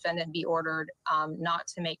that the defendant be ordered not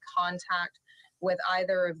to make contact with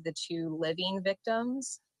either of the two living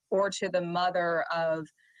victims or to the mother of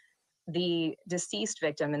the deceased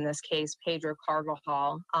victim, in this case, Pedro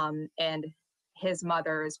Carvajal, and his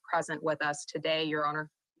mother is present with us today, Your Honor.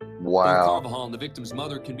 Wow. Both Carvajal and the victim's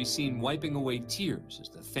mother can be seen wiping away tears as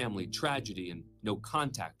the family tragedy and no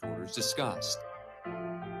contact orders discussed.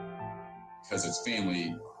 Because it's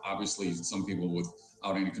family, obviously some people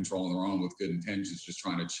without any control of their own with good intentions just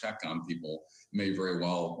trying to check on people may very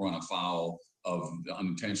well run afoul of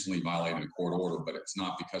unintentionally violating a court order, but it's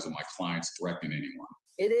not because of my clients threatening anyone.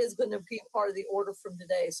 It is going to be part of the order from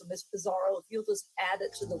today. So, Ms. Pizarro, if you'll just add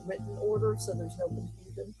it to the written order so there's no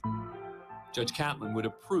confusion. Judge Catlin would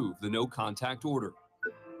approve the no contact order.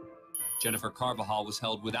 Jennifer Carvajal was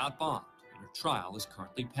held without bond, and her trial is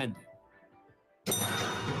currently pending.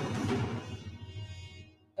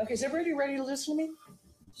 Okay, is everybody ready to listen to me?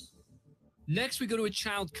 Next, we go to a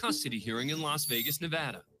child custody hearing in Las Vegas,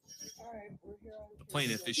 Nevada. The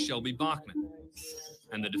plaintiff is Shelby Bachman,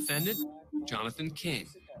 and the defendant, Jonathan King.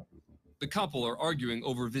 The couple are arguing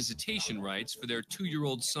over visitation rights for their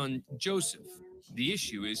 2-year-old son, Joseph. The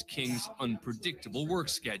issue is King's unpredictable work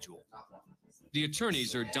schedule. The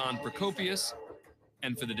attorneys are Don Procopius,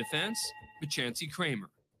 and for the defense, Machancy Kramer.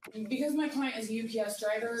 Because my client is a UPS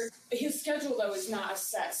driver, his schedule, though, is not a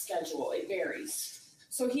set schedule. It varies.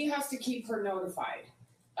 So he has to keep her notified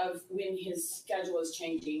of when his schedule is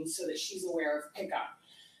changing so that she's aware of pickup.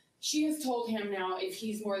 She has told him now if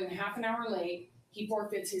he's more than half an hour late, he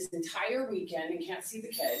forfeits his entire weekend and can't see the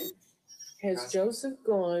kid. Has Joseph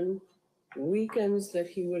gone weekends that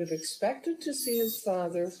he would have expected to see his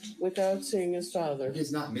father without seeing his father? He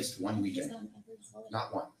has not missed one weekend.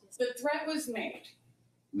 Not one. The threat was made.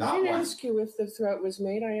 I Not didn't one. ask you if the threat was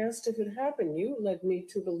made. I asked if it happened. You led me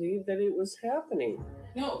to believe that it was happening.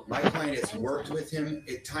 No. My client has worked with him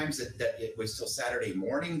at times that it was till Saturday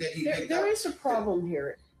morning that he picked There up. is a problem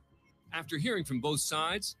here. After hearing from both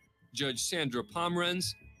sides, Judge Sandra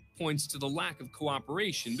Pomerantz points to the lack of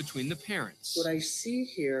cooperation between the parents. What I see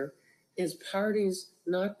here is parties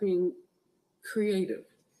not being creative.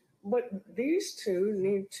 But these two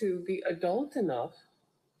need to be adult enough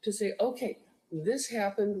to say, okay, this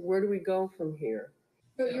happened. Where do we go from here?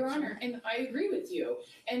 But Your Honor, and I agree with you.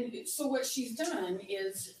 And so what she's done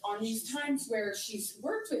is on these times where she's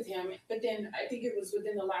worked with him, but then I think it was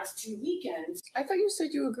within the last 2 weekends. I thought you said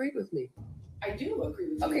you agreed with me. I do agree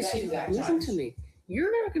with you. Okay, that so exact listen time. to me.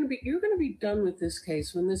 You're going to be done with this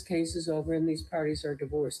case when this case is over and these parties are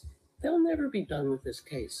divorced. They'll never be done with this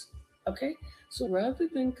case. Okay? So rather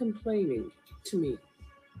than complaining to me,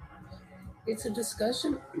 it's a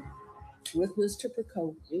discussion with Mr.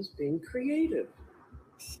 Procopius being creative.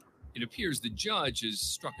 It appears the judge has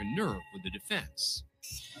struck a nerve with the defense.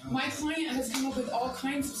 My client has come up with all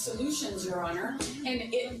kinds of solutions, Your Honor, and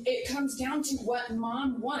it comes down to what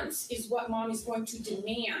mom wants is what mom is going to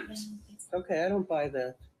demand. Okay, I don't buy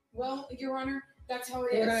that. Well, Your Honor, that's how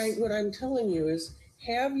it is. What I'm telling you is,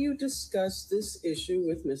 have you discussed this issue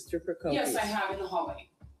with Mr. Procopius? Yes, I have in the hallway.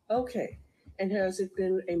 Okay. And has it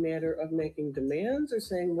been a matter of making demands or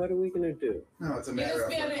saying, what are we going to do? No, it's a matter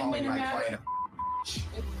of calling my client.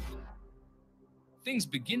 Things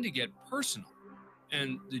begin to get personal,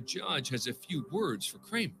 and the judge has a few words for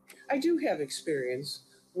Kramer. I do have experience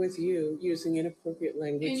with you using inappropriate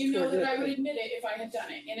language. And you know toward that I the- would admit it if I had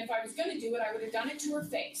done it. And if I was going to do it, I would have done it to her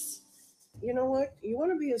face. You know what? You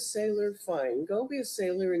want to be a sailor? Fine. Go be a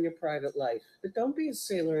sailor in your private life. But don't be a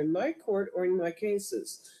sailor in my court or in my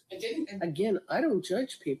cases. I didn't. Again, I don't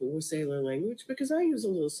judge people with sailor language because I use a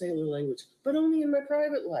little sailor language, but only in my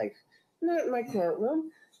private life, not in my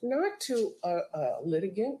courtroom, not to a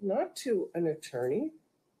litigant, not to an attorney.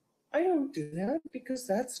 I don't do that because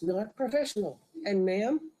that's not professional. And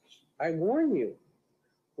ma'am, I warn you,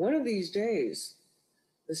 one of these days,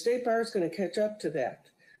 the state bar is going to catch up to that.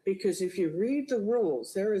 Because if you read the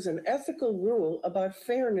rules, there is an ethical rule about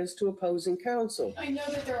fairness to opposing counsel. I know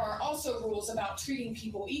that there are also rules about treating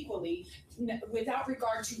people equally without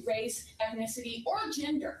regard to race, ethnicity, or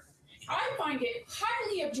gender. I find it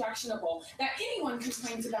highly objectionable that anyone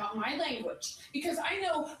complains about my language because I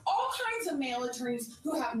know all kinds of male attorneys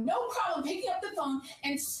who have no problem picking up the phone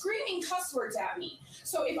and screaming cuss words at me.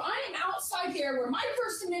 So if I am outside there where my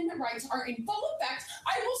First Amendment rights are in full effect,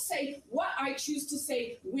 I will say what I choose to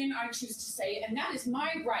say when I choose to say it, and that is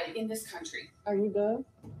my right in this country. Are you done?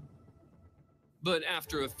 But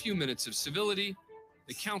after a few minutes of civility,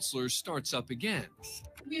 the counselor starts up again.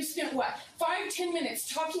 We've spent, 5-10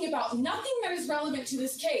 minutes talking about nothing that is relevant to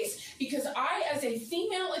this case because I, as a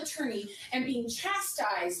female attorney, am being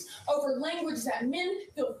chastised over language that men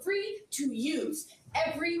feel free to use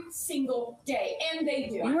every single day, and they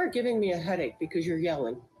do. You are giving me a headache because you're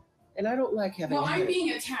yelling, and I don't like having Well, a I'm headache.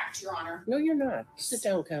 being attacked, Your Honor. No, you're not. Sit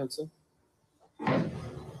down, counsel.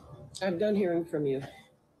 I'm done hearing from you.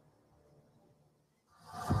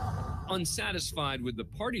 Unsatisfied with the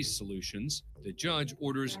parties' solutions, the judge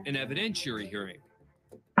orders an evidentiary hearing,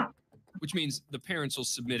 which means the parents will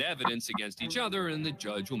submit evidence against each other and the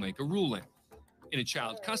judge will make a ruling. In a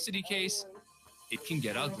child custody case, it can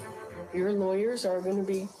get ugly. Your lawyers are going to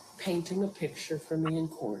be painting a picture for me in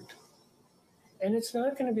court. And it's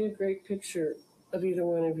not going to be a great picture of either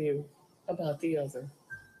one of you about the other.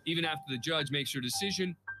 Even after the judge makes her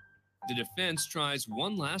decision, the defense tries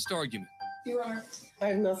one last argument. Your Honor. I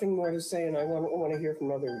have nothing more to say, and I want to hear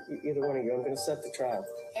from either one of you. I'm going to set the trial.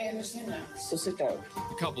 I understand that. So sit down.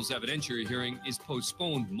 The couple's evidentiary hearing is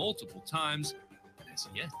postponed multiple times and has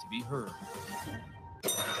yet to be heard.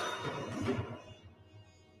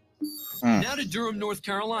 Now to Durham, North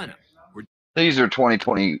Carolina, where These are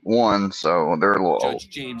 2021, so they're a little old. Judge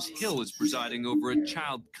James Hill is presiding over a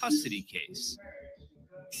child custody case.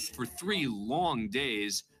 For 3 long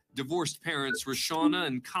days, divorced parents Rashawna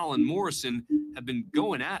and Colin Morrison have been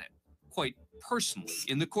going at it, quite personally,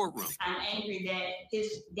 in the courtroom. I'm angry that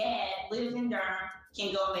his dad lives in Durham,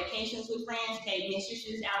 can go on vacations with friends, take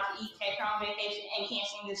mistresses out to eat, take her on vacation, and can't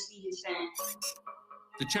seem to see his son.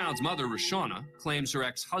 The child's mother, Rashawna, claims her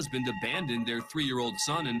ex-husband abandoned their 3-year-old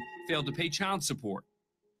son and failed to pay child support.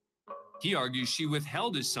 He argues she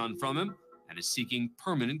withheld his son from him and is seeking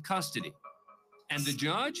permanent custody. And the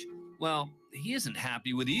judge? Well, he isn't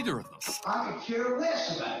happy with either of them. I could care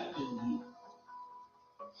less about it.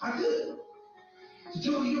 I could. The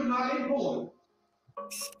two of you are not important.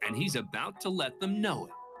 And he's about to let them know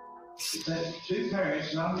it. That's 2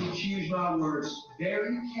 parents, and I'm going to choose my words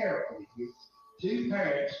very carefully. 2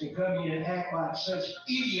 parents can come in and act like such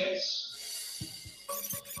idiots.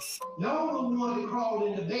 Y'all the one that crawled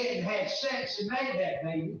into bed and had sex and made that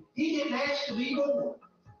baby. He didn't ask to be born.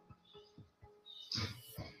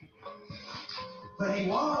 But he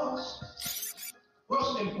was.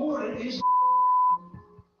 What's important is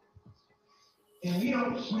and you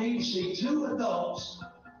don't need to see 2 adults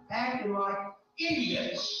acting like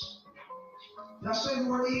idiots. Did I say the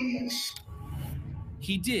word idiots?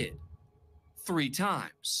 He did. 3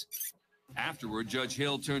 times. Afterward, Judge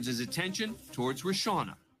Hill turns his attention towards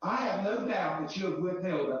Rashawna. I have no doubt that you have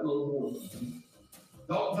withheld that little boy.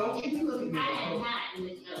 Don't you look at me. I have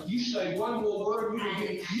not. You say one more word,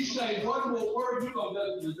 you say one more word, you're gonna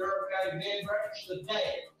go to the Durham County bed and breakfast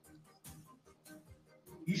today.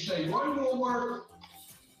 You say one more word.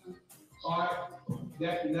 All right,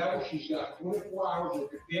 Deputy Neville, she's got 24 hours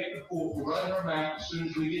to get the court. We're running her back as soon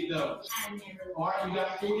as we get done. All right, you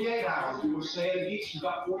got 48 hours. You will say it again. She's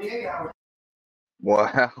got 48 hours.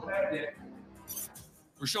 Wow.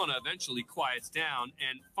 Rashawna eventually quiets down,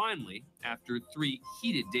 and finally, after 3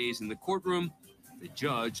 heated days in the courtroom, the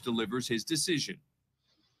judge delivers his decision.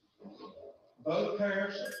 Both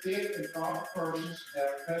parents are fit and proper persons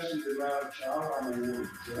that have custody of the minor child. I mean,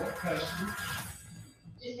 joint custody.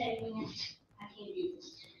 Just take me. I can't do this.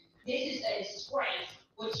 This is a disgrace.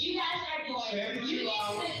 What you guys are doing, you need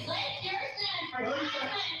to let your son for 9 months.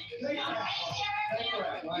 Don't take care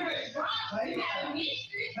of him. You're drunk. You have a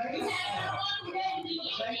mistress. You have no one who doesn't do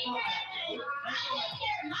anything for everything. I take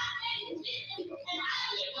care of my family's business, and I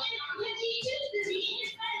get when he chooses to be in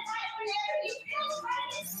his son's life whenever he feels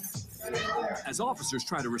right. As officers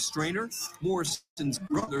try to restrain her, Morrison's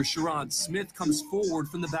brother, Sherrod Smith, comes forward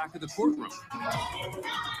from the back of the courtroom.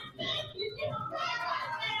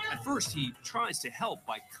 At first, he tries to help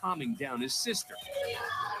by calming down his sister.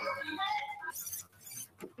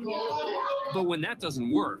 But when that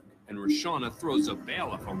doesn't work, and Rashawna throws a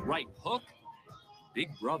bailiff a right hook, Big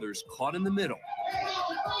Brother's caught in the middle.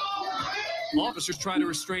 Officers try to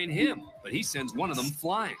restrain him, but he sends one of them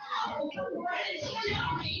flying.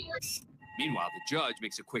 Meanwhile, the judge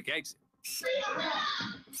makes a quick exit.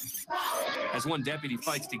 As one deputy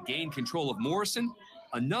fights to gain control of Morrison,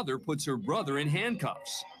 another puts her brother in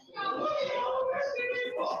handcuffs.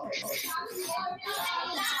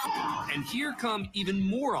 And here come even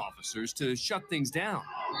more officers to shut things down.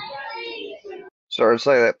 Sorry to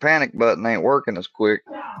say that panic button ain't working as quick.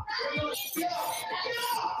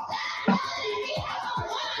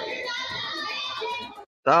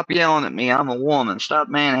 Stop yelling at me. I'm a woman. Stop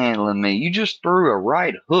manhandling me. You just threw a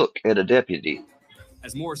right hook at a deputy.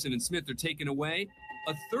 As Morrison and Smith are taken away,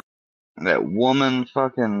 a third That woman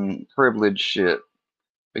fucking privilege shit.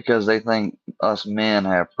 Because they think us men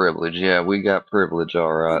have privilege. Yeah, we got privilege,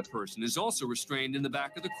 all right. person is also restrained in the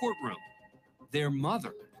back of the courtroom. Their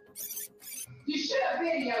mother. You should have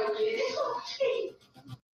videoed it.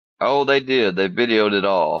 Oh, they did. They videoed it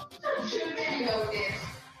all. You should have videoed it.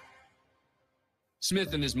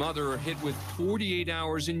 Smith and his mother are hit with 48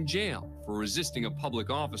 hours in jail for resisting a public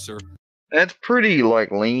officer. That's pretty,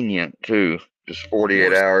 like, lenient, too. Just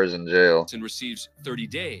 48 hours in jail. And receives 30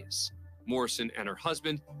 days. Morrison and her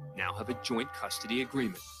husband now have a joint custody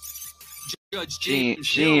agreement. Judge James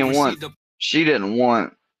She didn't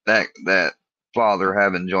want that father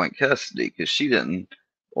having joint custody because she didn't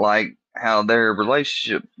like how their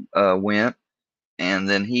relationship went, and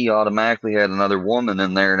then he automatically had another woman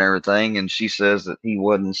in there and everything, and she says that he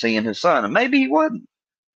wasn't seeing his son, and maybe he wasn't,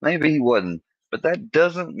 but that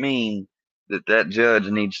doesn't mean that judge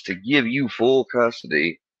needs to give you full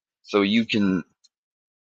custody so you can.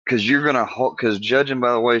 Because judging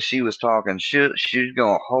by the way she was talking, she's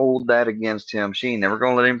gonna hold that against him. She ain't never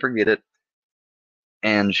gonna let him forget it,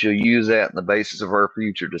 and she'll use that in the basis of her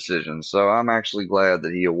future decisions. So I'm actually glad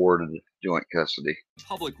that he awarded joint custody.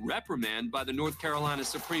 Public reprimand by the North Carolina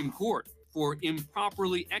Supreme Court for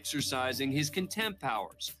improperly exercising his contempt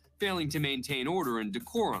powers, failing to maintain order and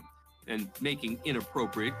decorum, and making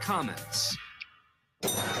inappropriate comments.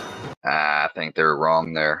 I think they're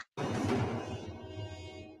wrong there.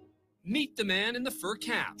 Meet the man in the fur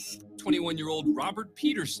cap, 21-year-old Robert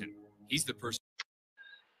Peterson. He's the person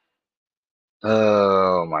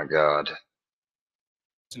Oh my God.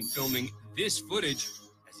 filming this footage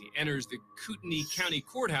as he enters the Kootenai County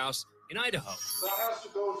Courthouse in Idaho. That has to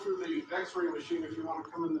go through the X-ray machine if you want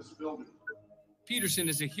to come in this building. Peterson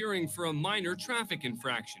is a hearing for a minor traffic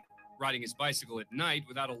infraction, riding his bicycle at night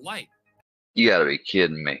without a light. You gotta be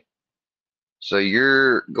kidding me. So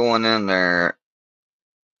you're going in there.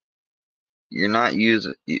 You're not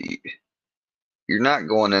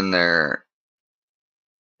going in there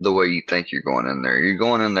the way you think you're going in there. You're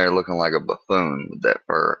going in there looking like a buffoon with that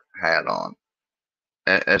fur hat on.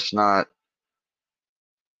 It's not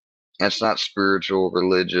spiritual,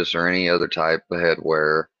 religious, or any other type of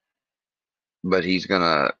headwear, but he's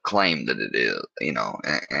gonna claim that it is,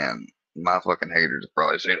 and my fucking haters are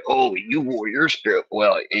probably saying, oh, you wore your spirit.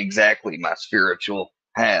 Well, exactly, my spiritual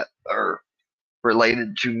hat or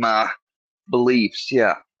related to my beliefs.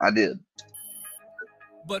 Yeah, I did.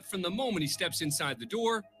 But from the moment he steps inside the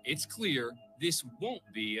door, it's clear this won't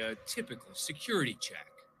be a typical security check.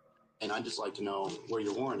 And I'd just like to know where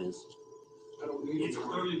your warrant is. It's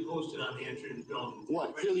clearly posted on the entrance building.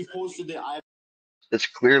 What? Clearly posted that I... It's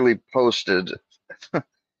clearly posted.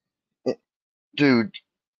 Dude,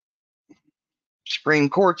 Supreme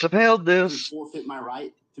Courts have held this. Forfeit my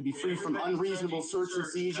right to be free from unreasonable search and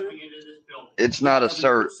seizure. It's not a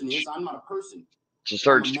search. I'm not a person. It's a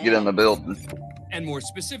search to get in the building. And more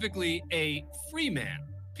specifically, a free man.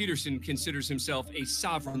 Peterson considers himself a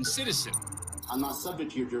sovereign citizen. I'm not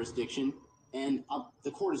subject to your jurisdiction, and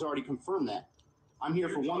the court has already confirmed that. I'm here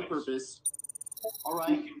for one purpose. All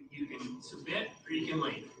right. You can submit or you can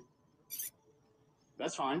leave.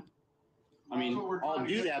 That's fine. I mean, I'll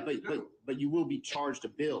do that, but you will be charged a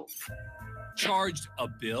bill. Charged a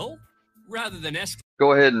bill? Rather than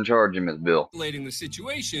Go ahead and charge him his bill. escalating the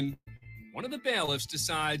situation, one of the bailiffs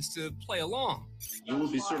decides to play along. You will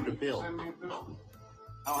be served a bill. I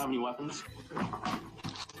don't have any weapons.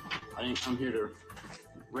 I didn't come here to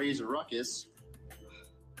raise a ruckus.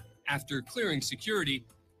 After clearing security,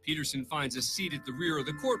 Peterson finds a seat at the rear of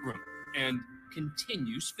the courtroom and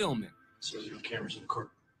continues filming. So there are no cameras in the court.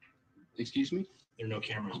 Excuse me? There are no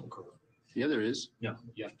cameras in the courtroom. Yeah, there is. No,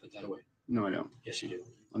 you have to put that away. No, I don't. Yes, you do.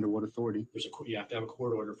 Under what authority? You have to have a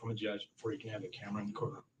court order from a judge before you can have a camera in the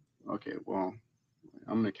courtroom. Okay, well,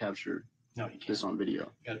 I'm going to capture this on video.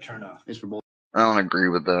 You got to turn it off. It's for both I don't agree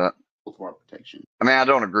with that. of our protection. I mean, I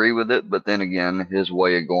don't agree with it, but then again, his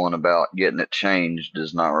way of going about getting it changed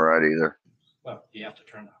is not right either. Well, you have to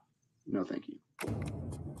turn it off. No, thank you.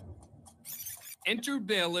 Enter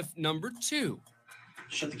bailiff number 2.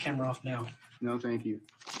 Shut the camera off now. No, thank you.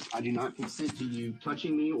 I do not consent to you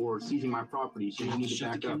touching me or seizing my property, so you need to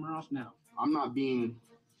Shut back the up. camera off now. I'm not doing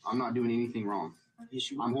anything wrong.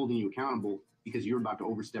 I'm holding you accountable because you're about to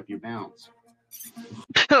overstep your bounds.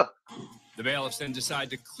 The bailiffs then decide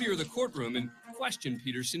to clear the courtroom and question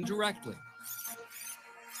Peterson directly.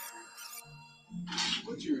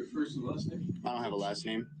 What's your first and last name? I don't have a last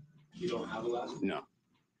name. You don't have a last name? No.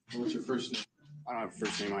 What's your first name? I don't have a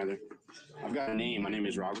first name either. I've got a name. My name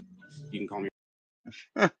is Robert. You can call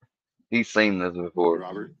me He's seen this before.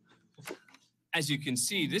 Robert. As you can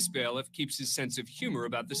see, this bailiff keeps his sense of humor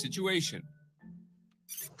about the situation.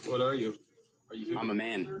 What are you? Are you human? I'm a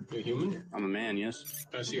man. You're human? I'm a man, yes.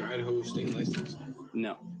 I see your Idaho state license.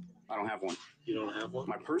 No, I don't have one. You don't have one?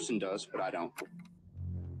 My person does, but I don't.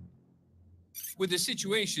 With the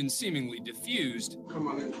situation seemingly diffused, Come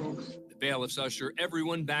on in, folks. the bailiffs usher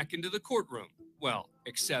everyone back into the courtroom. Well,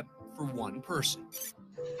 except for one person.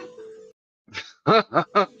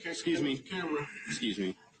 Excuse me. Camera. Excuse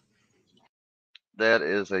me. That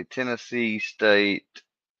is a Tennessee state.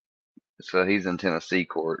 So he's in Tennessee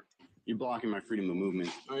court. You're blocking my freedom of movement.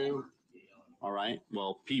 I am. All right.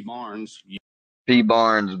 Well, P. Barnes, P.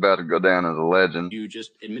 Barnes is about to go down as a legend. you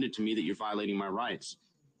just admitted to me that you're violating my rights.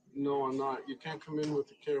 No, I'm not. You can't come in with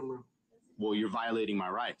the camera. Well, you're violating my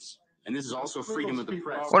rights. And this is also freedom of the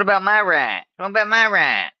press. What about my right? What about my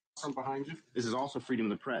right? From behind you. This is also freedom of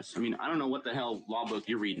the press. I mean, I don't know what the hell law book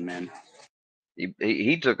you're reading, man.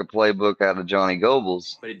 He took a playbook out of Johnny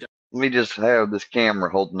Goebbels. But it doesn't Let me just have this camera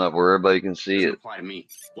holding up where everybody can see it. apply to me.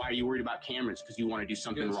 Why are you worried about cameras? Because you want to do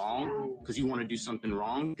something wrong? Because you want to do something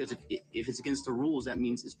wrong? Because if it's against the rules, that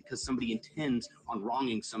means it's because somebody intends on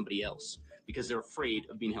wronging somebody else. Because they're afraid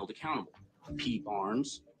of being held accountable. P.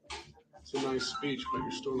 Barnes. It's a nice speech, but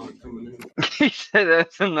you're still not coming in. He said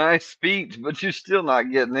that's a nice speech, but you're still not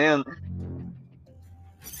getting in.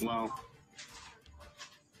 Well,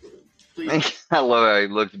 please I love how he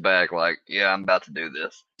looks back like, yeah, I'm about to do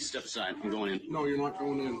this. step aside. I'm going in. No, you're not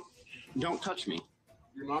going in. Don't touch me.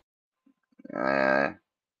 You're not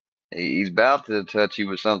He's about to touch you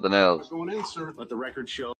with something else. going in, sir. Let the record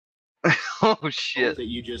show Oh, shit. that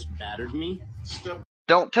you just battered me. Step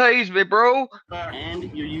Don't tase me, bro. back. And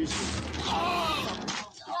you're using...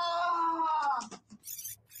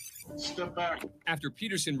 Step back. After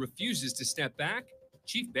Peterson refuses to step back,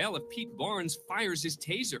 Chief Bailiff Pete Barnes fires his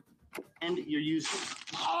taser. And you're using...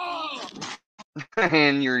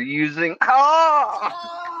 And you're using. Oh!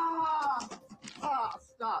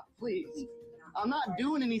 Stop, please. I'm not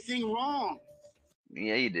doing anything wrong.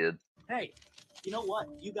 Yeah, you did. Hey, you know what?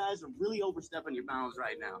 You guys are really overstepping your bounds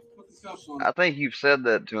right now. Put the cuffs on. I think you've said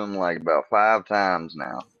that to him like about 5 times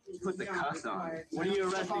now. Put the cuffs on. What are you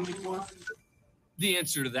arresting me for? The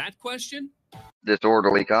answer to that question?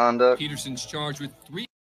 Disorderly conduct, Peterson's charged with 3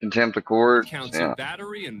 contempt of court. counts Yeah. of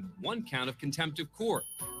battery and 1 count of contempt of court.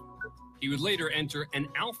 He would later enter an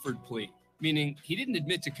Alford plea, meaning he didn't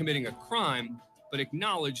admit to committing a crime, but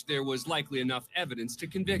acknowledged there was likely enough evidence to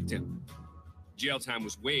convict him. Jail time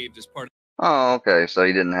was waived as part of Oh, okay. So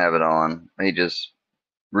he didn't have it on. He just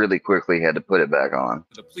really quickly had to put it back on.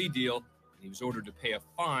 the plea deal, and he was ordered to pay a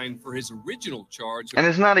fine for his original charge And of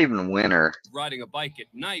it's not even winter. riding a bike at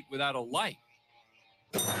night without a light.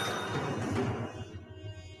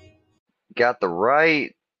 Got the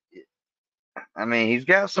right. I mean, he's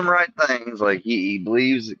got some right things. Like he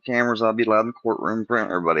believes that cameras ought to be allowed in the courtroom in front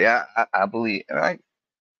of everybody. I believe.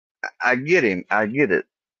 I get him. I get it.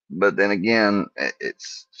 But then again,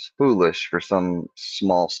 it's foolish for some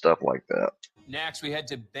small stuff like that. Next, we head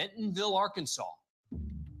to Bentonville, Arkansas.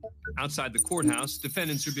 Outside the courthouse,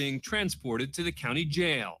 defendants are being transported to the county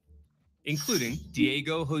jail, including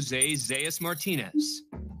Diego Jose Zayas Martinez.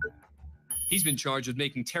 He's been charged with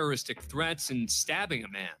making terroristic threats and stabbing a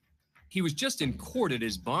man. He was just in court at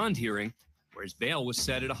his bond hearing, where his bail was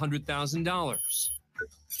set at $100,000.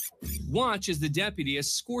 Watch as the deputy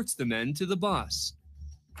escorts the men to the bus.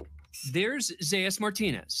 There's Zayas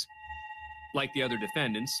Martinez. Like the other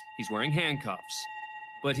defendants, he's wearing handcuffs,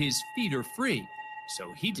 but his feet are free,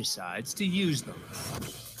 so he decides to use them.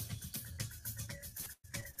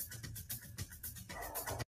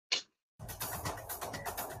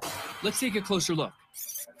 Let's take a closer look.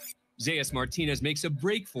 Zayas Martinez makes a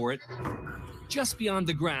break for it just beyond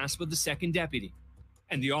the grasp of the second deputy,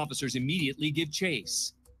 and the officers immediately give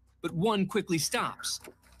chase. But one quickly stops,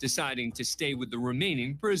 deciding to stay with the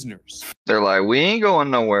remaining prisoners. They're like, we ain't going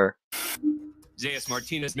nowhere. Zayas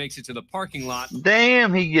Martinez makes it to the parking lot.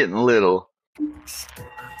 Damn, he getting little.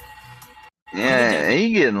 Yeah,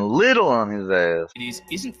 he getting little on his ass. He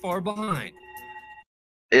isn't far behind.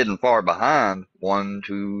 Isn't far behind. 1,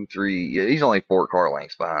 2, 3. Yeah, he's only 4 car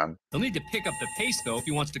lengths behind. He'll need to pick up the pace, though, if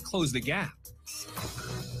he wants to close the gap.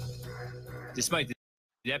 Despite the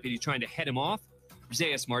deputy trying to head him off,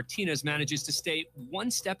 Zayas Martinez manages to stay one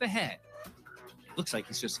step ahead. Looks like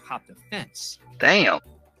he's just hopped a fence. Damn.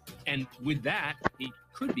 And with that, he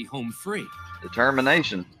could be home free.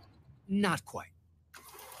 Determination. Not quite.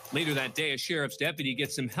 Later that day, a sheriff's deputy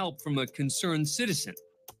gets some help from a concerned citizen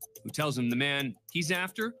who tells him the man he's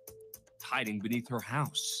after is hiding beneath her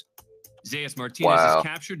house. Zayas Martinez is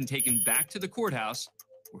captured and taken back to the courthouse,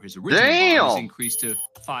 where his original bond was increased to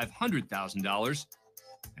 $500,000,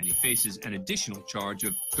 and he faces an additional charge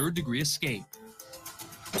of third-degree escape.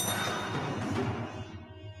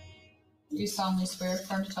 Do you solemnly swear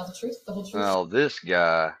affirm to tell the truth, the whole truth? Well, this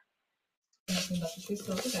guy. Nothing but the truth,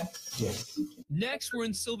 so it's okay. Yes. Next, we're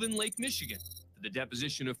in Sylvan Lake, Michigan, for the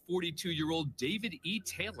deposition of 42-year-old David E.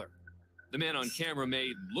 Taylor. The man on camera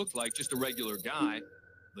may look like just a regular guy,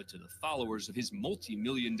 but to the followers of his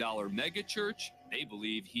multi-million-dollar megachurch, they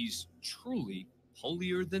believe he's truly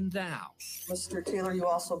holier than thou. Mr. Taylor, you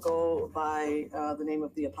also go by the name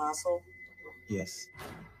of the Apostle? Yes.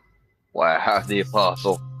 Wow, the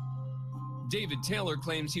Apostle. David Taylor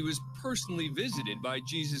claims he was personally visited by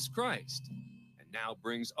Jesus Christ and now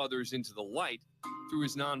brings others into the light through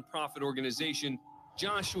his nonprofit organization,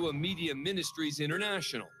 Joshua Media Ministries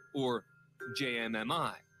International, or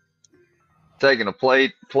JMMI. Taking a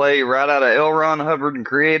play right out of L. Ron Hubbard and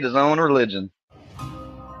create his own religion.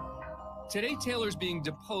 Today, Taylor's being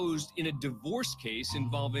deposed in a divorce case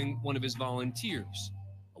involving one of his volunteers,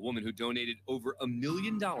 a woman who donated over $1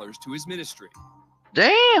 million to his ministry.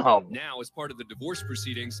 Damn! Now, as part of the divorce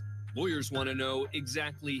proceedings, lawyers want to know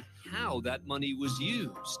exactly how that money was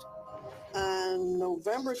used. On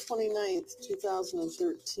November 29th,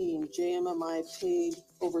 2013, JMMI paid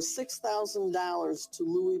over $6,000 to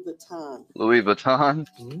Louis Vuitton. Louis Vuitton?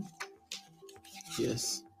 Mm-hmm.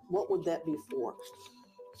 Yes. What would that be for?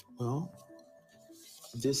 Well,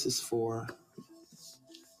 this is for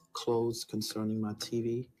clothes concerning my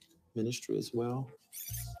TV ministry as well.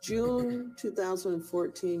 June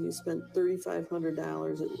 2014, you spent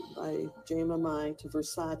 $3,500 by JMMI to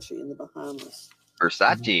Versace in the Bahamas.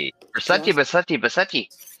 Versace. Versace.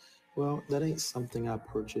 Well, that ain't something I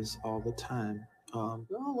purchase all the time. Well,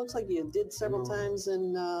 it looks like you did several times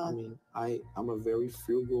in... I mean, I'm a very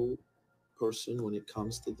frugal person when it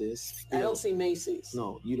comes to this. I don't see Macy's.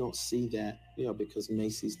 No, you don't see that, because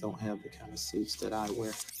Macy's don't have the kind of suits that I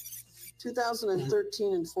wear.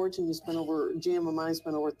 2013 and 14, JMMI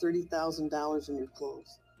spent over $30,000 in your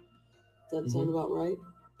clothes. Does that sound about right?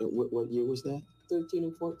 What year was that? 13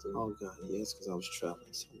 and 14. Oh, God, yes, because I was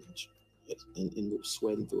traveling so much. Yes, and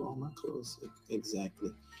sweating through all my clothes.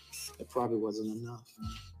 Exactly. It probably wasn't enough.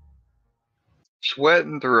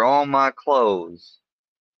 Sweating through all my clothes.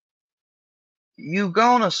 You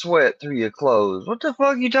gonna sweat through your clothes. What the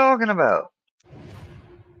fuck you talking about?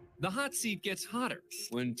 The hot seat gets hotter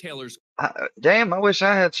when Taylor's... Damn, I wish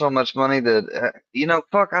I had so much money that,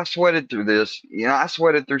 fuck, I sweated through this. I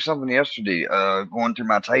sweated through something yesterday, going through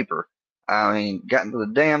my taper. I mean, got into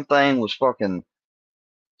the damn thing, was fucking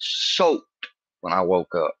soaked when I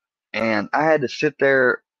woke up. And I had to sit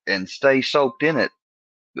there and stay soaked in it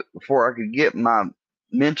before I could get my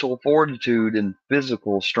mental fortitude and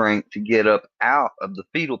physical strength to get up out of the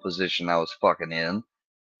fetal position I was fucking in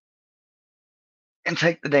and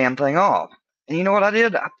take the damn thing off. And you know what I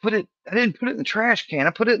did? I didn't put it in the trash can.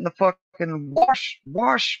 I put it in the fucking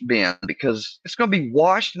wash bin because it's going to be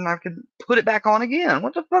washed and I can put it back on again.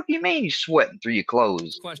 What the fuck do you mean you sweating through your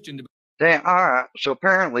clothes? Questioned. Damn, all right. So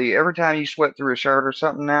apparently every time you sweat through a shirt or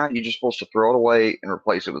something now, you're just supposed to throw it away and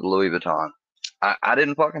replace it with Louis Vuitton. I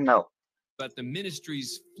didn't fucking know. But the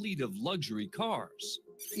ministry's fleet of luxury cars.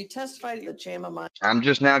 You testified at JMMI. I'm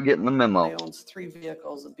just now getting the memo. He owns 3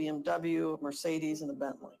 vehicles, a BMW, a Mercedes, and a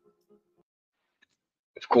Bentley.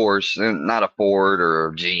 Of course, not a Ford or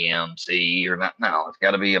a GMC or not. No, it's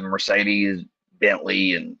got to be a Mercedes,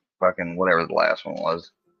 Bentley, and fucking whatever the last one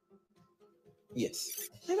was. Yes.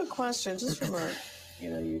 I have a question, just from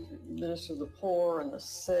you minister to the poor and the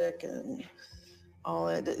sick and all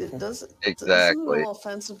that. It doesn't. Exactly. Isn't it all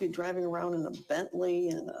offensive to be driving around in a Bentley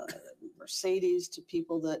and a Mercedes to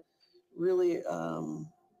people that really, are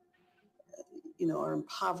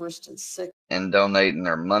impoverished and sick and donating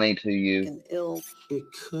their money to you and ill? It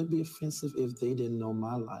could be offensive if they didn't know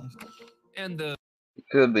my life. And it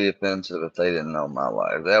could be offensive if they didn't know my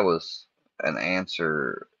life. That was an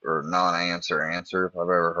answer or non-answer answer if I've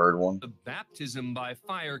ever heard one. The baptism by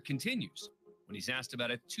fire continues when he's asked about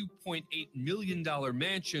a $2.8 million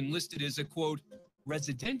mansion listed as a, quote,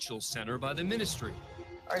 residential center by the ministry.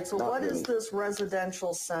 All right, so what is this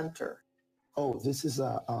residential center? Oh, this is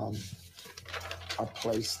a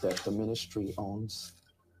place that the ministry owns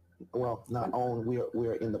Well, not own.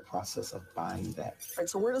 We're in the process of buying that. All right,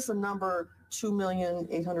 so where does the number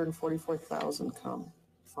 2,844,000 come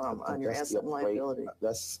from on your That's the asset and liability?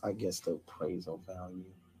 That's, I guess, the appraisal value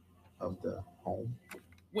of the home.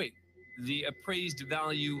 Wait, the appraised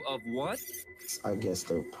value of what? I guess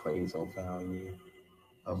the appraisal value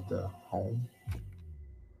of the home.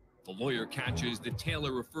 The lawyer catches that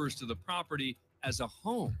Taylor refers to the property as a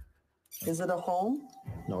home. Is it a home?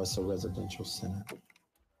 No, it's a residential center.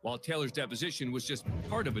 While Taylor's deposition was just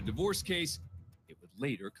part of a divorce case, it would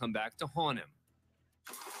later come back to haunt him.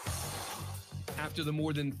 After the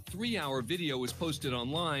more than 3-hour video was posted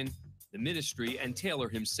online, the ministry and Taylor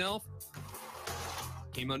himself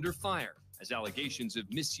came under fire as allegations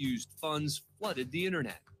of misused funds flooded the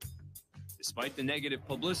internet. Despite the negative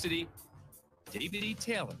publicity, David E.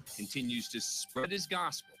 Taylor continues to spread his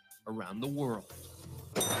gospel around the world.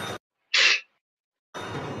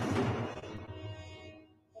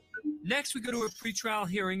 Next, we go to a pretrial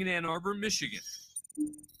hearing in Ann Arbor, Michigan.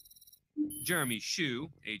 Jeremy Shue,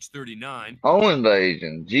 age 39. Home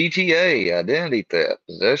invasion, GTA, identity theft,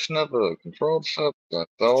 possession of a controlled substance,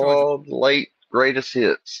 all the late greatest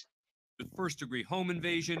hits. With first-degree home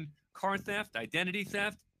invasion, car theft, identity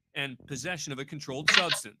theft, and possession of a controlled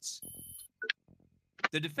substance.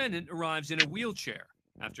 The defendant arrives in a wheelchair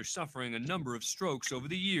after suffering a number of strokes over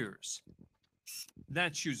the years.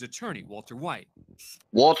 That's Shue's attorney, Walter White.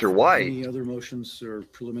 Walter White. Any other motions or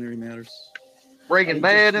preliminary matters? Breaking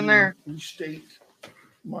Bad in there. Restate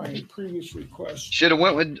my previous request. Should have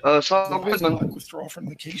went with Saul Goodman. Withdraw from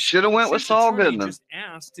the case. Should have went with Saul Goodman. Just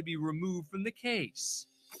asked to be removed from the case.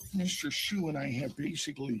 Mr. Shue and I have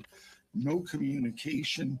basically no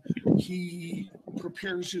communication. He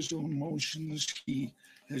prepares his own motions. He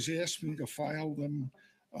has asked me to file them.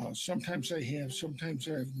 Sometimes I have, sometimes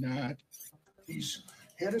I have not. He's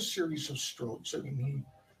had a series of strokes. I mean,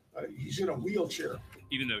 he's in a wheelchair.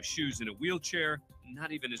 Even though Shue's in a wheelchair,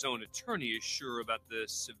 not even his own attorney is sure about the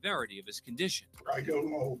severity of his condition. I don't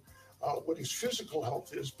know what his physical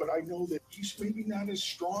health is, but I know that he's maybe not as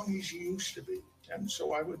strong as he used to be. And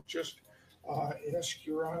so I would just ask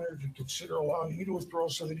Your Honor to consider allowing me to withdraw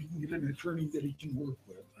so that he can get an attorney that he can work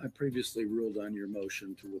with. I previously ruled on your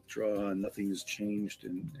motion to withdraw, and nothing has changed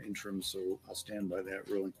in interim, so I'll stand by that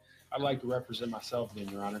ruling. I'd like to represent myself then,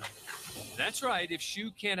 Your Honor. That's right. If Shue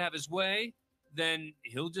can't have his way, then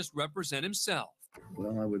he'll just represent himself.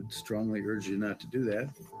 Well, I would strongly urge you not to do that.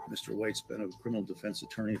 Mr. White's been a criminal defense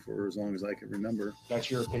attorney for as long as I can remember. That's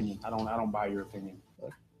your opinion. I don't buy your opinion.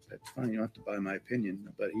 But that's fine. You don't have to buy my opinion.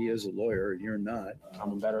 But he is a lawyer, and you're not.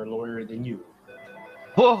 I'm a better lawyer than you.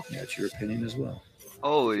 Whoa. That's your opinion as well.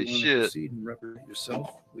 Holy if you want to shit. proceed and represent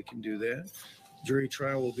yourself, we can do that. Jury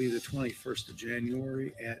trial will be the 21st of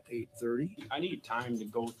January at 8:30. I need time to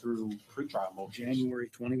go through pretrial motions. January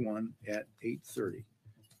 21 at 8:30.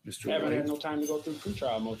 Mr. I haven't White. had no time to go through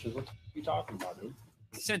pretrial motions. What are you talking about, dude?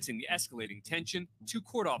 Sensing the escalating tension, 2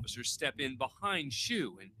 court officers step in behind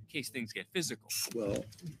Shue in case things get physical. Well,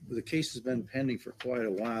 the case has been pending for quite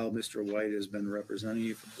a while. Mr. White has been representing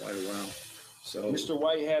you for quite a while. So Mr.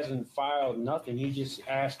 White hasn't filed nothing. He just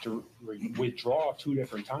asked to withdraw 2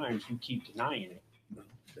 different times. You keep denying it. No,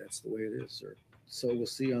 that's the way it is, sir. So we'll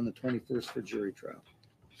see you on the 21st for jury trial.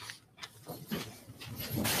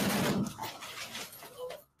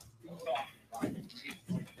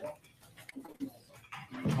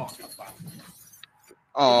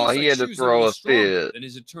 Oh, he had to throw a fit. Than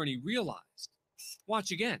his attorney realized.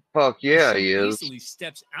 Watch again. Fuck yeah, Shue he is. Easily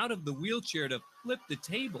steps out of the wheelchair to flip the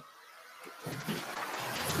table.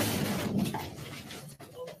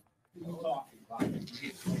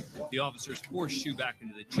 The officers force Shue back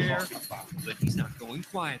into the chair, but he's not going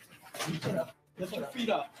quietly. Lift your feet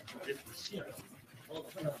up.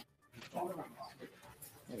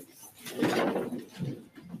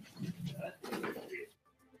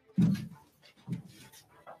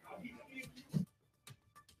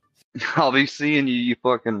 I'll be seeing you, you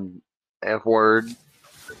fucking F-word.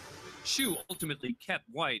 Shue ultimately kept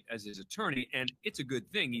White as his attorney, and it's a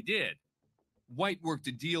good thing he did. White worked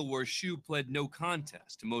a deal where Shue pled no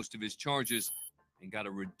contest to most of his charges and got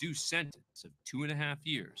a reduced sentence of 2.5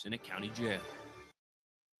 years in a county jail.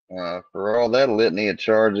 For all that litany of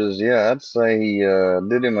charges, yeah, I'd say he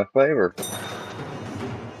did him a favor.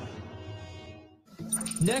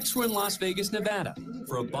 Next, we're in Las Vegas, Nevada,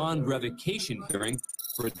 for a bond revocation hearing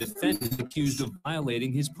for a defendant accused of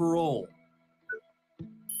violating his parole.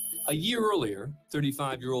 A year earlier,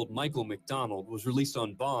 35-year-old Michael McDonald was released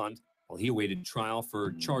on bond while he awaited trial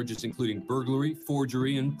for charges including burglary,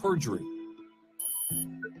 forgery, and perjury.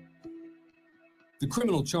 The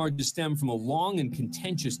criminal charges stem from a long and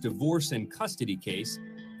contentious divorce and custody case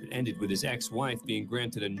It ended with his ex-wife being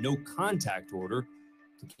granted a no-contact order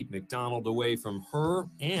to keep McDonald away from her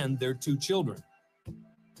and their 2 children.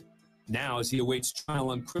 Now, as he awaits trial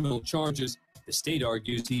on criminal charges, the state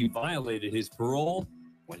argues he violated his parole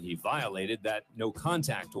when he violated that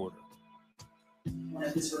no-contact order. One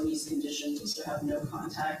of his release conditions was to have no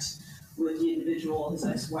contact with the individual, his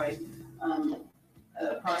ex-wife.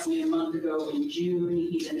 Approximately a month ago in June,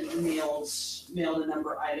 he then mailed a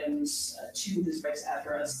number of items to his wife's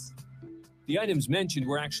address. The items mentioned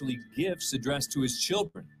were actually gifts addressed to his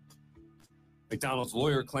children. McDonald's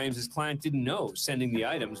lawyer claims his client didn't know sending the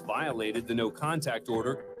items violated the no-contact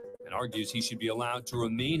order and argues he should be allowed to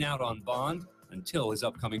remain out on bond until his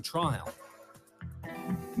upcoming trial.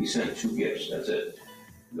 He sent 2 gifts, that's it.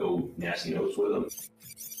 No nasty notes with them.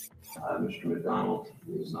 Mr. McDonald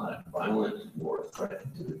is not violent nor a threat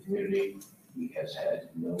to the community. He has had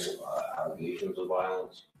no allegations of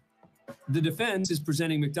violence. The defense is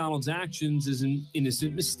presenting McDonald's actions as an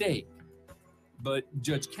innocent mistake. But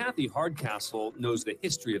Judge Kathy Hardcastle knows the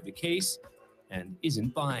history of the case and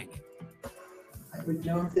isn't buying it. I would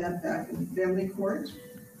note that back in family court,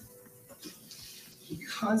 he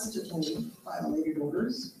constantly violated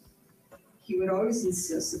orders. He would always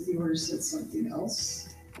insist that the order said something else.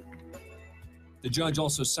 The judge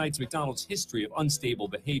also cites McDonald's history of unstable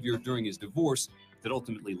behavior during his divorce that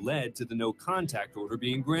ultimately led to the no-contact order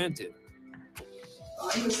being granted.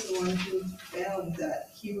 I was the one who found that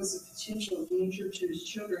he was a potential danger to his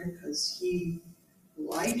children because he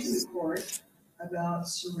lied to the court about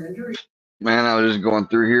surrendering. Man, I was just going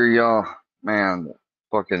through here, y'all. Man, the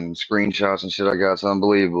fucking screenshots and shit I got, it's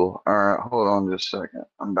unbelievable. All right, hold on just a second.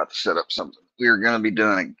 I'm about to set up something. We're going to be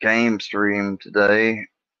doing a game stream today.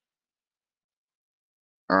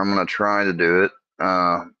 Or I'm going to try to do it.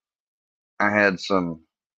 I had some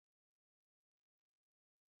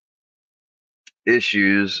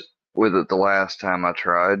issues with it the last time I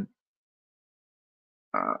tried.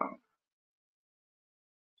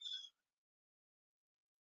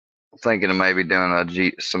 Thinking of maybe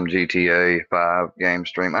doing some GTA 5 game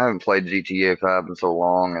stream. I haven't played GTA 5 in so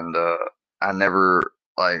long, and I never,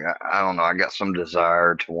 like, I don't know, I got some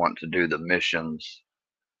desire to want to do the missions,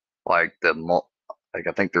 like like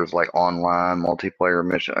I think there's like online multiplayer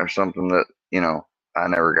mission or something that, you know, I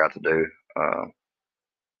never got to do.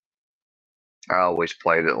 I always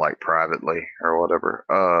played it like privately or whatever.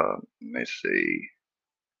 Let me see.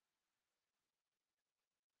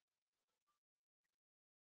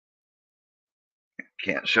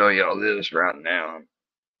 Can't show y'all this right now.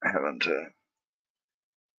 I'm having to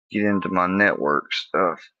get into my network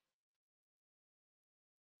stuff.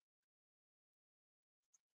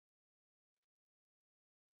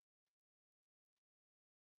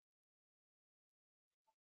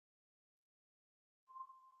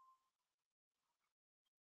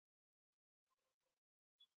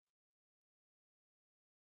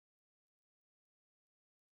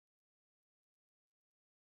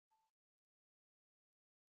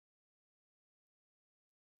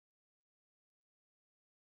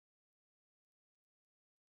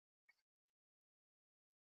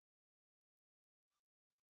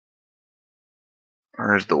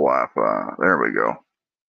 Where's the Wi-Fi? There we go.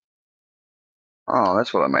 Oh,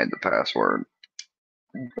 that's what I made the password.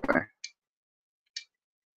 Okay.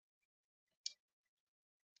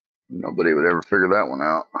 Nobody would ever figure that one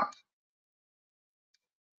out.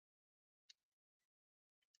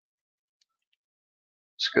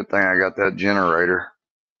 It's a good thing I got that generator.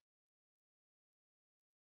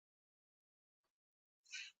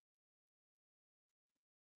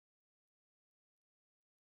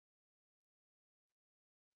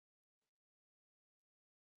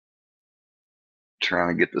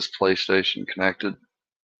 Trying to get this PlayStation connected.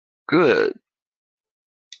 Good.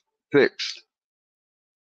 Fixed.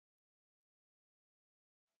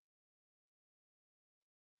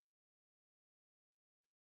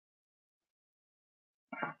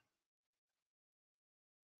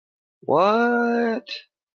 What?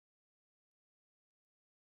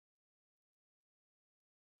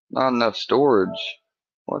 Not enough storage.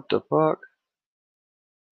 What the fuck?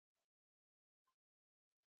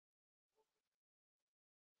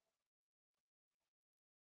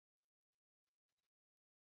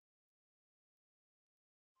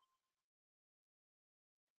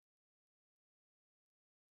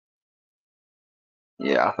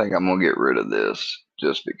 Yeah, I think I'm gonna get rid of this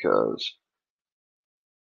just because.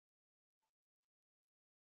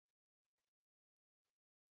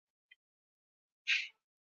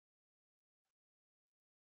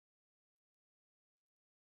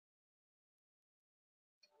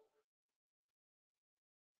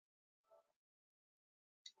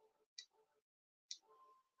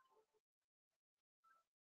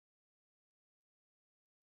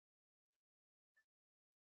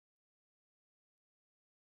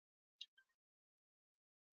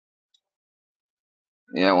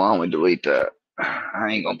 Yeah, why don't we delete that? I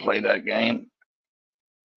ain't gonna play that game.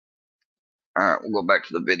 All right, we'll go back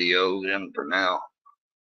to the video then for now.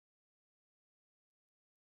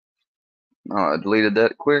 Oh, I deleted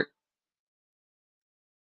that quick.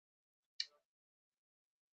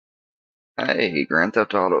 Hey, Grand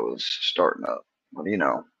Theft Auto is starting up. What do you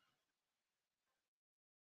know?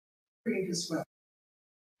 As well.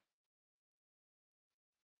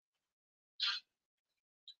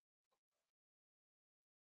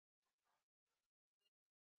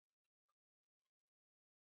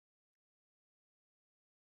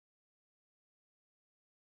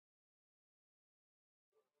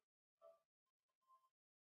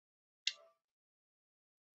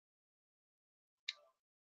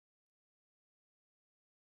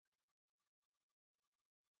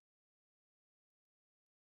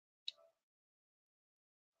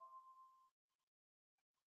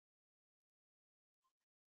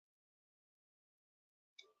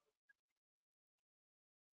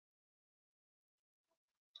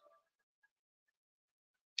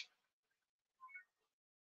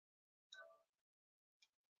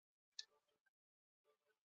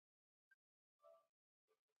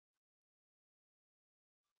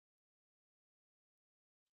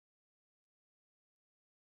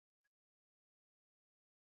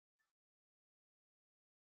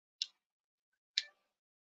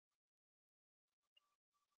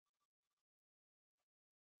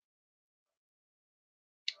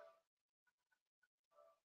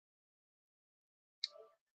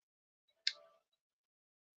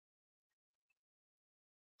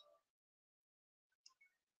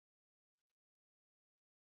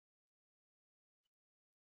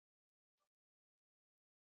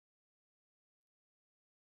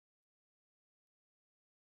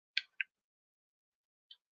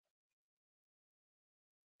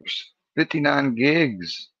 There's 59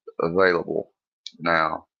 gigs available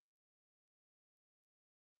now.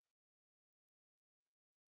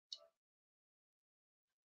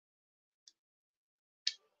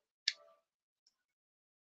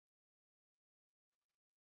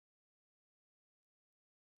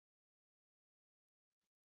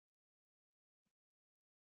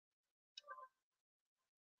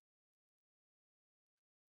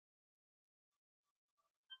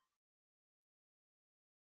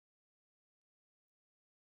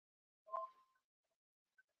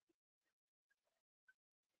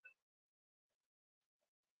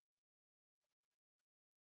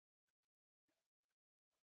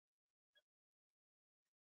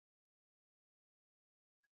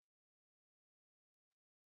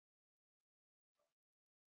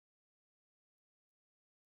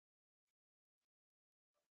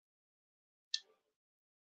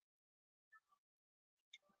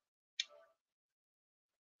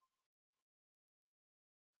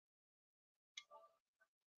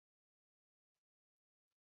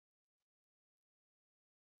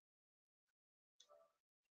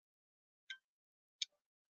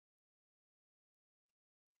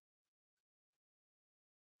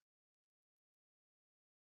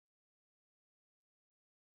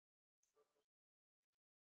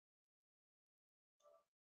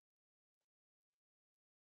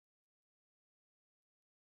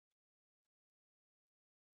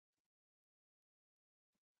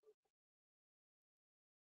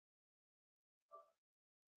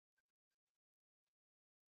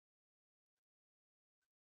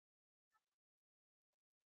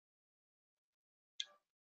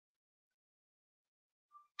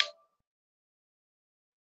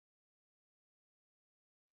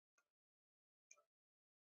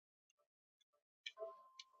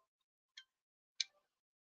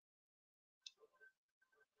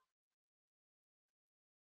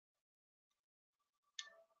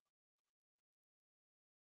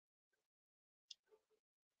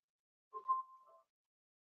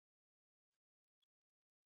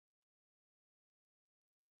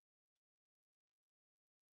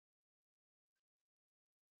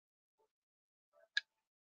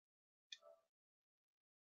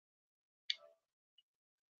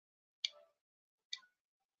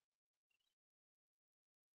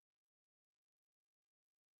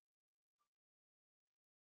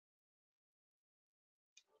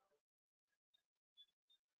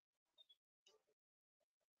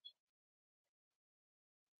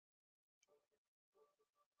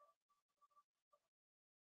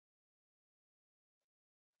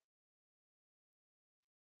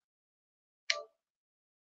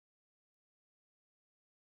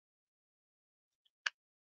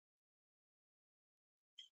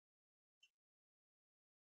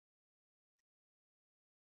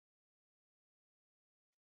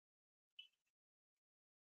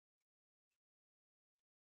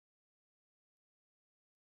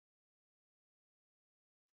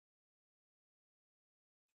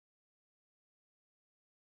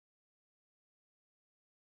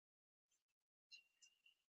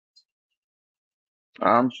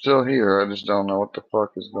 I'm still here. I just don't know what the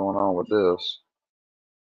fuck is going on with this.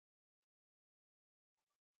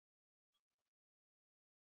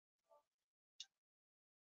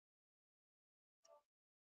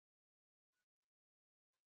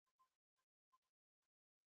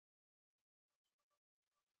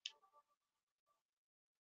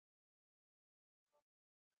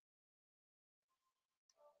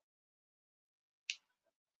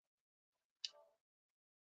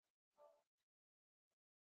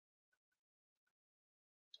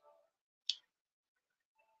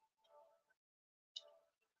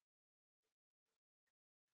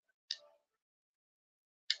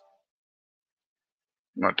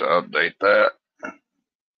 I'm going to update that.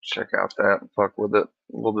 Check out that and fuck with it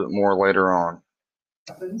a little bit more later on.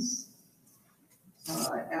 Weapons.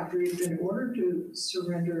 After he'd been ordered to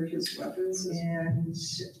surrender his weapons, and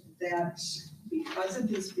that because of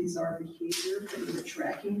his bizarre behavior, there was a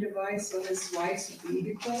tracking device on his wife's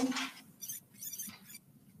vehicle.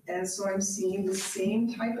 And so I'm seeing the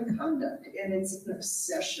same type of conduct, and it's an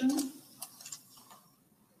obsession.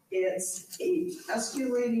 It's a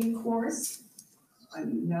escalating course.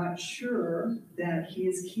 I'm not sure that he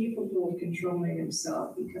is capable of controlling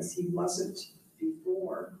himself because he wasn't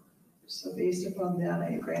before. So based upon that, I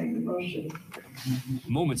am granting the motion.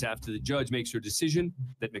 Moments after the judge makes her decision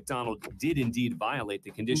that McDonald did indeed violate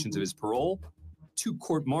the conditions of his parole, two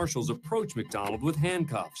court marshals approach McDonald with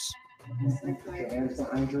handcuffs. Hands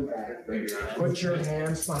behind your back. Put your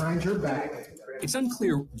hands behind your back. It's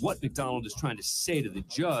unclear what McDonald is trying to say to the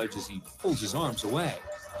judge as he pulls his arms away.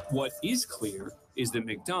 What is clear is that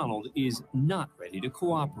McDonald is not ready to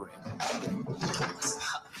cooperate. Mike,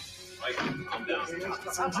 calm down.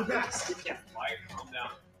 Behind your back. Mike, calm down.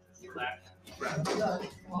 Relax. Deep breath.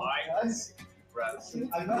 Mike, deep breath.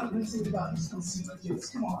 I got nothing about this. Come see my kids.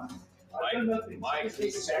 Come on. Mike, calm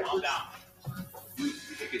down. You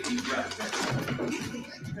take a deep breath.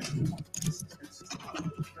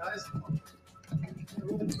 Guys,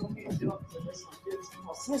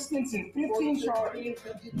 assistance in 15 charges.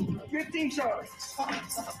 15 charges.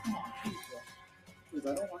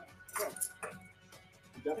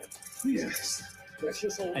 Please.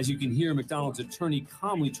 As you can hear, McDonald's attorney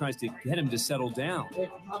calmly tries to get him to settle down.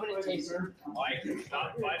 I'm going to take her. Mike,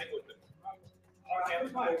 stop fighting with them. You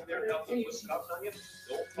can't fight. They're helping with cuffs on you.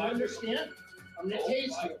 Don't fight. Understand? I'm going to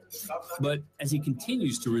tase you. But as he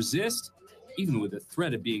continues to resist, even with the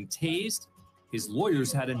threat of being tased, his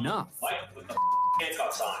lawyers had enough. Mike, put the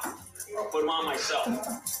handcuffs on. Or I'll put them on myself. Come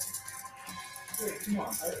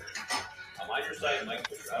on. I'm on your side, Mike.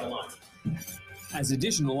 Put your out of line. As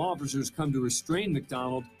additional officers come to restrain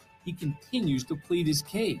McDonald, he continues to plead his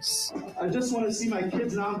case. I just want to see my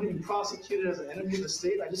kids now getting prosecuted as an enemy of the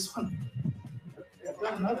state. I just want. I've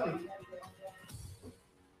done nothing.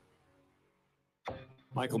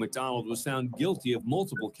 Michael McDonald was found guilty of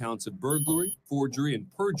multiple counts of burglary, forgery,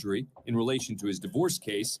 and perjury in relation to his divorce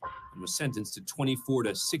case and was sentenced to 24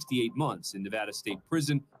 to 68 months in Nevada State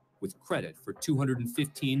Prison with credit for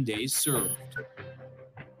 215 days served.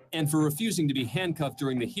 And for refusing to be handcuffed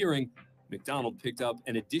during the hearing, McDonald picked up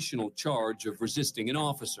an additional charge of resisting an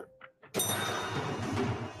officer.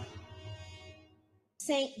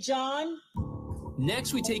 St. John.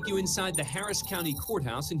 Next, we take you inside the Harris County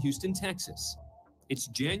Courthouse in Houston, Texas. It's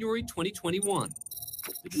January 2021.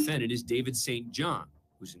 The defendant is David St. John,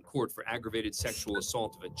 who's in court for aggravated sexual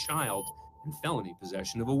assault of a child and felony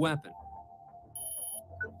possession of a weapon.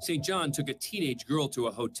 St. John took a teenage girl to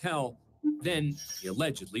a hotel, then he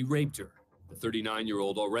allegedly raped her. The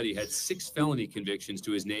 39-year-old already had 6 felony convictions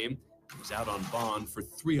to his name and was out on bond for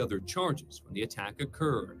 3 other charges when the attack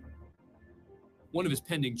occurred. One of his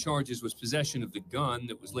pending charges was possession of the gun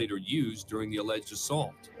that was later used during the alleged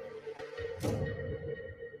assault.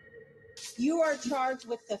 You are charged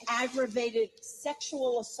with the aggravated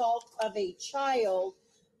sexual assault of a child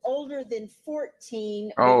older than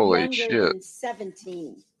 14 or younger than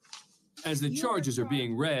 17. As the charges are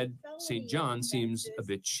being read, St. John seems a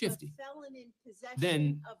bit shifty.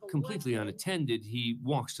 Then, completely unattended, he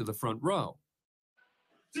walks to the front row.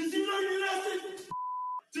 Did you learn your lesson?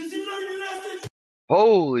 Did you learn your lesson?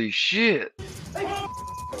 Holy shit.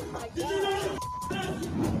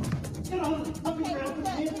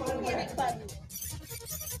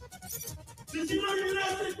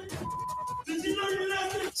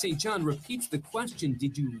 St. John repeats the question,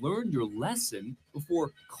 "Did you learn your lesson?"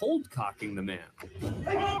 before cold-cocking the man.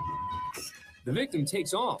 The victim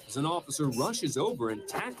takes off as an officer rushes over and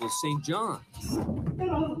tackles St. John.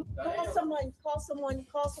 Call someone, call someone,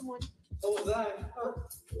 call someone. What was that?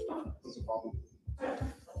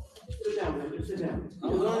 Sit down, man. Sit down. You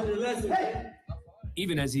learned your lesson. Hey!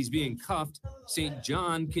 Even as he's being cuffed, St.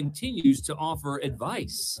 John continues to offer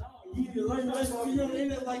advice. We don't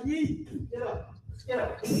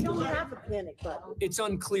have a panic button. It's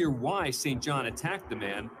unclear why St. John attacked the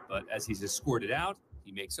man, but as he's escorted out,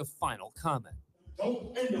 he makes a final comment.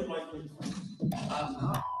 Don't end up like me.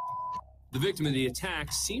 The victim of the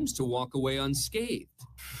attack seems to walk away unscathed.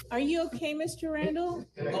 Are you okay, Mr. Randall?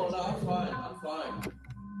 Oh, no, I'm fine. I'm fine.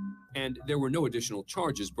 And there were no additional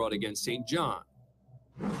charges brought against St. John.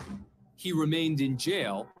 He remained in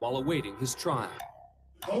jail while awaiting his trial.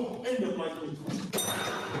 Don't end up like me.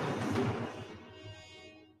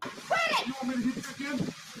 You want me to hit you again?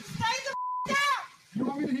 Stay the down! You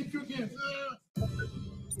want me to hit you again?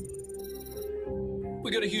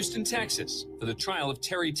 We go to Houston, Texas, for the trial of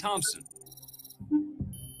Terry Thompson.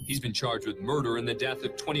 He's been charged with murder in the death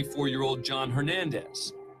of 24-year-old John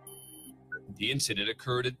Hernandez. The incident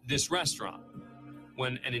occurred at this restaurant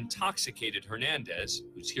when an intoxicated Hernandez,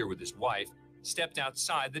 who's here with his wife, stepped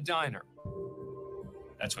outside the diner.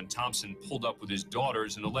 That's when Thompson pulled up with his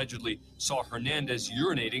daughters and allegedly saw Hernandez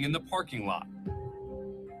urinating in the parking lot.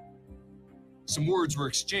 Some words were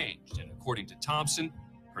exchanged, and according to Thompson,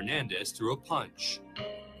 Hernandez threw a punch.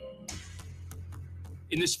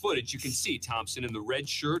 In this footage, you can see Thompson in the red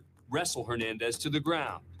shirt wrestle Hernandez to the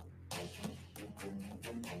ground.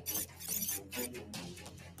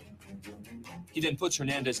 He then puts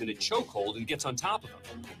Hernandez in a chokehold and gets on top of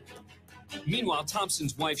him. Meanwhile,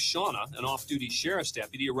 Thompson's wife, Shauna, an off-duty sheriff's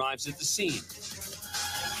deputy, arrives at the scene.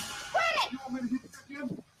 You want me to hit you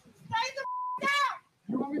again? Stay the down!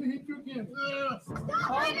 You want me to hit you again?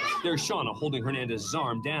 There's Shauna holding Hernandez's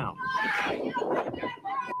arm down.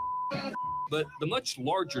 But the much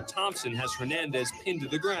larger Thompson has Hernandez pinned to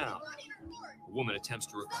the ground. A woman attempts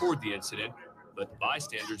to record the incident, but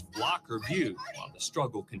bystanders block her view while the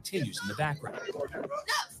struggle continues in the background. No,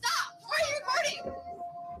 stop! Why are you recording?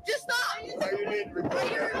 Just stop! It's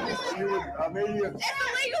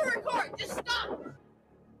illegal to record! Just stop!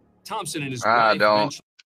 Thompson and his I wife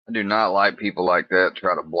do not like people like that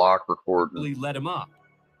try to block recording. eventually let him up.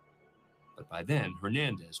 But by then,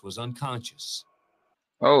 Hernandez was unconscious.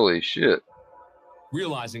 Holy shit.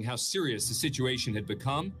 Realizing how serious the situation had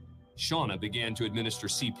become, Shauna began to administer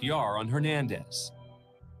CPR on Hernandez.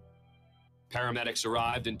 Paramedics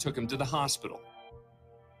arrived and took him to the hospital.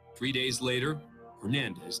 3 days later,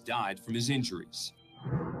 Hernandez died from his injuries.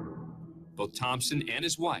 Both Thompson and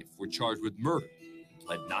his wife were charged with murder and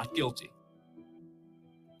pled not guilty.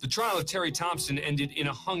 The trial of Terry Thompson ended in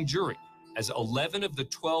a hung jury, as 11 of the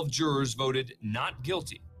 12 jurors voted not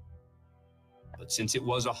guilty. But since it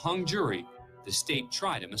was a hung jury, the state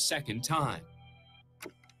tried him a second time.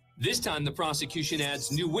 This time, the prosecution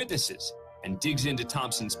adds new witnesses and digs into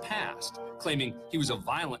Thompson's past, claiming he was a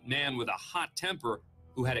violent man with a hot temper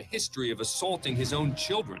who had a history of assaulting his own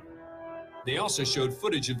children. They also showed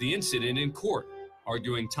footage of the incident in court,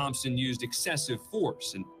 arguing Thompson used excessive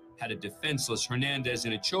force and had a defenseless Hernandez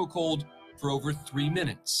in a chokehold for over 3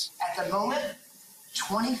 minutes. At the moment,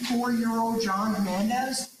 24-year-old John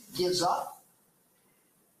Hernandez gives up.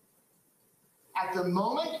 At the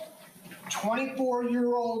moment,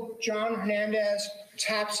 24-year-old John Hernandez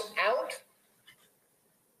taps out,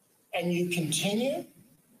 and you continue.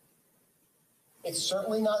 It's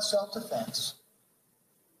certainly not self-defense,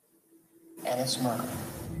 and it's murder.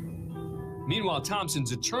 Meanwhile,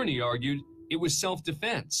 Thompson's attorney argued it was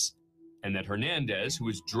self-defense, and that Hernandez, who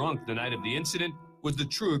was drunk the night of the incident, was the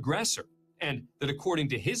true aggressor, and that according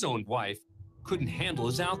to his own wife, couldn't handle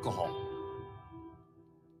his alcohol.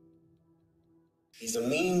 He's a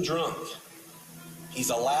mean drunk. He's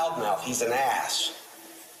a loudmouth. He's an ass.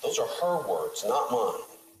 Those are her words, not mine.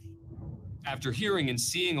 After hearing and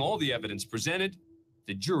seeing all the evidence presented,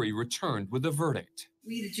 the jury returned with a verdict.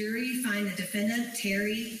 We, the jury, find the defendant,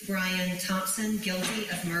 Terry Brian Thompson, guilty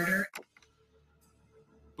of murder.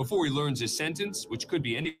 Before he learns his sentence, which could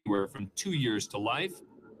be anywhere from 2 years to life,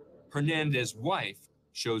 Hernandez's wife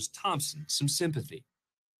shows Thompson some sympathy.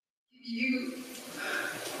 You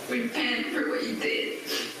repent for what you did.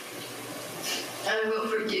 I will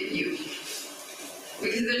forgive you.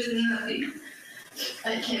 Because there's nothing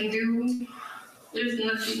I can do. There's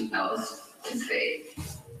nothing else to say.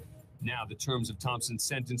 Now the terms of Thompson's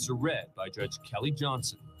sentence are read by Judge Kelly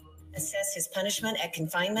Johnson. Assess his punishment at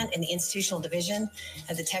confinement in the institutional division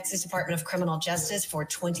of the Texas Department of Criminal Justice for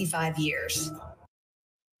 25 years.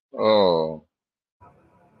 Oh.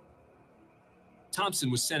 Thompson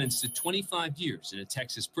was sentenced to 25 years in a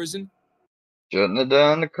Texas prison. Shouldn't have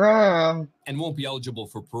done the crime. And won't be eligible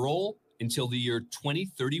for parole until the year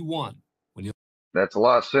 2031. When That's a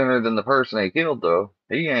lot sooner than the person he killed, though.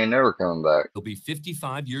 He ain't never coming back. He'll be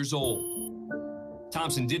 55 years old.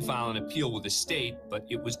 Thompson did file an appeal with the state, but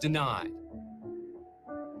it was denied.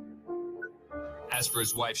 As for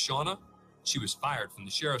his wife, Shauna, she was fired from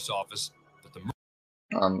the sheriff's office, but the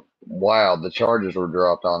Wow, the charges were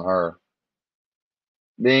dropped on her.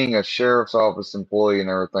 Being a sheriff's office employee and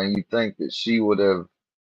everything, you'd think that she would have,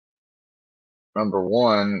 number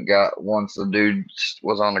one, once the dude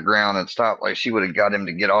was on the ground and stopped, like she would have got him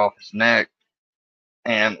to get off his neck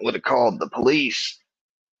and would have called the police.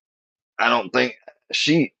 I don't think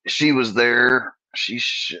she was there.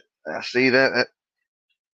 I see that.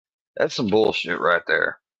 That's some bullshit right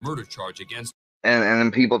there. murder charge against. And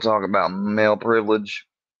then people talk about male privilege.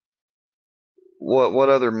 What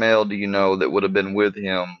other male do you know that would have been with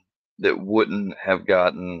him that wouldn't have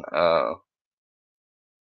gotten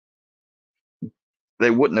they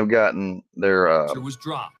wouldn't have gotten their was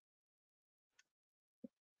dropped.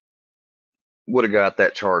 Would have got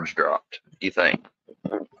that charge dropped, you think?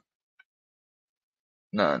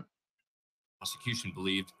 None. Prosecution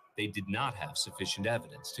believed they did not have sufficient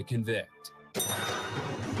evidence to convict.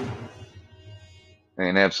 They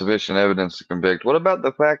didn't have sufficient evidence to convict. What about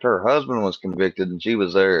the fact her husband was convicted and she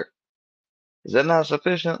was there? Is that not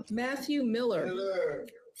sufficient? Matthew Miller.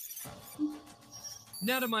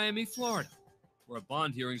 Now to Miami, Florida, where a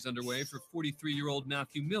bond hearing is underway for 43-year-old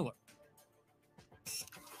Matthew Miller.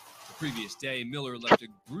 The previous day, Miller left a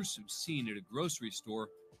gruesome scene at a grocery store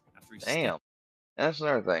after he Damn. That's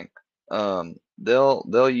another thing.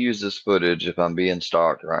 They'll use this footage if I'm being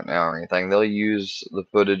stalked right now or anything. They'll use the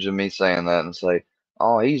footage of me saying that and say,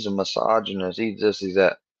 "Oh, he's a misogynist. He's this, he's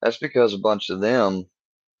that." That's because a bunch of them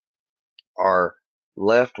are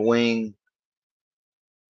left-wing,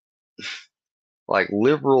 like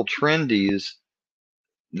liberal trendies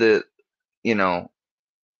that, you know,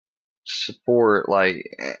 support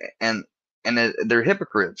and they're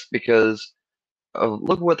hypocrites because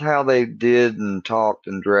look how they did and talked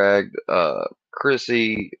and dragged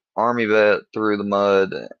Chrissy, Army vet, through the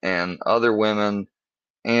mud, and other women,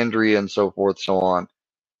 Andrea, and so forth, so on.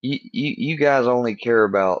 You guys only care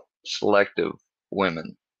about selective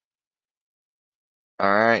women,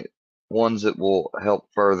 all right? Ones that will help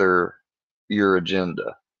further your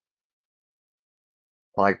agenda.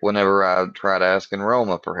 Like whenever I tried asking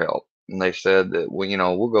Roma for help, and they said that,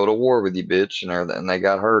 well, we'll go to war with you, bitch, and everything, and they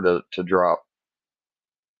got her to drop.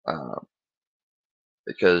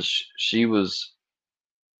 Because she was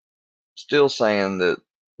still saying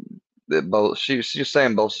that both she's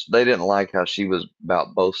saying both they didn't like how she was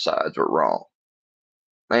about both sides were wrong.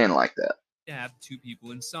 They didn't like that. Stabbed two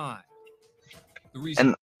people inside. The reason.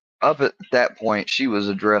 And up at that point, she was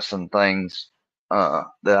addressing things that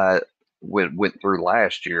I went through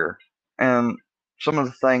last year, and some of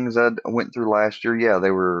the things I went through last year, yeah,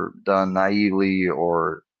 they were done naively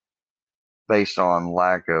or based on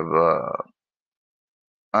lack of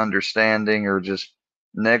understanding or just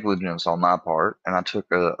negligence on my part, and I took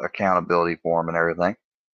accountability for them and everything.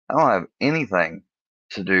 I don't have anything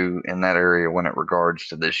to do in that area when it regards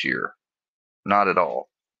to this year. Not at all.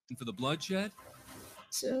 For the bloodshed?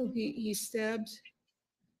 So he stabbed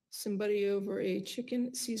somebody over a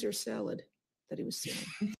chicken Caesar salad that he was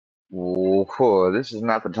selling. Whoa, this is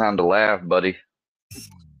not the time to laugh, buddy.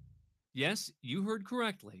 Yes, you heard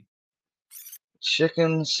correctly.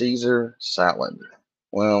 Chicken Caesar salad.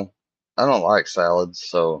 Well, I don't like salads,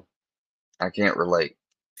 so I can't relate.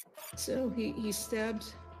 So he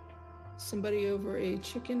stabbed somebody over a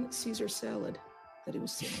chicken Caesar salad that he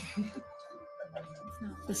was selling.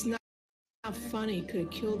 It's not funny. Could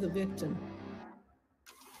have killed the victim.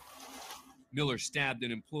 Miller stabbed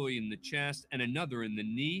an employee in the chest and another in the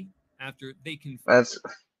knee after they confessed.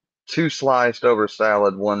 That's 2 sliced over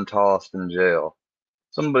salad, 1 tossed in jail.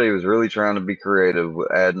 Somebody was really trying to be creative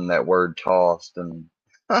with adding that word tossed and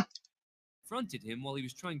confronted him while he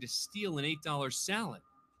was trying to steal an $8 salad.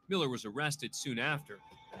 Miller was arrested soon after.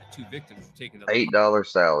 The 2 victims were taken to the $8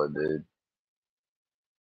 salad, dude.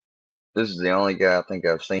 This is the only guy I think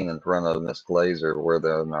I've seen in front of Miss Glazer where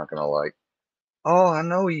they're not gonna like, "Oh, I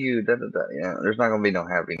know you." Yeah, there's not gonna be no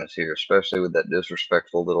happiness here, especially with that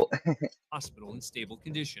disrespectful little hospital in stable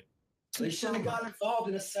condition. They shouldn't have got involved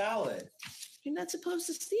in a salad. You're not supposed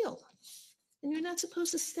to steal, and you're not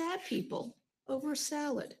supposed to stab people over a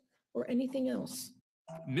salad or anything else.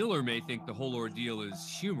 Miller may think the whole ordeal is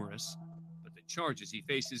humorous, but the charges he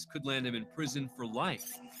faces could land him in prison for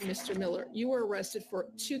life. Mr. Miller, you were arrested for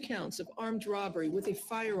 2 counts of armed robbery with a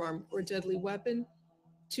firearm or deadly weapon,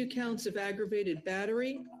 2 counts of aggravated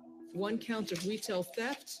battery, 1 count of retail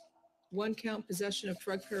theft, 1 count possession of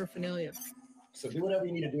drug paraphernalia. So do whatever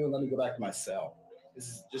you need to do and let me go back to my cell. This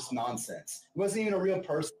is just nonsense. He wasn't even a real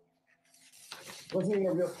person.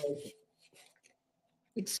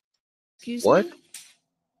 Excuse What? me?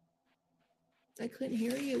 I couldn't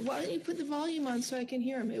hear you. Why don't you put the volume on so I can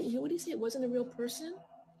hear him? What do you say? It wasn't a real person?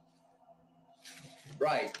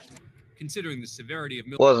 Right. Considering the severity of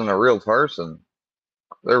Wasn't a real person.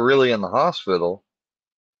 They're really in the hospital.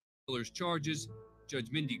 Miller's charges,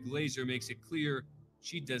 Judge Mindy Glazer makes it clear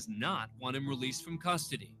she does not want him released from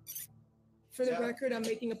custody. For the record, I'm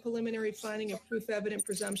making a preliminary finding of proof evident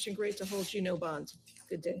presumption grade to hold you no bond.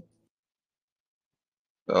 Good day.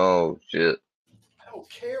 Oh shit. I don't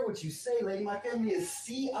care what you say, lady. My family is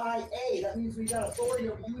CIA. That means we got authority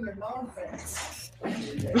over you and your non-fans.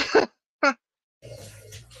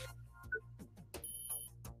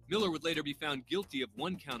 Miller would later be found guilty of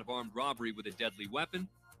 1 count of armed robbery with a deadly weapon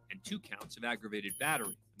and 2 counts of aggravated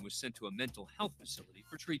battery and was sent to a mental health facility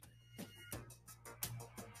for treatment.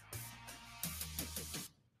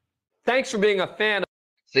 Thanks for being a fan.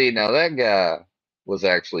 See, now that guy was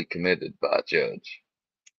actually committed by a judge.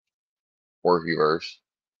 Workyverse.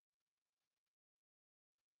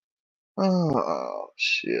 Oh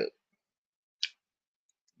shit.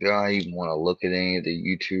 Do I even want to look at any of the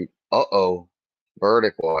YouTube? Uh-oh.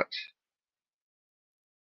 Verdict watch.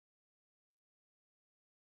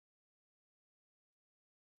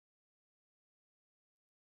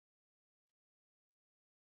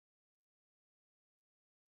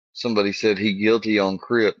 Somebody said he guilty on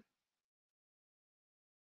Crip.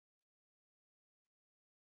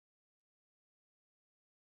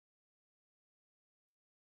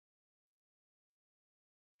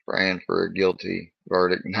 Praying for a guilty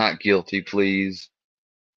verdict. Not guilty, please.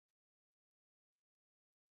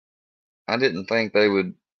 I didn't think they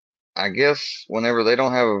would. I guess whenever they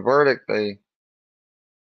don't have a verdict, they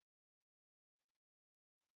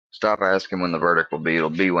stop asking when the verdict will be. It'll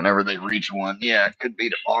be whenever they reach one. Yeah, it could be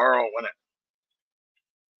tomorrow when it.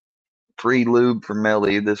 Prelude for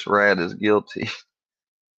Melly. This rat is guilty.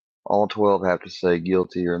 All 12 have to say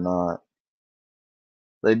guilty or not.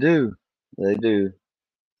 They do. They do.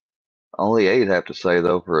 Only 8 have to say,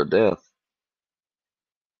 though, for a death.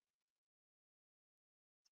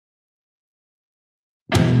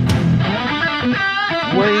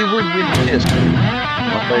 Wayward with History.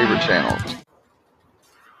 My favorite channel.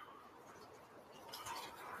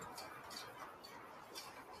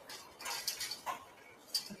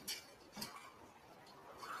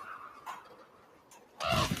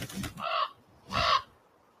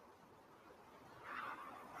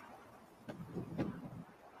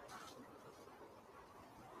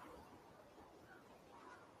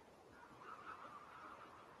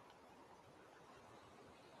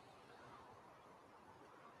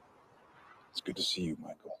 It's good to see you,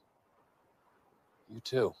 Michael. You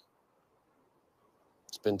too.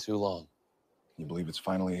 It's been too long. Can you believe it's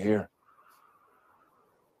finally here?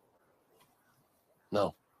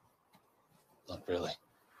 No, not really.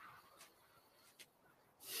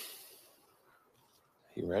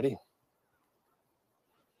 You ready?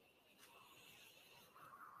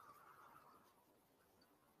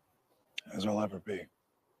 As I'll ever be.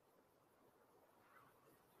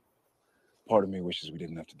 Part of me wishes we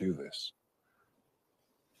didn't have to do this.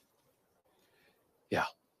 Yeah.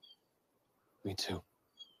 Me too.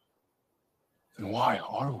 Then why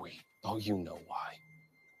are we? Oh, you know why.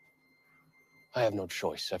 I have no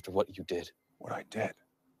choice after what you did. What I did?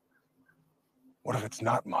 What if it's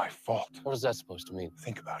not my fault? What is that supposed to mean?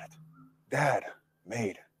 Think about it. Dad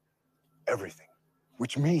made everything,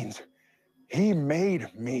 which means he made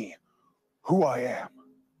me who I am.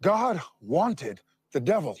 God wanted the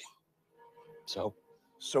devil. So?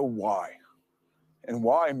 So why? And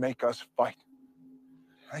why make us fight?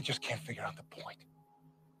 I just can't figure out the point.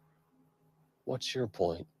 What's your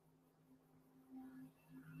point?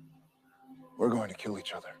 We're going to kill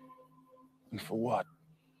each other. And for what?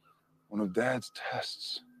 One of Dad's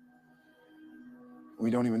tests. We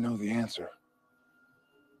don't even know the answer.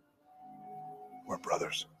 We're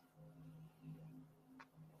brothers.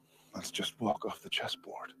 Let's just walk off the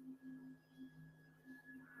chessboard.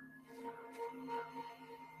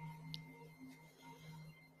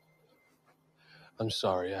 I'm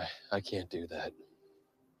sorry, I can't do that.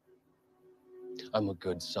 I'm a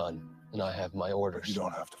good son, and I have my orders. But you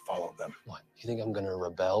don't have to follow them. What? You think I'm gonna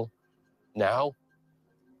rebel? Now?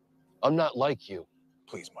 I'm not like you.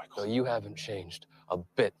 Please, Michael. No, you haven't changed a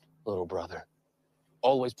bit, little brother.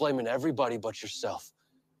 Always blaming everybody but yourself.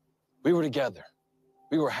 We were together.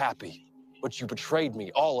 We were happy. But you betrayed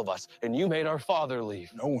me, all of us, and you made our father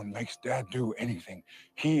leave. No one makes Dad do anything.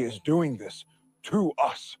 He is doing this to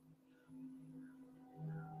us.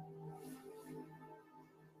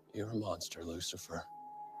 You're a monster, Lucifer.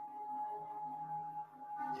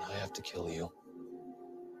 And I have to kill you.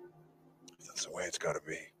 If that's that's the way it's got to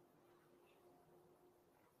be,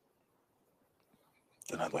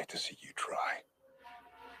 then I'd like to see you try.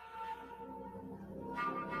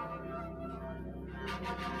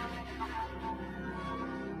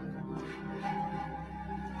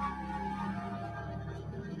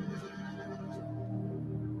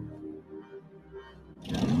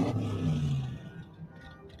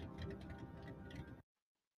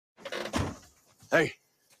 Hey,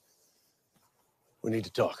 we need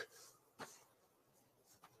to talk.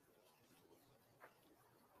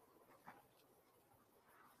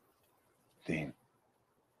 Dean,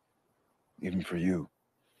 even for you,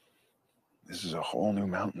 this is a whole new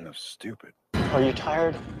mountain of stupid. Are you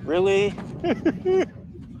tired? Really? You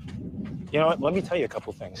know what? Let me tell you a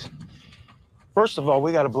couple things. First of all,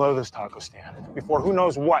 we got to blow this taco stand before who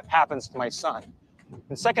knows what happens to my son.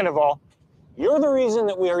 And second of all, you're the reason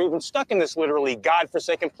that we are even stuck in this literally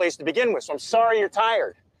godforsaken place to begin with. So I'm sorry you're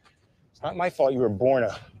tired. It's not my fault you were born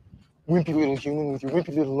a wimpy little human with your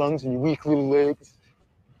wimpy little lungs and your weak little legs.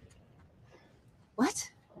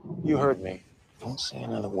 What? You heard me. Don't say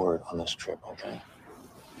another word on this trip, okay?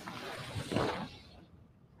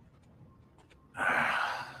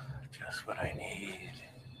 Just what I need.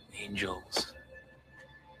 Angels.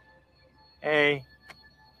 Hey.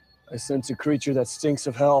 I sense a creature that stinks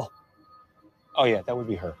of hell. Oh, yeah, that would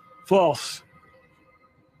be her. False.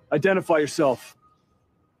 Identify yourself.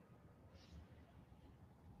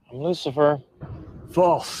 I'm Lucifer.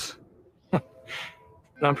 False.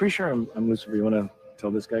 No, I'm pretty sure I'm Lucifer. You want to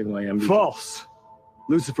tell this guy who I am? False.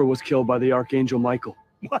 Lucifer was killed by the Archangel Michael.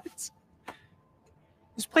 What?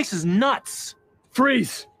 This place is nuts.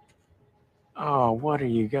 Freeze! Oh, what are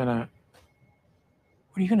you gonna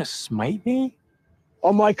smite me?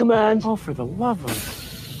 On my command. Oh, for the love of...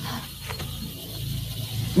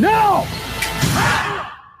 No!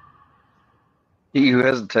 He who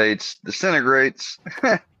hesitates disintegrates.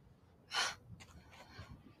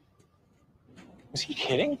 Was he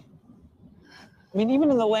kidding? I mean,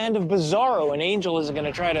 even in the land of Bizarro, an angel isn't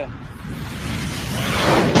gonna try to...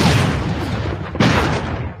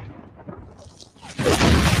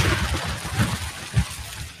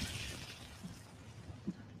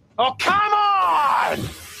 Oh, come on!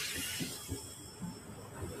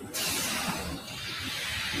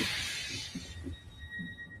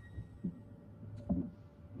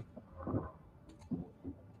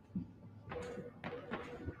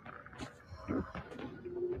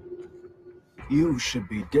 You should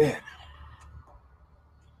be dead.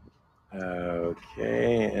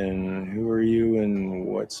 Okay, and who are you and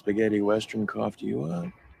what spaghetti western coughed you up?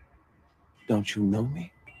 Don't you know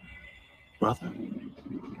me, brother?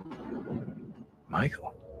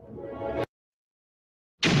 Michael.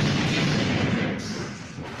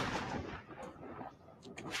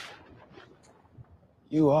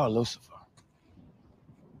 You are Lucifer.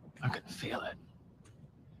 I can feel it.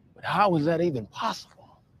 But how was that even possible?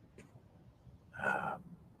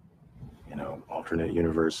 You know, alternate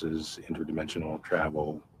universes, interdimensional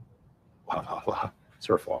travel, blah, blah, blah. It's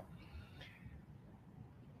her fault.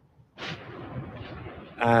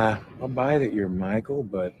 I'll buy that you're Michael,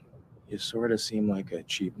 but you sort of seem like a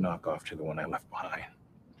cheap knockoff to the one I left behind.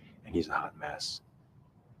 And he's a hot mess.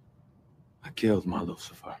 I killed my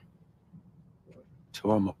Lucifer.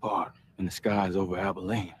 Tore him apart in the skies over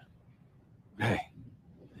Abilene. But hey,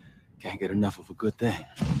 can't get enough of a good thing.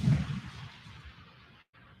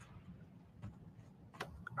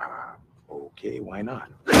 Okay, why not?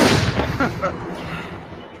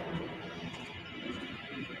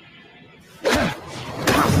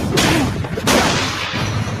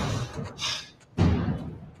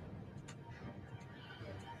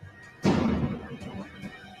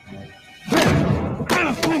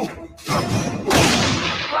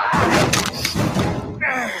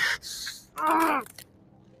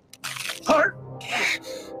 Hurt?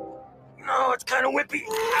 No, it's kind of whippy.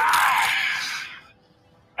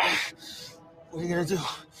 What are you gonna do?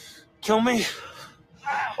 Kill me?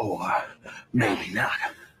 Or maybe not.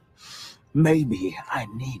 Maybe I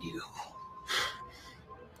need you.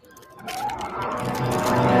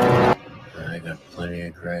 I got plenty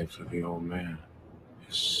of gripes with the old man.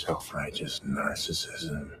 His self-righteous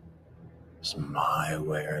narcissism. It's my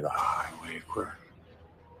way or the highway, Quirk.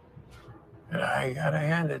 And I gotta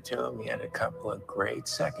hand it to him. He had a couple of great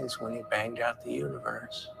seconds when he banged out the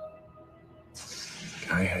universe.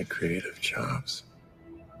 Guy had creative chops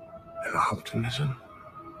and optimism.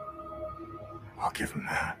 I'll give him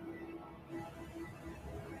that.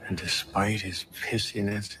 And despite his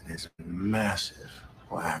pissiness and his massive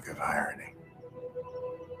lack of irony,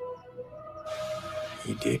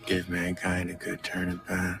 he did give mankind a good turn at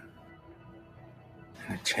bat.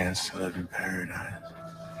 and a chance to live in paradise.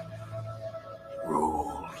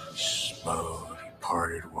 Ruled, smooth,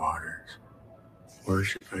 parted waters,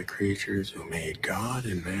 worshipped by creatures who made God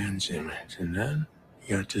in man's image. And then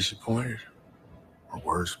he got disappointed, or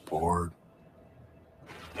worse, bored.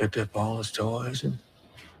 Picked up all his toys and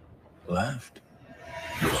left.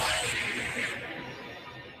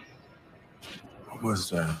 What was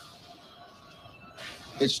that?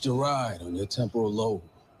 Hitched a ride on your temporal lobe.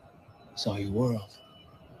 Saw your world.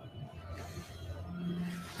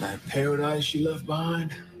 That paradise you left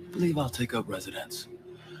behind, believe I'll take up residence.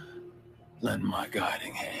 Lend my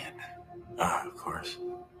guiding hand. Ah, of course.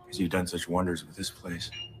 Because you've done such wonders with this place.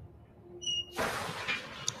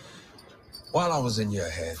 While I was in your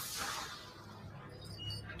head,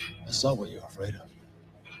 I saw what you're afraid of.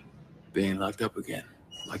 Being locked up again,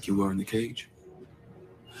 like you were in the cage.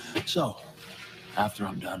 So, after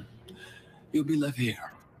I'm done, you'll be left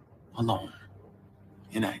here, alone,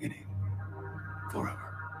 in agony, forever.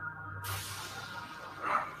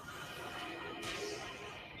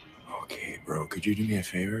 Okay, bro, could you do me a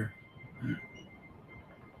favor?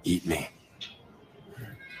 Eat me.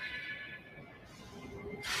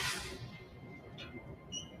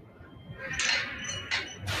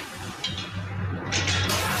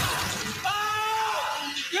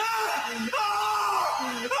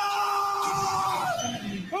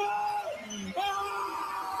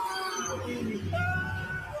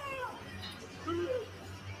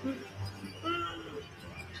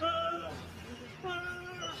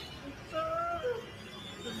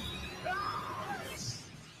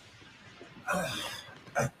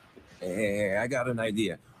 Hey, I got an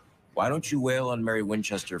idea. Why don't you wail on Mary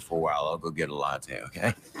Winchester for a while? I'll go get a latte,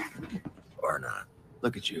 okay? Or not.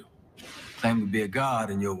 Look at you. Claim to be a god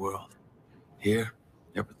in your world. Here,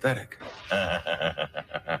 you're pathetic.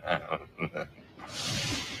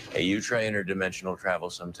 Hey, you try interdimensional travel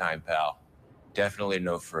sometime, pal. Definitely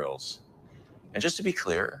no frills. And just to be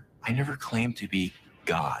clear, I never claimed to be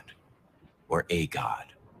God or a god,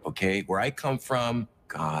 okay? Where I come from,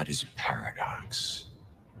 God is a paradox.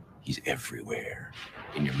 He's everywhere,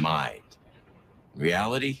 in your mind. In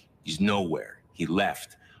reality, he's nowhere. He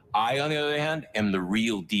left. I, on the other hand, am the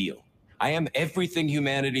real deal. I am everything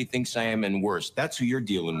humanity thinks I am and worse. That's who you're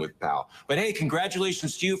dealing with, pal. But hey,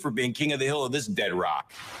 congratulations to you for being king of the hill of this dead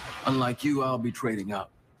rock. Unlike you, I'll be trading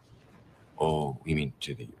up. Oh, you mean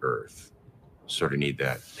to the earth. Sort of need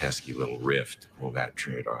that pesky little rift to pull that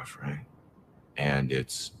trade off, right? And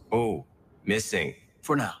it's, missing.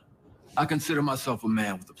 For now, I consider myself a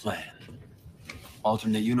man with a plan.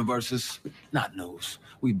 Alternate universes, not news.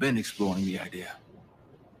 We've been exploring the idea.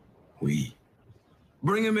 We?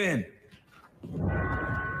 Bring him in.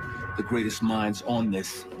 The greatest minds on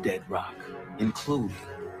this dead rock, including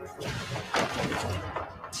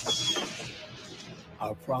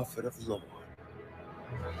our prophet of Lord.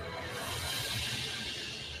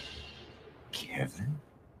 Kevin?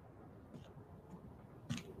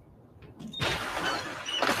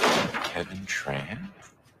 Kevin Tran?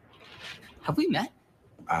 Have we met?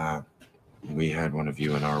 We had one of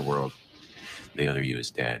you in our world. The other you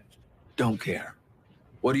is dead. Don't care.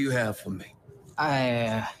 What do you have for me?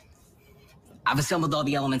 I've assembled all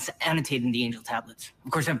the elements annotated in the angel tablets.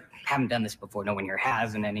 Of course, I haven't done this before. No one here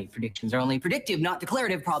has, and any predictions are only predictive, not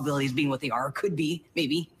declarative. Probabilities being what they are, could be,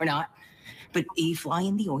 maybe, or not. But a fly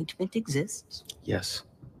in the ointment exists. Yes.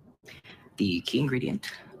 The key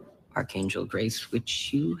ingredient, Archangel Grace,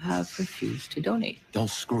 which you have refused to donate. Don't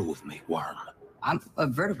screw with me, worm. I'm a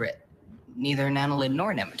vertebrate, neither an annelid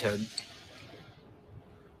nor a nematode.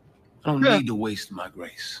 I don't need to waste my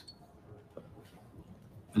grace.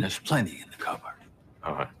 And there's plenty in the cupboard.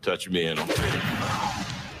 Touch me and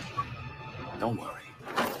Don't worry.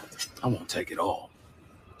 I won't take it all.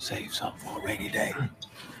 Save some for a rainy day.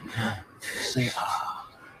 Say ah.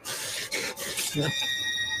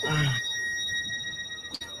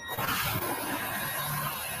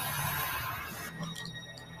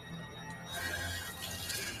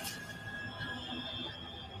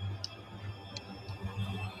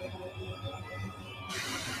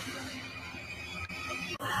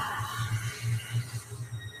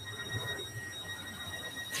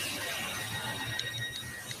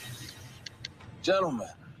 Gentlemen.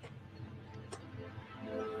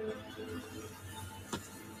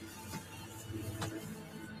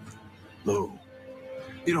 Lou,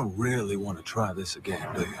 you don't really want to try this again,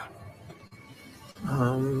 do you?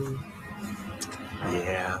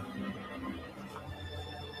 Yeah.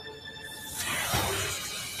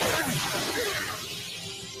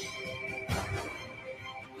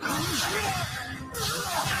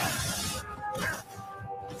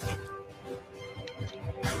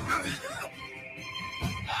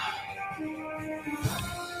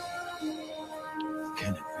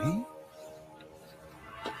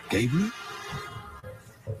 Gabriel?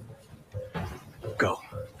 Go.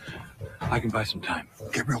 I can buy some time.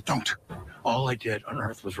 Gabriel, don't. All I did on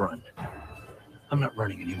Earth was run. I'm not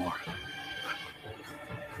running anymore.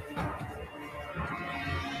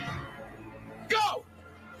 Go!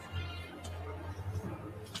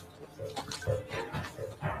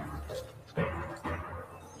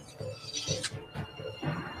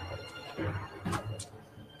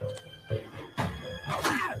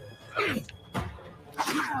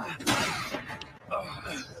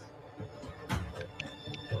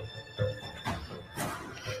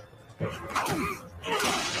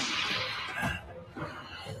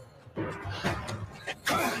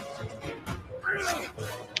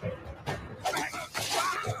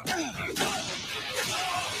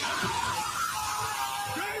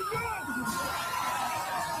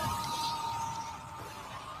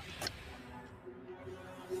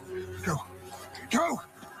 Go. Go!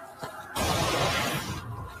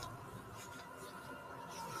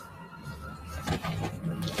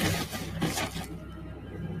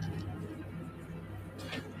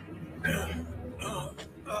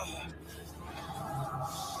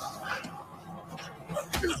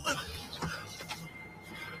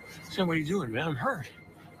 So what are you doing, man? I'm hurt.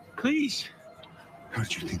 Please. How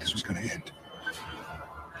did you think this was going to end?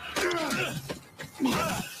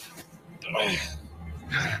 No!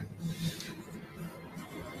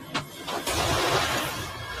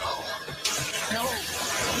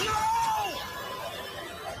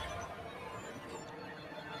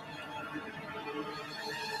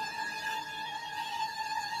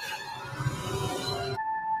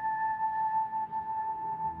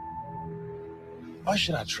 Why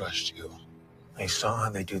should I trust you? I saw how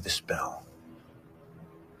they do the spell.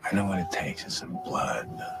 I know what it takes. It's some blood,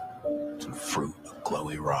 some fruit, a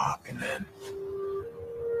glowy rock, and then,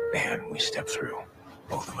 man, we step through,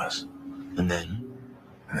 both of us. And then?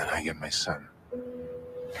 And then I get my son.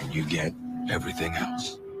 And you get everything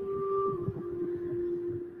else.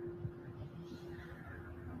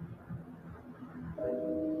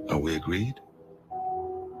 Are we agreed?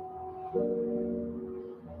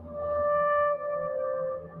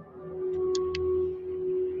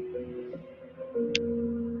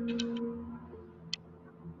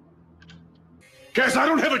 Guys, I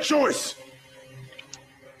don't have a choice!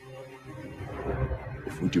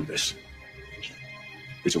 If we do this,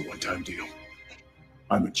 it's a one-time deal.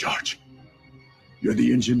 I'm in charge. You're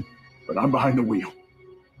the engine, but I'm behind the wheel.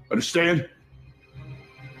 Understand?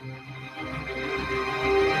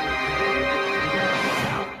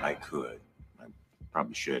 I could. I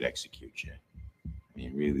probably should execute you. I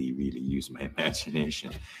mean, really, really use my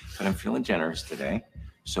imagination. But I'm feeling generous today.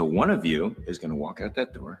 So one of you is going to walk out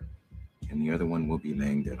that door, and the other one will be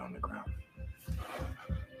laying dead on the ground.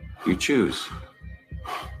 You choose.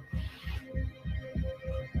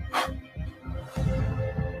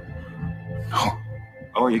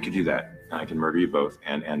 Or you could do that. I can murder you both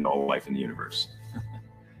and end all life in the universe.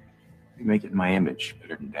 You make it in my image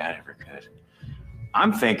better than Dad ever could.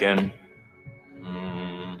 I'm thinking,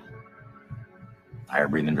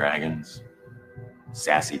 fire-breathing dragons,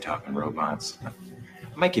 sassy talking robots.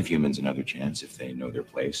 I might give humans another chance if they know their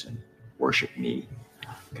place and worship me,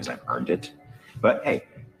 because I've earned it. But hey,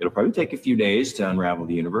 it'll probably take a few days to unravel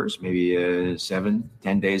the universe, maybe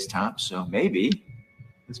 7-10 days tops. So maybe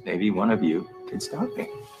one of you can stop me.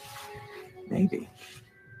 Maybe.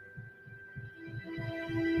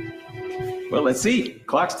 Well, let's see.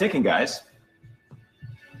 Clock's ticking, guys.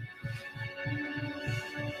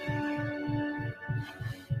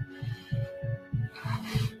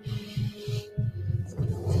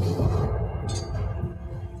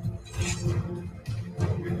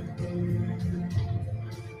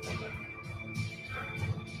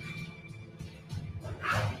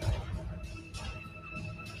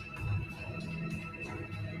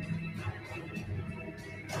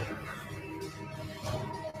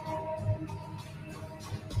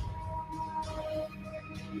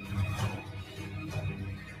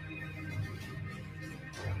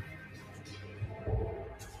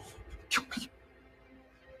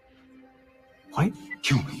 What?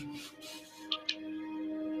 Kill me.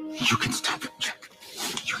 You can stop it, Jack.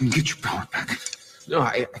 You can get your power back. No,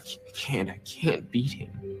 I can't. I can't beat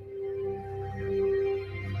him.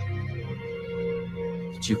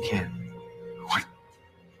 But you can. What?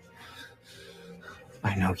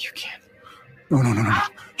 I know you can. No.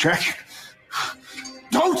 Jack!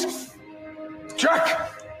 Don't! Jack!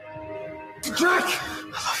 Jack!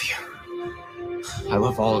 I love you. I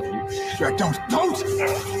love all of you. Jack, don't!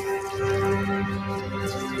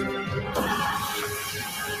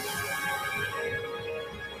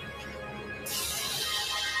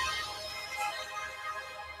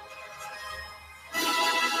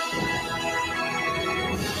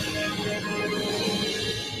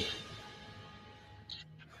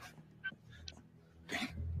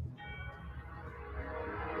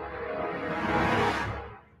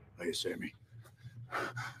 you, Sammy.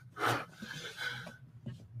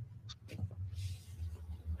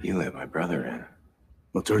 You let my brother in.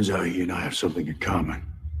 Well, turns out he and I have something in common.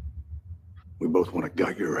 We both want to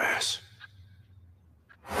gut your ass.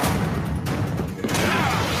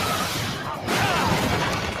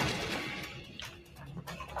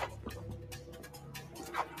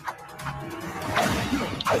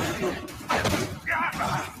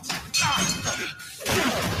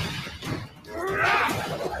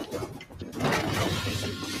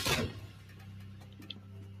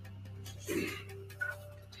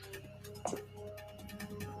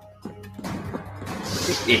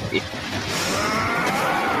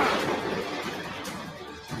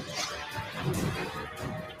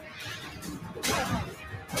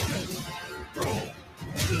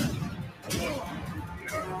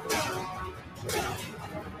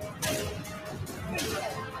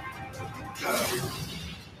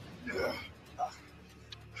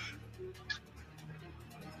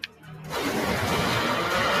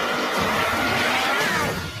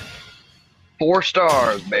 Four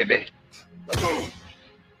stars, baby.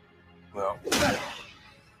 Well,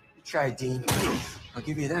 try, Dean. I'll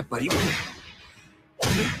give you that, buddy. I'm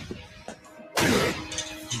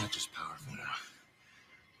not just powerful now.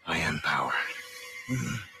 I am power.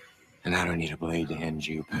 And I don't need a blade to end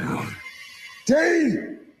you, pal.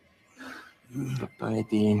 Dean! Bye,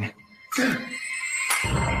 Dean.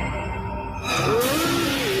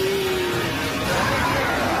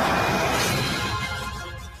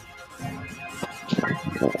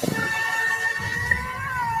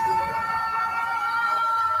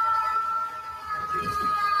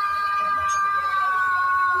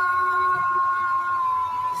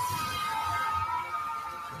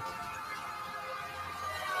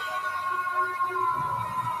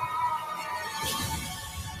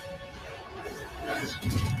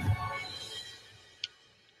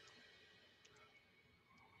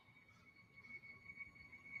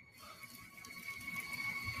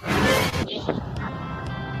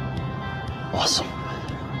 Awesome.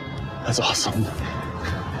 That's awesome.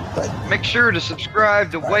 Make sure to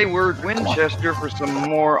subscribe to Wayward Winchester for some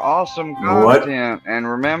more awesome What? content. And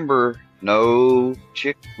remember, no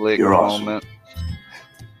chick flick You're awesome. moments.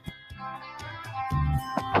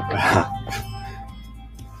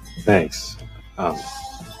 Thanks.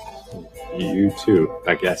 You too,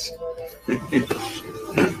 I guess.